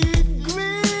to eat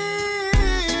grits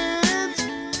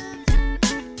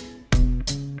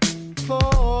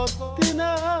for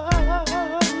dinner.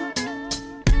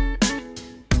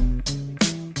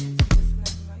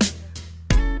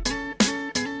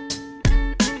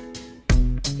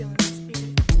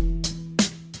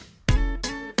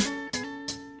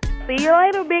 See you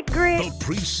later, Big Grit. The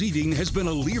preceding has been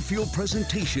a Learfield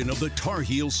presentation of the Tar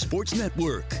Heels Sports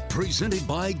Network, presented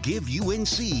by Give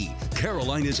UNC,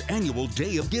 Carolina's annual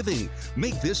Day of Giving.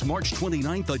 Make this March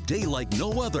 29th a day like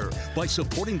no other by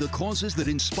supporting the causes that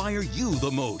inspire you the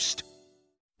most.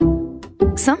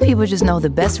 Some people just know the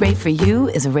best rate for you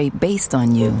is a rate based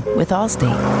on you with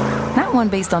Allstate. Not one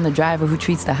based on the driver who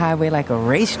treats the highway like a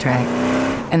racetrack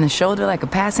and the shoulder like a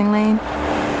passing lane.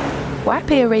 Why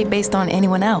pay a rate based on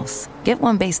anyone else? Get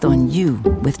one based on you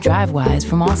with DriveWise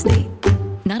from Allstate.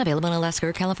 Not available in Alaska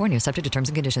or California, subject to terms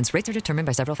and conditions. Rates are determined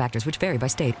by several factors, which vary by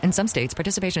state. In some states,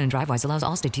 participation in DriveWise allows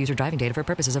Allstate to use your driving data for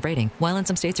purposes of rating. While in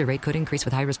some states, your rate could increase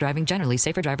with high-risk driving. Generally,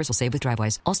 safer drivers will save with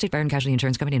DriveWise. Allstate Fire and Casualty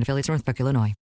Insurance Company and affiliates, Northbrook, Illinois.